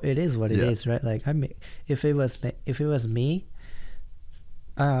 Oh, it is what it is, right? Like, I mean, if it was me,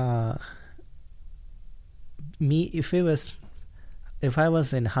 if I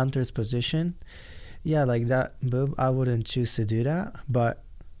was in Hunter's position, yeah, like that move, I wouldn't choose to do that, but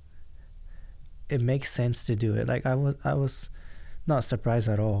it makes sense to do it. Like, I was not surprised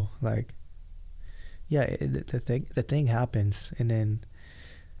at all. Like, yeah, the thing happens, and then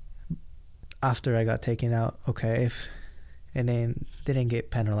after I got taken out, okay, and then didn't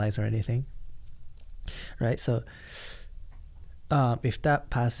get penalized or anything, right? So, if that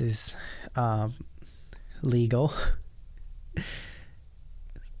pass is legal,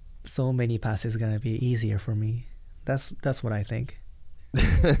 so many passes gonna be easier for me. That's what I think.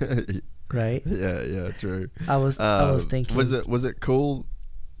 Right? Yeah, true. I was thinking. Was it cool?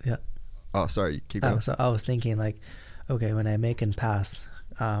 Yeah. Oh, sorry. Keep going. So I was thinking, like, okay, when I make and pass,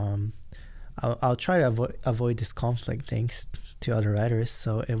 I'll try to avoid this conflict things to other riders,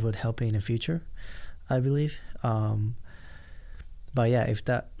 so it would help me in the future, I believe. But yeah, if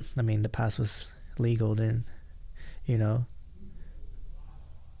the pass was legal, then, you know,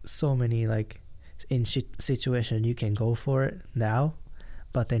 so many, like, in situation you can go for it now,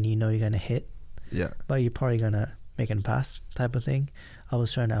 but then you know you're gonna hit. Yeah. But you're probably gonna make and pass type of thing. I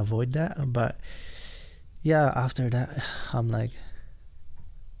was trying to avoid that, but yeah, after that, I'm like,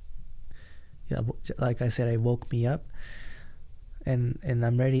 yeah, like I said, it woke me up, and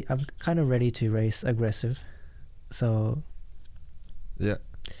I'm ready. I'm kind of ready to race aggressive. So yeah,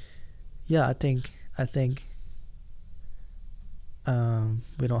 I think I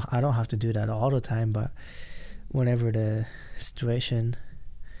don't have to do that all the time, but whenever the situation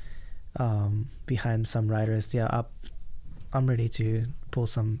behind some riders, yeah, I'm ready to pull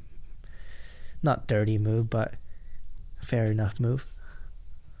some not dirty move, but fair enough move.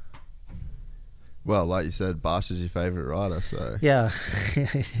 Well, like you said, Bosch is your favorite rider, so yeah,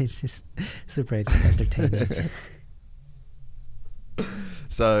 it's just super entertaining.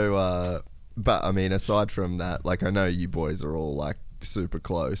 So, but I mean, aside from that, like, I know you boys are all like super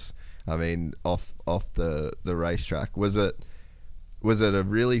close. I mean, off the racetrack, was it a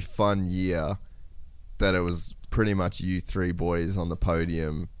really fun year that it was pretty much you three boys on the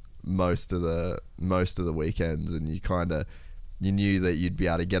podium most of the weekends, and you knew that you'd be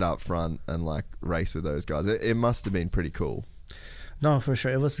able to get up front and like race with those guys? It must have been pretty cool. No, for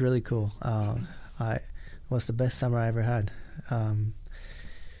sure, it was really cool. It was the best summer I ever had.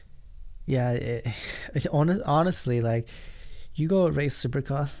 Honestly, like, you go race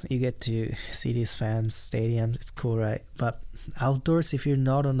Supercross, you get to see these fans, stadiums, it's cool, right? But outdoors, if you're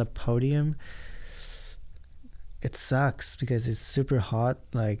not on the podium, it sucks because it's super hot.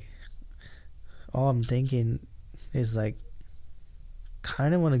 Like, all I'm thinking is, like,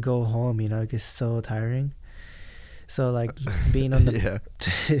 kind of want to go home, you know, it's so tiring. So, like, being on the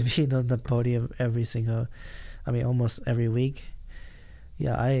being on the podium almost every week,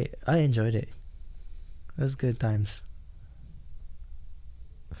 yeah, I enjoyed it. It was good times.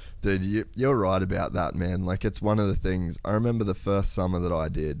 Dude, you're right about that, man. Like, it's one of the things. I remember the first summer that I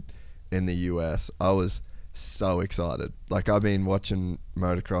did in the US, I was so excited. Like, I've been watching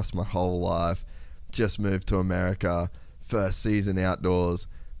motocross my whole life, just moved to America, first season outdoors,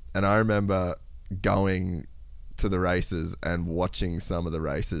 and I remember going to the races and watching some of the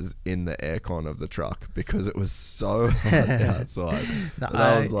races in the aircon of the truck because it was so hot outside. And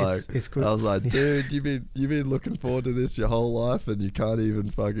I was like, it's cool. I was like, dude, you've been looking forward to this your whole life, and you can't even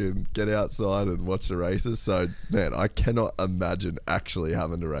fucking get outside and watch the races. So, man, I cannot imagine actually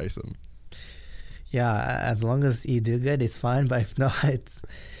having to race them. Yeah, as long as you do good, it's fine. But if not,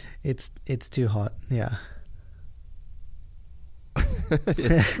 it's too hot. Yeah.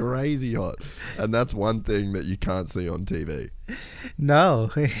 It's crazy hot, and that's one thing that you can't see on TV. No,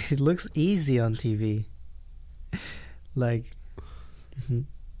 it looks easy on TV. Like,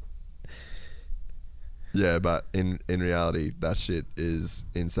 yeah, but in reality, that shit is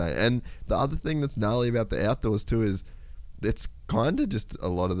insane. And the other thing that's gnarly about the outdoors too is it's kind of just a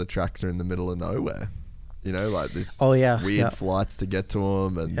lot of the tracks are in the middle of nowhere. You know, like this weird flights to get to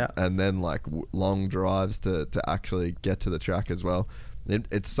them, and then like long drives to actually get to the track as well.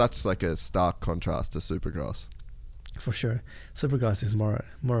 It's such like a stark contrast to Supercross. For sure, Supercross is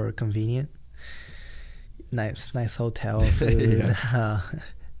more convenient. Nice hotel food,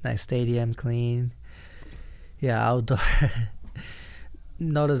 nice stadium, clean. Yeah, outdoor.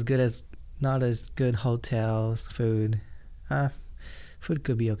 not as good hotels, food. Food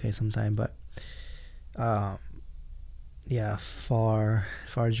could be okay sometime, but far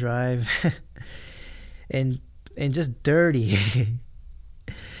drive, and just dirty.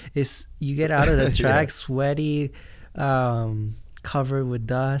 It's you get out of the track sweaty, covered with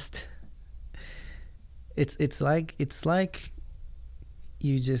dust. It's like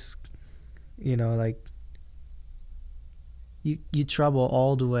you just, like you travel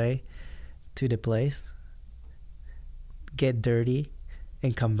all the way to the place, get dirty,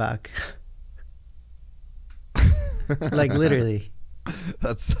 and come back. Like literally.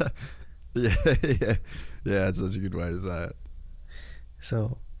 That's yeah. That's such a good way to say it.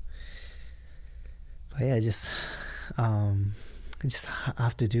 So, but yeah, just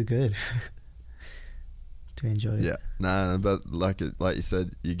have to do good to enjoy it. Yeah, no, but like you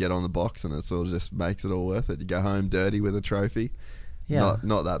said, you get on the box and it sort of just makes it all worth it. You go home dirty with a trophy. Yeah,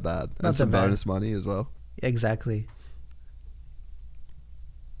 not that bad, Not and some that bad. bonus money as well. Exactly.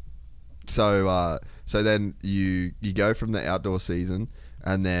 So then you go from the outdoor season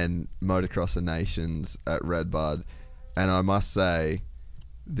and then Motocross of Nations at Redbud, and I must say,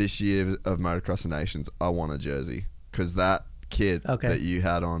 this year of Motocross of Nations, I want a jersey because that kit that you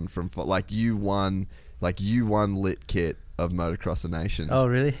had on you won lit kit of Motocross of Nations. Oh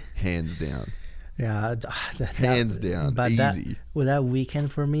really? Hands down. Yeah, Hands down. But easy. That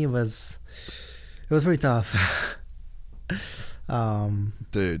weekend for me was pretty tough.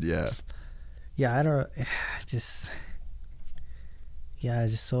 Dude, yeah. Yeah, I don't just. Yeah,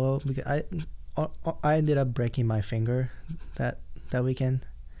 just so because I ended up breaking my finger that weekend.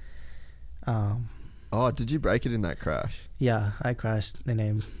 Oh, did you break it in that crash? Yeah, I crashed and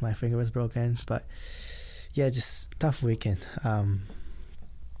then my finger was broken. But yeah, just tough weekend.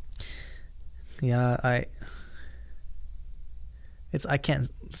 Yeah, I can't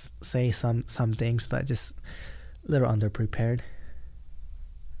say some things, but just a little underprepared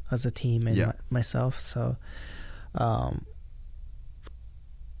as a team and myself. So,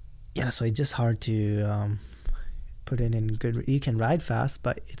 yeah, so it's just hard to put it in good. You can ride fast,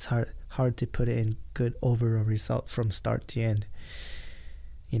 but it's hard to put it in good overall result from start to end.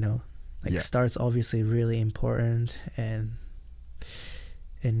 Start's obviously really important, and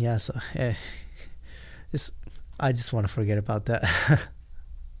yeah, so I just want to forget about that.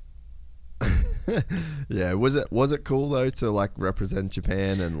 Yeah, was it cool though to like represent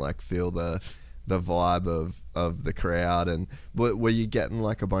Japan and like feel the vibe of the crowd, and were you getting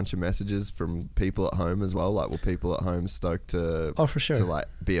like a bunch of messages from people at home as well? Like, were people at home stoked to for sure to like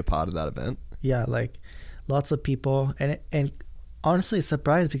be a part of that event? Yeah, like lots of people, and honestly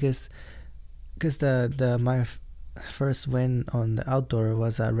surprised because my first win on the outdoor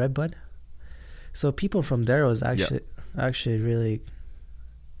was at Redbud, so people from there was actually really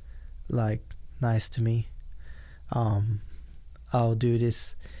like nice to me. I'll do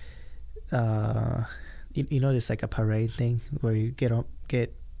this. There's like a parade thing where you get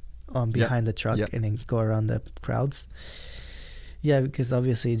on behind the truck and then go around the crowds. Yeah, because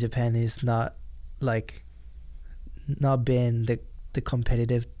obviously Japan is not been the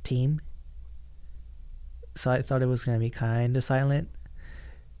competitive team, so I thought it was gonna be kind of silent,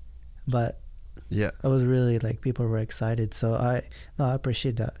 but it was really like people were excited. So I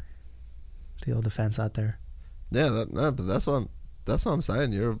appreciate that to all the fans out there. Yeah, but that's what I'm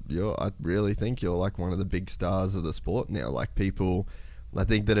saying. I really think you're like one of the big stars of the sport now. Like, people, I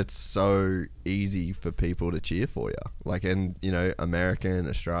think that it's so easy for people to cheer for you. Like, and American,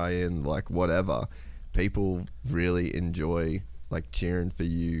 Australian, like whatever, people really enjoy like cheering for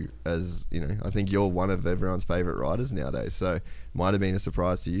you. As I think you're one of everyone's favorite riders nowadays. So might have been a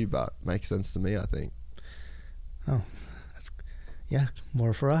surprise to you, but makes sense to me, I think. Oh,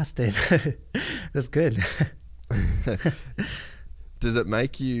 more for us then. That's good. Does it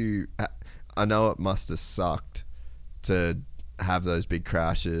make you, I know it must have sucked to have those big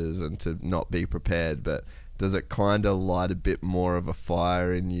crashes and to not be prepared, but does it kind of light a bit more of a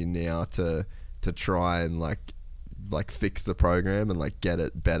fire in you now to try and like fix the program and like get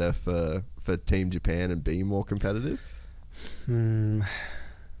it better for Team Japan and be more competitive? I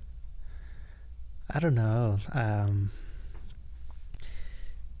don't know.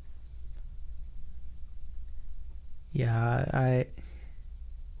 Yeah, I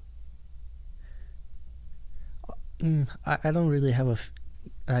don't really have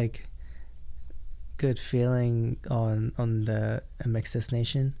a good feeling on the MXS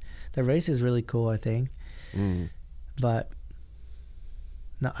Nation. The race is really cool, I think, but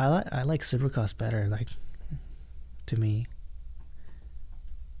no, I like Supercross better. Like, to me,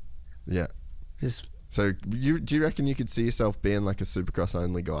 yeah. So do you reckon you could see yourself being like a Supercross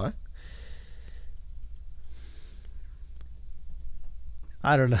only guy?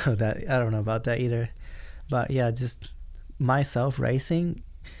 I don't know about that either, but yeah, just myself racing,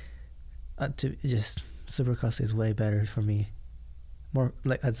 to just Supercross is way better for me. More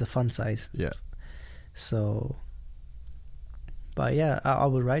like as a fun size. Yeah. So, but yeah, I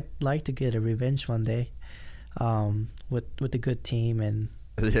would like to get a revenge one day, with a good team and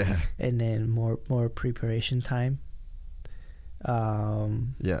then more preparation time.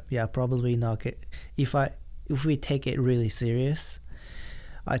 Probably not get if we take it really serious.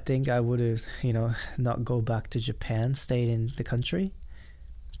 I think I would have, not go back to Japan, stayed in the country,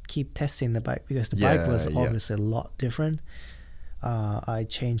 keep testing the bike, because the bike was obviously a lot different. I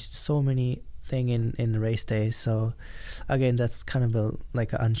changed so many things in the race days. So again, that's kind of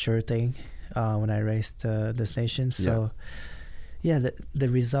like an unsure thing when I raced Destination. So the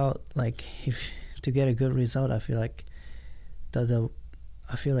result, like if to get a good result, I feel like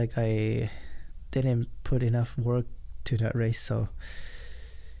I didn't put enough work to that race. So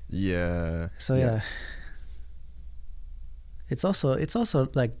it's also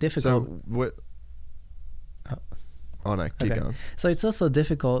like difficult. So what? Oh no, keep going. So it's also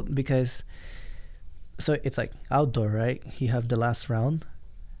difficult because it's like outdoor, right? You have the last round,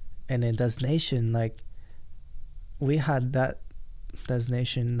 and then Destination, like we had that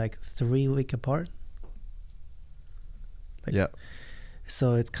Destination like 3 weeks apart.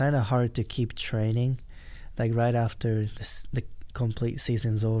 So it's kind of hard to keep training, like right after the complete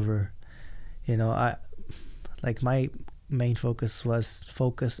season's over. I like my main focus was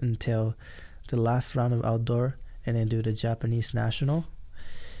until the last round of outdoor, and then do the Japanese national,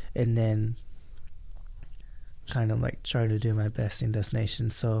 and then kind of like try to do my best in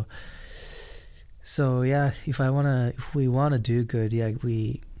Destination. So yeah, if we wanna do good,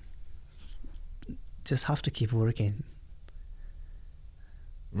 we just have to keep working.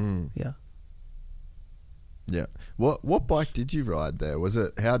 Yeah. What bike did you ride there?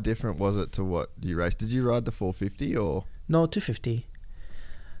 How different was it to what you raced? Did you ride the 450 or? No, 250.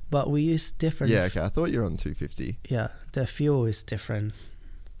 But we use different. Yeah, okay. I thought you were on 250. Yeah, the fuel is different,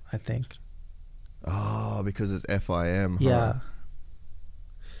 I think. Oh, because it's FIM. Yeah.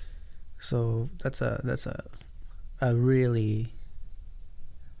 So that's a really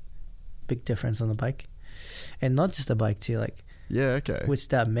big difference on the bike, and not just the bike too. Like. Yeah. Okay. Which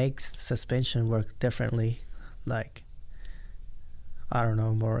that makes suspension work differently, like I don't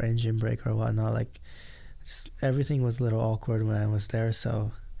know, more engine brake or whatnot. Like just everything was a little awkward when I was there.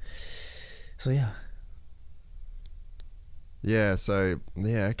 So yeah. Yeah. So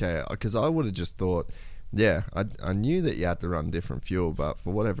yeah. Okay. Because I would have just thought, I knew that you had to run different fuel, but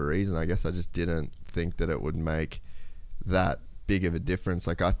for whatever reason, I guess I just didn't think that it would make that big of a difference.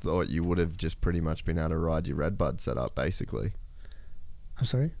 Like I thought you would have just pretty much been able to ride your Redbud setup basically. I'm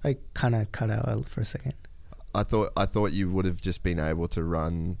sorry, I kind of cut out for a second. I thought you would have just been able to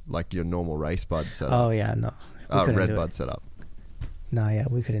run like your normal race bud setup. Oh yeah, no. Redbud setup. No, yeah,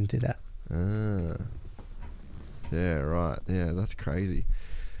 we couldn't do that. Yeah, right. Yeah, that's crazy.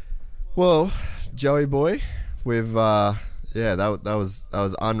 Well, Joey boy, we've that was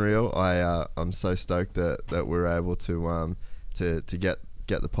unreal. I'm so stoked that we're able to get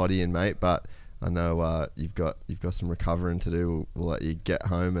the potty in, mate. But I know you've got some recovering to do. We'll let you get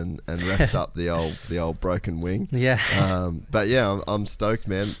home and rest up the old broken wing. Yeah. But yeah, I'm stoked,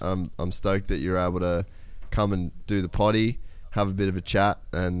 man. I'm stoked that you're able to come and do the potty, have a bit of a chat,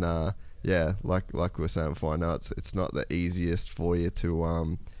 and like we were saying before, I know it's not the easiest for you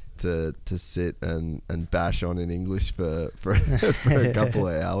to sit and bash on in English for a couple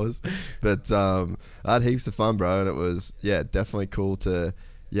of hours, but I had heaps of fun, bro, and it was definitely cool to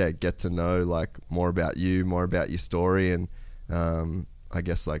get to know like more about you, more about your story, and I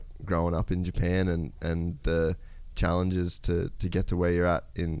guess like growing up in Japan and the challenges to get to where you're at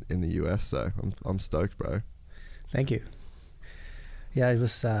in the US. So I'm stoked, bro. Thank you. Yeah, it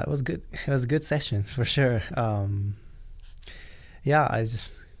was good. It was a good session for sure. I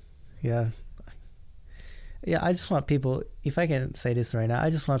just want people, if I can say this right now, I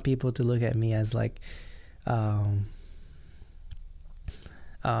just want people to look at me as like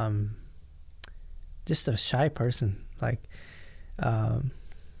just a shy person. Like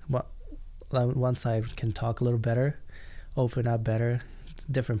once I can talk a little better, open up better, it's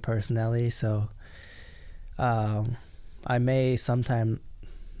a different personality. So I may sometime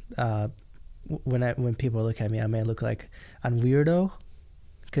when people look at me, I may look like I'm weirdo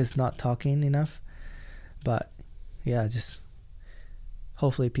because not talking enough. But yeah, just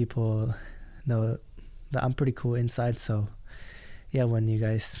hopefully people know that I'm pretty cool inside. So yeah, when you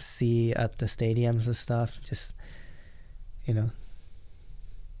guys see at the stadiums and stuff, just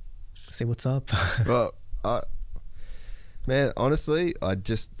say what's up. Well, man, honestly, I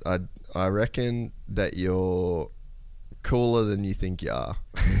reckon that you're cooler than you think you are.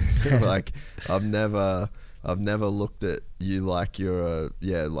 Like I've never looked at you like you're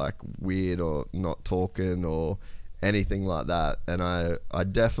like weird or not talking or anything like that. And I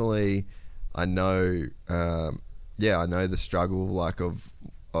definitely, I know the struggle like of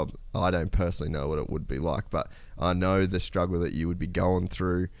I don't personally know what it would be like, but I know the struggle that you would be going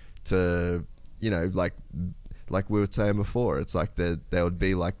through to, you know, like we were saying before, it's like there would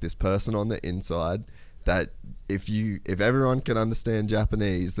be like this person on the inside that if everyone can understand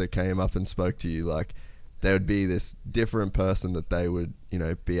Japanese that came up and spoke to you, like there would be this different person that they would, you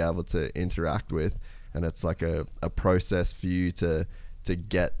know, be able to interact with. And it's like a process for you to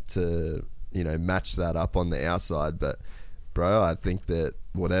get to, you know, match that up on the outside. But bro, I think that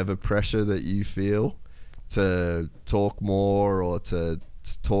whatever pressure that you feel to talk more or to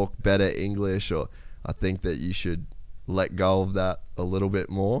talk better English, or I think that you should let go of that a little bit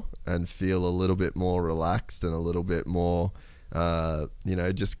more and feel a little bit more relaxed and a little bit more, you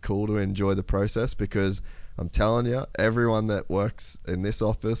know, just cool to enjoy the process. Because I'm telling you, everyone that works in this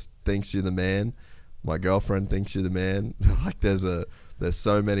office thinks you're the man. My girlfriend thinks you're the man. Like there's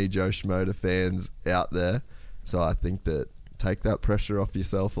so many Joe Shimoda fans out there. So I think that take that pressure off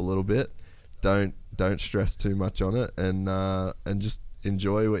yourself a little bit. Don't stress too much on it, and just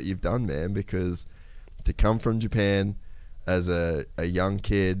enjoy what you've done, man. Because to come from Japan as a young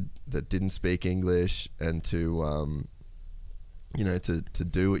kid that didn't speak English and to you know, to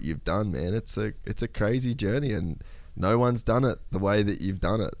do what you've done, man, it's a crazy journey, and no one's done it the way that you've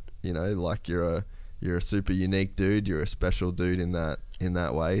done it. You know, like you're a super unique dude. You're a special dude in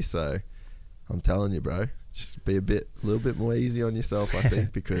that way. So I'm telling you, bro, just be a little bit more easy on yourself, I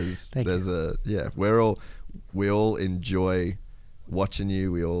think, because we all enjoy watching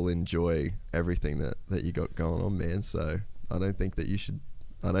you. We all enjoy everything that you got going on, man. So I don't think you should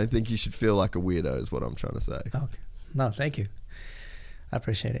feel like a weirdo is what I'm trying to say. Okay. No, thank you. I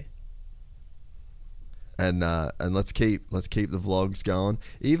appreciate it. And let's keep the vlogs going.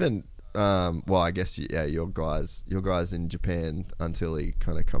 Even well, I guess your guys in Japan until he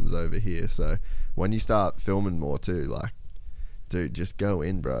kind of comes over here. So when you start filming more too, like, dude, just go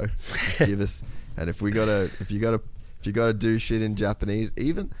in, bro. Just give us. And if you gotta do shit in Japanese,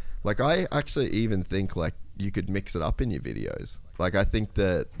 even like I actually even think like you could mix it up in your videos. Like I think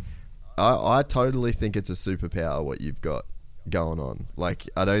that I totally think it's a superpower what you've got going on. Like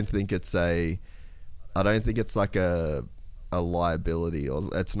I don't think it's like a liability, or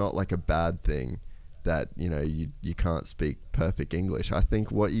it's not like a bad thing that, you know, you can't speak perfect English. I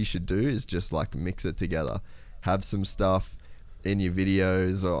think what you should do is just like mix it together. Have some stuff in your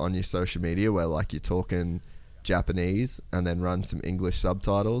videos or on your social media where like you're talking Japanese and then run some English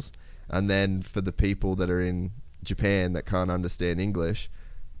subtitles, and then for the people that are in Japan that can't understand English,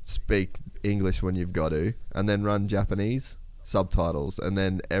 speak English when you've got to, and then run Japanese subtitles, and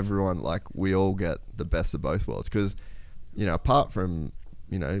then everyone, like, we all get the best of both worlds. Because, you know, apart from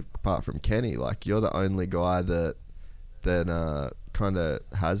Kenny, like, you're the only guy that kind of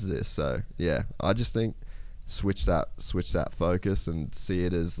has this. So yeah, I just think switch that focus and see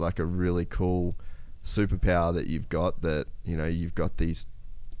it as like a really cool superpower that you've got, that, you know, you've got these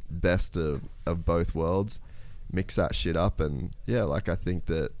best of both worlds. Mix that shit up, and yeah, like I think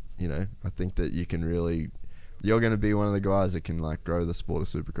that you can really, you're going to be one of the guys that can like grow the sport of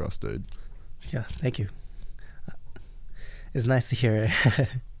Supercross, dude. Yeah, thank you. It's nice to hear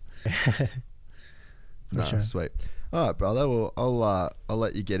it. Nah, sure. Sweet. All right, brother. Well, I'll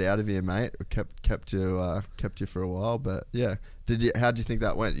let you get out of here, mate. Kept you for a while, but yeah. How did you think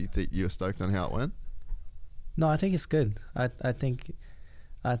that went? You think you were stoked on how it went? No, I think it's good. I think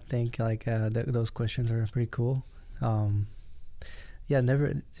like those questions are pretty cool. Yeah,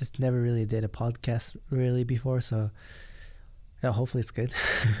 never really did a podcast really before, so yeah, hopefully it's good.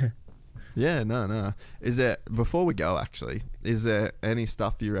 Yeah, no. Is there, before we go, actually, is there any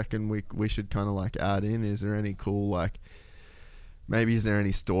stuff you reckon we should kind of like add in? Is there any cool, like, maybe is there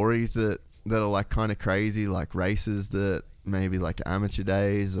any stories that are like kind of crazy, like races that maybe like amateur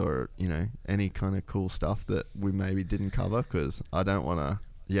days, or, you know, any kind of cool stuff that we maybe didn't cover? Because I want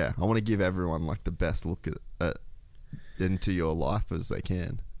to give everyone like the best look at into your life as they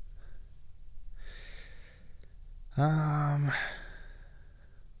can.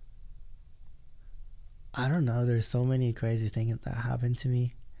 I don't know. There's so many crazy things that happened to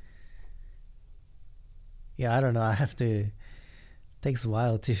me. Yeah, I don't know. I have to. Takes a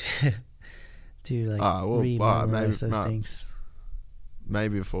while to like remember those things.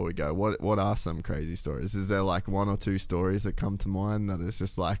 Maybe before we go, what are some crazy stories? Is there like one or two stories that come to mind that is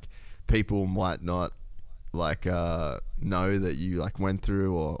just like people might not like know that you like went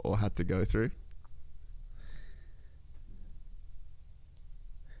through or had to go through?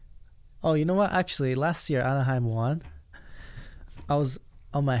 Oh, you know what? Actually, last year Anaheim won. I was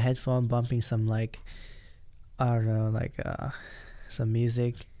on my headphone bumping some like, I don't know, like some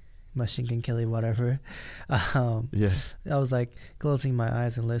music, Machine Gun Kelly, whatever. Yeah. I was like closing my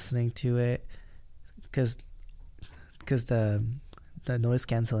eyes and listening to it, cause the noise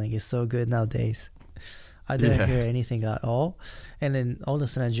canceling is so good nowadays. I didn't hear anything at all, and then all of a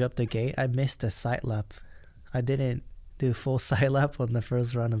sudden I dropped the gate. I missed a side lap. I didn't do full side lap on the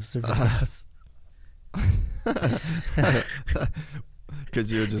first round of Supercross.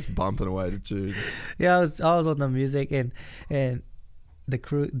 Because you were just bumping away to tune. Yeah, I was on the music, and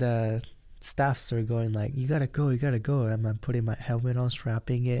the staffs are going like, you gotta go, and I'm putting my helmet on,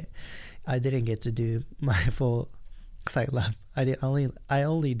 strapping it. I didn't get to do my full side lap. I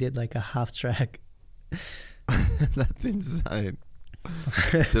only did like a half track. That's insane.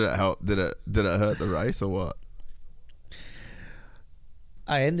 Did it help? Did it hurt the race or what?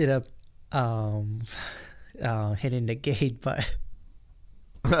 I ended up hitting the gate, but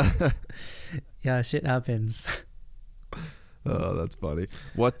yeah, shit happens. Oh, that's funny.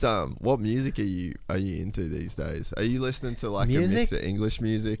 What music are you into these days? Are you listening to like Music? a mix of English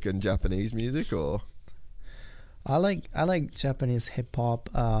music and Japanese music, or? I like Japanese hip hop.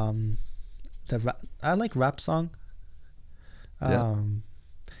 I like rap song.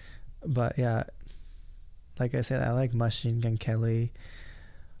 But yeah, like I said, I like Machine Gun Kelly.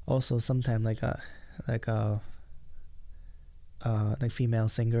 Also, sometimes like female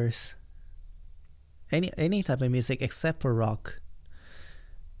singers. Any type of music except for rock.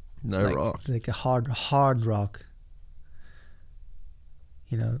 No rock. Like a hard rock.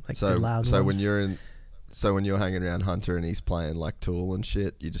 You know, like the loud so ones. when you're hanging around Hunter and he's playing like Tool and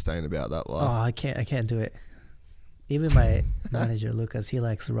shit, you just ain't about that life. Oh, I can't do it. Even my manager Lucas, he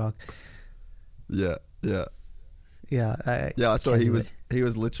likes rock. Yeah. Yeah, I saw he was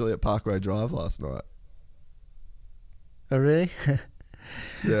literally at Parkway Drive last night. Oh really?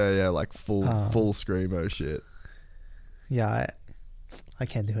 Yeah, like full screamo shit. Yeah, I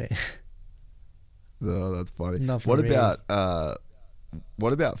can't do it. No, that's funny. Not for What me.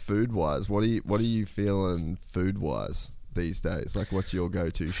 about food wise? What are you feeling food wise these days? Like, what's your go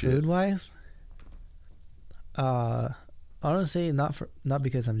to shit? Food wise, honestly, not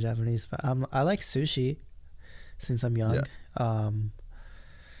because I'm Japanese, but I like sushi since I'm young. Yeah.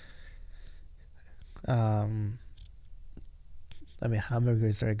 I mean,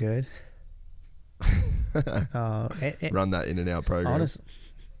 hamburgers are good. Run that in and out program.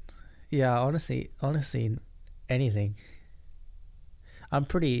 Honestly, anything. I'm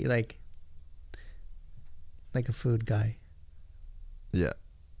pretty like a food guy. Yeah.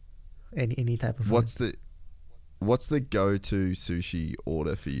 Any type of food. What's the go-to sushi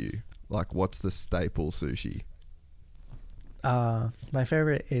order for you? Like, what's the staple sushi? My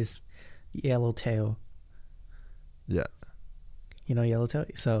favorite is yellowtail. Yeah. You know yellowtail?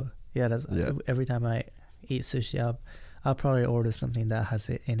 So yeah, that's every time I eat sushi, I'll probably order something that has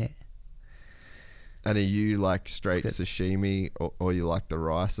it in it. And are you like straight sashimi, or you like the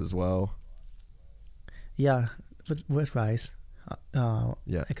rice as well? Yeah, with rice.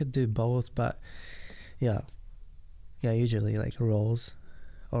 Yeah. I could do both, but yeah, usually like rolls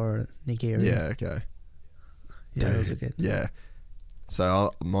or nigiri. Yeah, okay. Yeah, those are good. Yeah.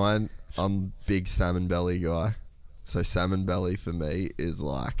 So I'm big salmon belly guy. So salmon belly for me is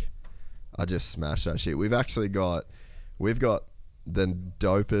like, I just smash that shit. We've got the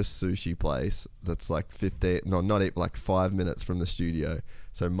dopest sushi place that's like 5 minutes from the studio.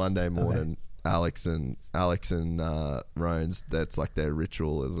 So Monday morning, Alex and Rones, that's like their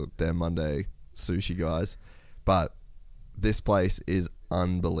ritual, is their Monday sushi guys. But this place is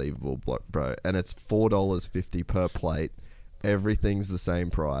unbelievable, bro, and it's $4.50 per plate. Everything's the same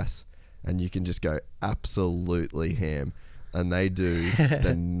price, and you can just go absolutely ham. And they do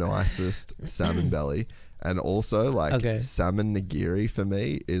the nicest salmon belly. And also, like, salmon nigiri for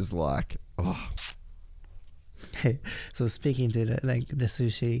me is like, oh. So speaking to the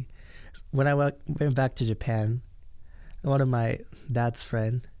sushi, when I went back to Japan, one of my dad's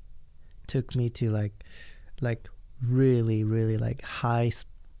friend took me to like really, really like high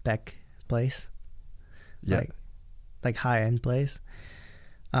spec place. Yeah. Like high end place.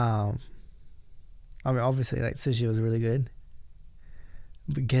 I mean, obviously, like sushi was really good.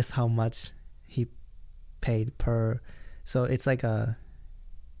 But guess how much he paid per? So it's like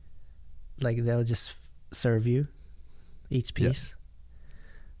they'll just serve you each piece. Yeah.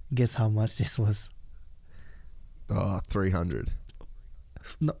 Guess how much this was? $300.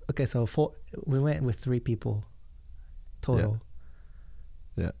 No, okay, so we went with 3 people total.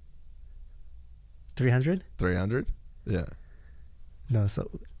 Yeah. 300? 300? Yeah. No, so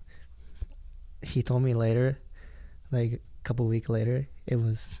he told me later, like a couple weeks later, it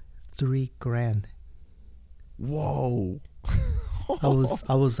was $3,000. Whoa. I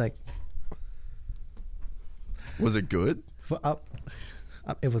was like, Was it good?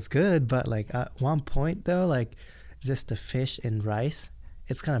 it was good, but like at one point though, like just the fish and rice,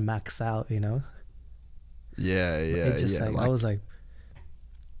 it's kind of max out, you know. Yeah. It's just like I was like,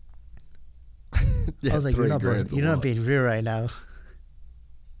 Yeah, you're not $3,000's a you're not lot. being real right now.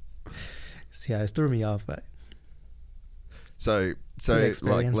 So yeah, it threw me off, but So Good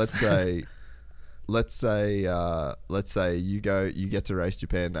like experience. let's say you get to race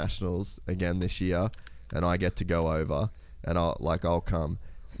Japan Nationals again this year, and I get to go over, and I'll come.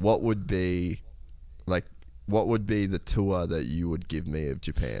 What would be the tour that you would give me of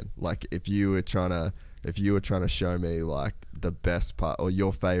Japan? Like if you were trying to show me like the best part or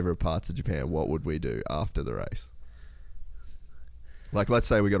your favorite parts of Japan, what would we do after the race? Like let's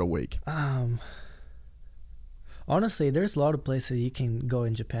say we got a week. Honestly, there's a lot of places you can go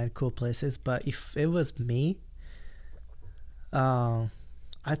in Japan, cool places. But if it was me, I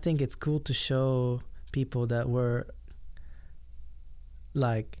think it's cool to show people that were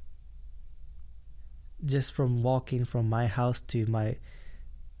like just from walking from my house to my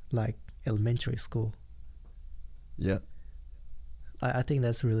like elementary school. Yeah. I think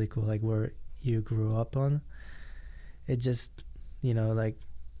that's really cool. Like where you grew up on, it just, you know, like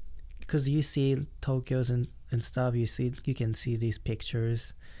because you see Tokyo's and stuff, you can see these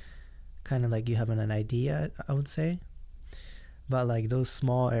pictures, kind of like you have an idea, I would say. But like those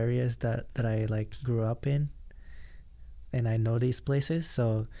small areas that I like grew up in, and I know these places,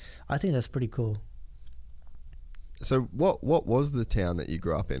 so I think that's pretty cool. So what was the town that you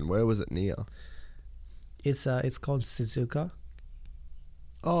grew up in? Where was it near? It's called Suzuka.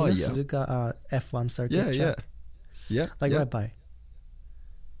 Oh, You know yeah. Suzuka F1 circuit Yeah, yeah. track? Yeah. Like yeah. right by.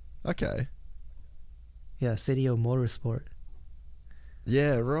 Okay. Yeah, City of Motorsport.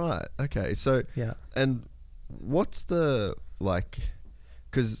 Yeah, right. Okay. So, Yeah. and what's the, like,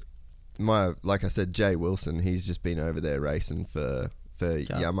 because like I said, Jay Wilson, he's just been over there racing for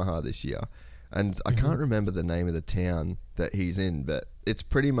Yamaha this year. And I can't remember the name of the town that he's in, but it's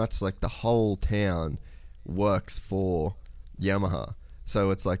pretty much like the whole town works for Yamaha.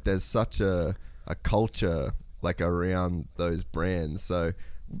 So it's like there's such a culture like around those brands. So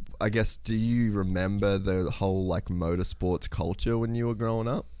I guess, do you remember the whole like motorsports culture when you were growing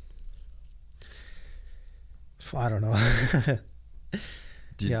up? I don't know.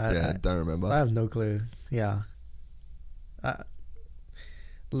 Yeah, don't remember. I have no clue. Yeah.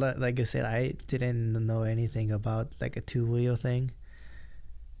 Like I said, I didn't know anything about like a two-wheel thing.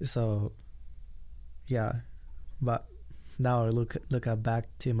 So, yeah. But now I look back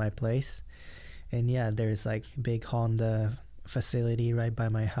to my place, and yeah, there's like big Honda facility right by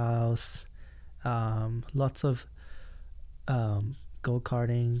my house. Lots of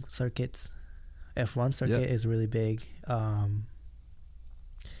go-karting circuits. F1 circuit is really big.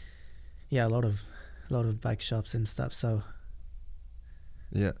 Yeah, a lot of bike shops and stuff. So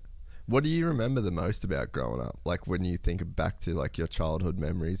Yeah. What do you remember the most about growing up? Like when you think back to like your childhood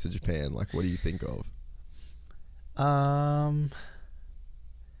memories of Japan, like what do you think of?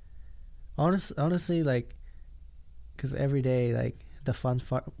 honestly, like, because every day, like the fun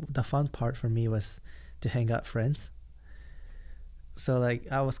part for me was to hang out with friends. So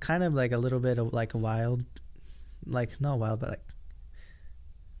like I was kind of like a little bit of like a wild, like not wild, but like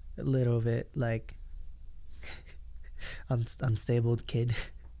a little bit like unstable kid.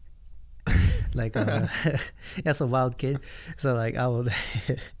 Like yes, a wild kid. So like I would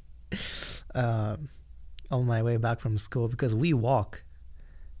on my way back from school, because we walk,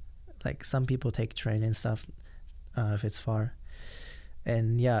 like some people take train and stuff if it's far,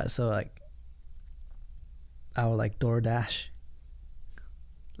 and yeah, so like I would like DoorDash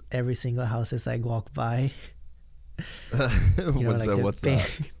every single house as I walk by. You know, like So the what's bang.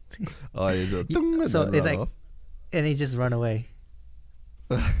 that? Oh, yeah, So it's like, off. and he just run away,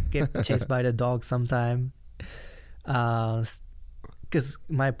 get chased by the dog sometime. Because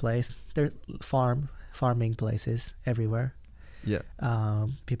my place, there's farming places everywhere. Yeah.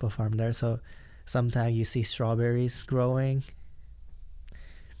 People farm there, so sometimes you see strawberries growing.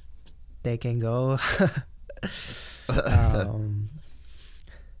 They can go.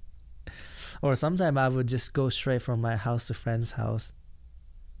 Or sometimes I would just go straight from my house to friend's house.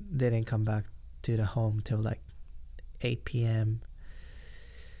 Didn't come back to the home till like 8 p.m.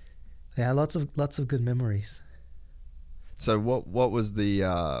 Yeah, lots of good memories. So what was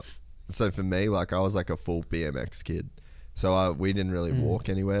the so for me, like I was like a full BMX kid. So we didn't really walk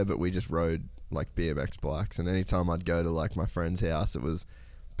anywhere, but we just rode like BMX bikes, and anytime I'd go to like my friend's house, it was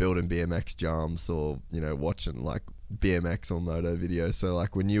building BMX jumps or, you know, watching like BMX or moto videos. So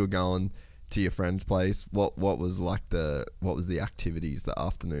like when you were going to your friend's place, what was the activities, the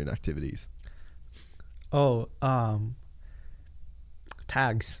afternoon activities? Oh,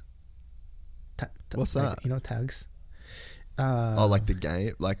 tags. What's like, that? You know, tags. Like the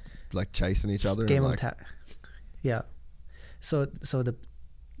game, like chasing each other. Game and of tag. Yeah. So the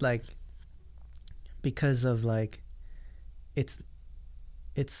like, because of like,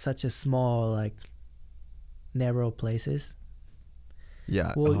 it's such a small, like, narrow places.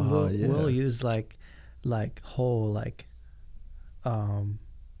 Yeah. We'll use like whole like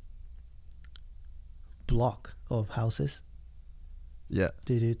block of houses. Yeah.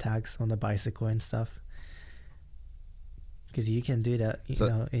 To do tags on the bicycle and stuff. Because you can do that, you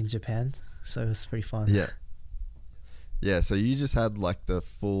know, in Japan. So it's pretty fun. Yeah. Yeah. So you just had like the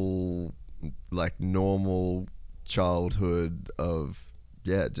full, like, normal childhood of,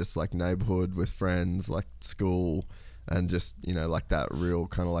 yeah, just like neighborhood with friends, like school, and just, you know, like that real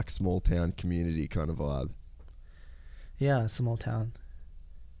kind of like small town community kind of vibe. Yeah, small town.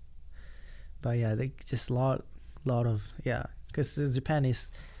 But yeah, they just lot of, yeah, because Japan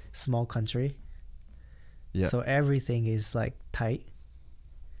is small country. Yeah. So everything is like tight.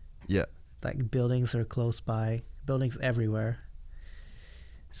 Yeah. Like buildings are close by, buildings everywhere.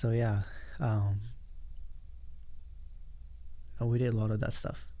 So yeah, we did a lot of that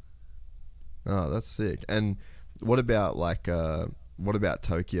stuff. Oh, that's sick. And what about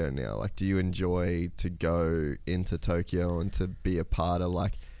Tokyo now? Like, do you enjoy to go into Tokyo and to be a part of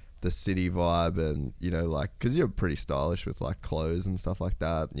like the city vibe, and, you know, like, because you're pretty stylish with like clothes and stuff like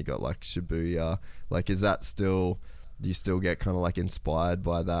that, and you got like Shibuya, like, is that still, do you still get kind of like inspired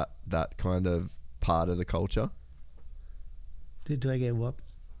by that kind of part of the culture? Do I get what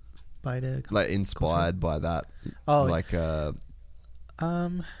by the like inspired culture? By that? Oh, like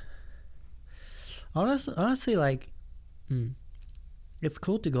honestly, like, it's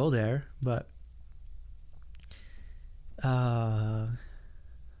cool to go there, but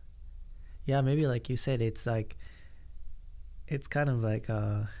yeah, maybe like you said, it's like, it's kind of like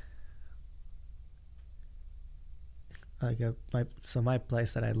my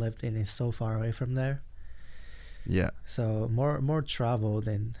place that I lived in is so far away from there. Yeah. So more travel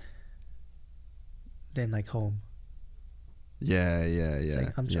than like home. Yeah. It's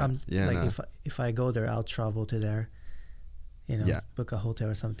like if I go there, I'll travel to there, you know, book a hotel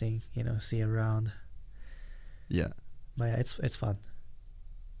or something, you know, see around. Yeah. But yeah, it's fun.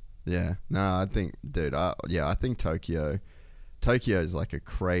 Yeah. No, I think, dude, I think Tokyo is like a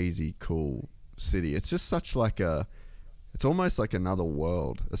crazy cool city. It's just such like it's almost like another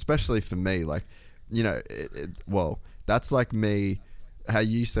world, especially for me. Like, you know, well, that's like me, how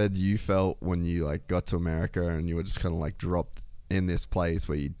you said you felt when you like got to America and you were just kind of like dropped in this place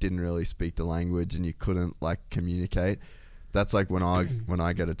where you didn't really speak the language and you couldn't like communicate. That's like when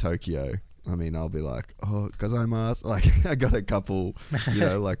I go to Tokyo. I mean, I'll be like, oh, gozaimasu. Like, I got a couple, you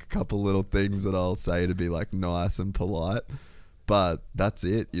know, like a couple little things that I'll say to be like nice and polite, but that's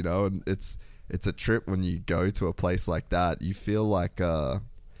it, you know. And it's a trip when you go to a place like that. You feel like,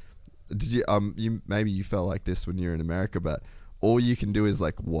 did you maybe you felt like this when you're in America, but all you can do is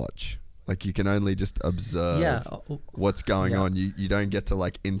like watch. Like, you can only just observe what's going on. You don't get to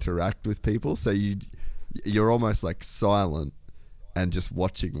like interact with people, so you're almost like silent and just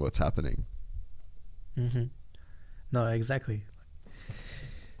watching what's happening. Mm-hmm. No, exactly.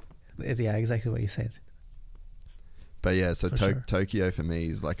 Yeah, exactly what you said. But yeah, so sure. Tokyo for me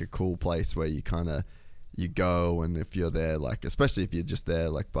is like a cool place where you kind of, you go, and if you're there, like, especially if you're just there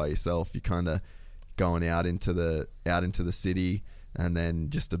like by yourself, you kind of going out into the city and then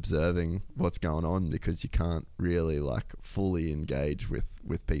just observing what's going on, because you can't really like fully engage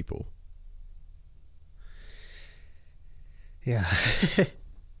with people. Yeah.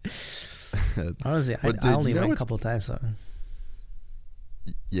 Honestly, I only went a couple of times, so.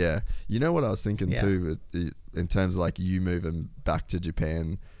 Yeah, you know what I was thinking too, in terms of like you moving back to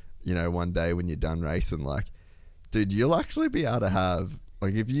Japan, you know, one day when you're done racing, like, dude, you'll actually be able to have,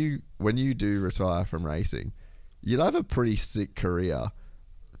 like, when you do retire from racing, you'll have a pretty sick career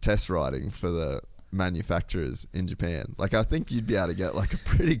test riding for the manufacturers in Japan. Like, I think you'd be able to get like a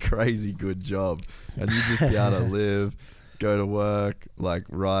pretty crazy good job, and you'd just be able to live, go to work, like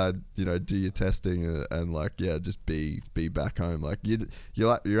ride, you know, do your testing, and like, yeah, just be back home. Like,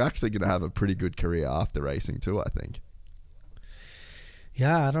 you're actually going to have a pretty good career after racing too, I think.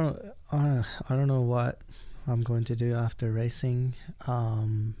 Yeah, I don't know what I'm going to do after racing.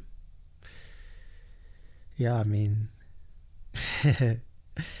 Yeah, I mean,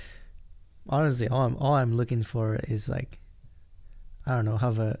 honestly, all I'm looking for is like I don't know,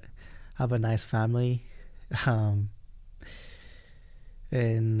 have a nice family, um,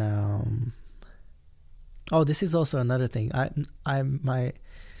 and oh, this is also another thing. I might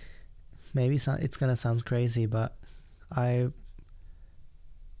maybe it's gonna sound crazy, but I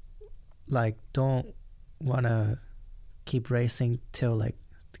like don't wanna keep racing till like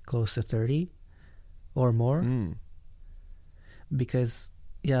close to 30 or more, because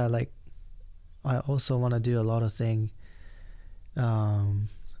yeah, like I also want to do a lot of things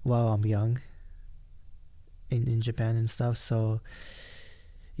while I'm young in Japan and stuff. So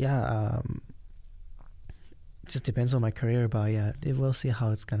yeah, just depends on my career, but yeah, we'll see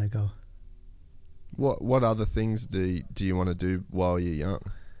how it's gonna go. What other things do you want to do while you're young?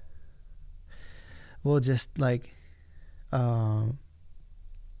 Well, just like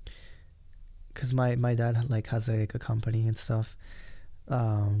because my dad like has like a company and stuff,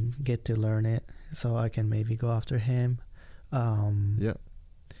 get to learn it, so I can maybe go after him, Yeah.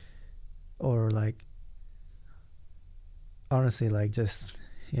 or like honestly like just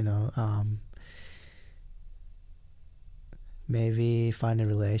maybe find a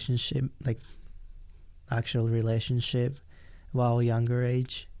relationship, like actual relationship while younger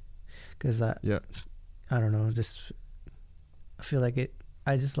age, because I don't know, just I feel like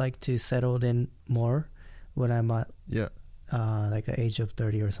I just like to settle in more when I'm at like an age of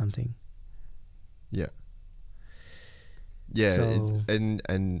 30 or something. Yeah. So,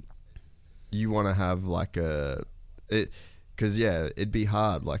 and you want to have like because it'd be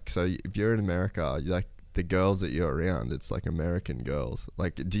hard. Like, so if you're in America, like the girls that you're around, it's like American girls.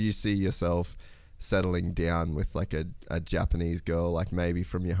 Like, do you see yourself settling down with like a Japanese girl, like maybe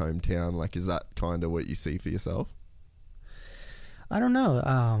from your hometown? Like, is that kind of what you see for yourself? I don't know.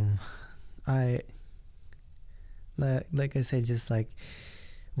 I like I said, just like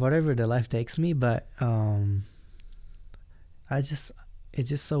whatever the life takes me, but it's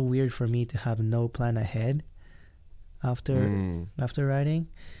just so weird for me to have no plan ahead after riding.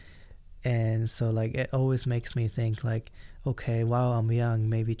 And so like it always makes me think like, okay, while I'm young,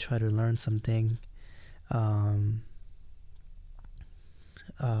 maybe try to learn something, and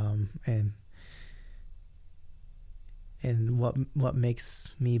what makes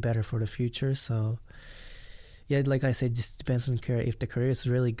me better for the future. So yeah, like I said, just depends on career. If the career is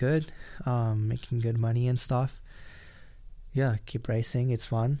really good, making good money and stuff, yeah, keep racing. It's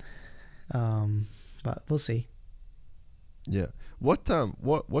fun, but we'll see. Yeah. What's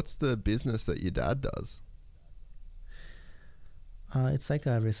the business that your dad does? It's like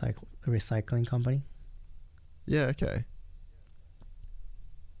a recycling company. Yeah. Okay.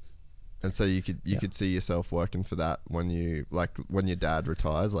 And so you could see yourself working for that when your dad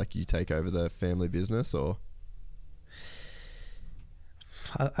retires, like you take over the family business, or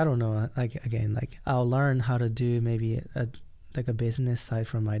I don't know. Like again, like I'll learn how to do maybe a business side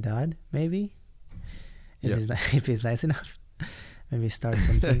from my dad, maybe if he's nice enough, maybe start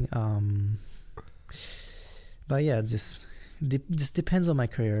something. But yeah, just depends on my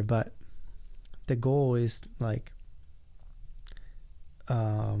career. But the goal is like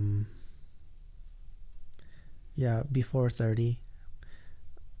before 30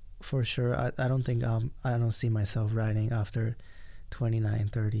 for sure. I don't think I don't see myself riding after 29,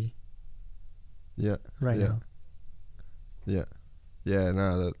 30 now.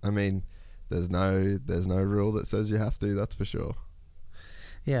 No, I mean, there's no rule that says you have to, that's for sure.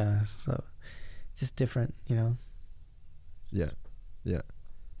 Yeah, so just different, Yeah.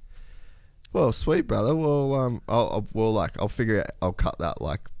 Well, sweet, brother. Well, I'll figure it. I'll cut that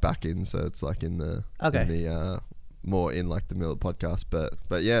like back in, so it's like in the more in like the middle of the podcast.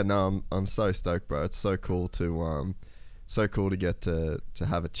 But yeah, no, I'm so stoked, bro. It's so cool to get to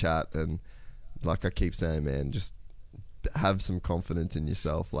have a chat, and like I keep saying, man, just have some confidence in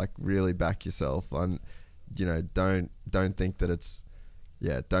yourself. Like really back yourself. On, don't think that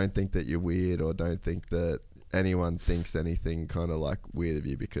don't think that you're weird, or don't think that anyone thinks anything kind of like weird of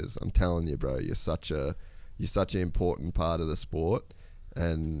you, because I'm telling you, bro, you're such an important part of the sport,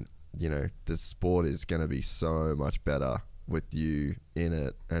 and the sport is going to be so much better with you in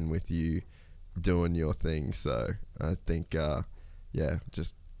it and with you doing your thing. So I think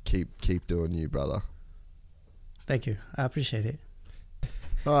just keep doing you, brother. Thank you, I appreciate it.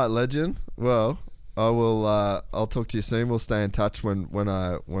 All right, legend. Well, I will. I'll talk to you soon. We'll stay in touch when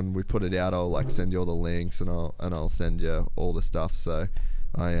we put it out. I'll like send you all the links, and I'll send you all the stuff. So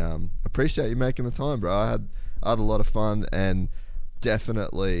I appreciate you making the time, bro. I had a lot of fun, and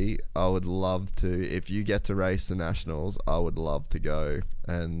definitely I would love to. If you get to race the nationals, I would love to go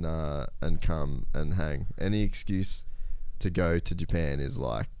and come and hang. Any excuse to go to Japan is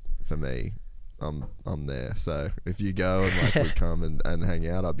like, for me, I'm there. So if you go and like we come and hang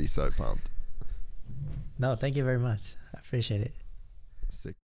out, I'd be so pumped. No, thank you very much. I appreciate it. Sick.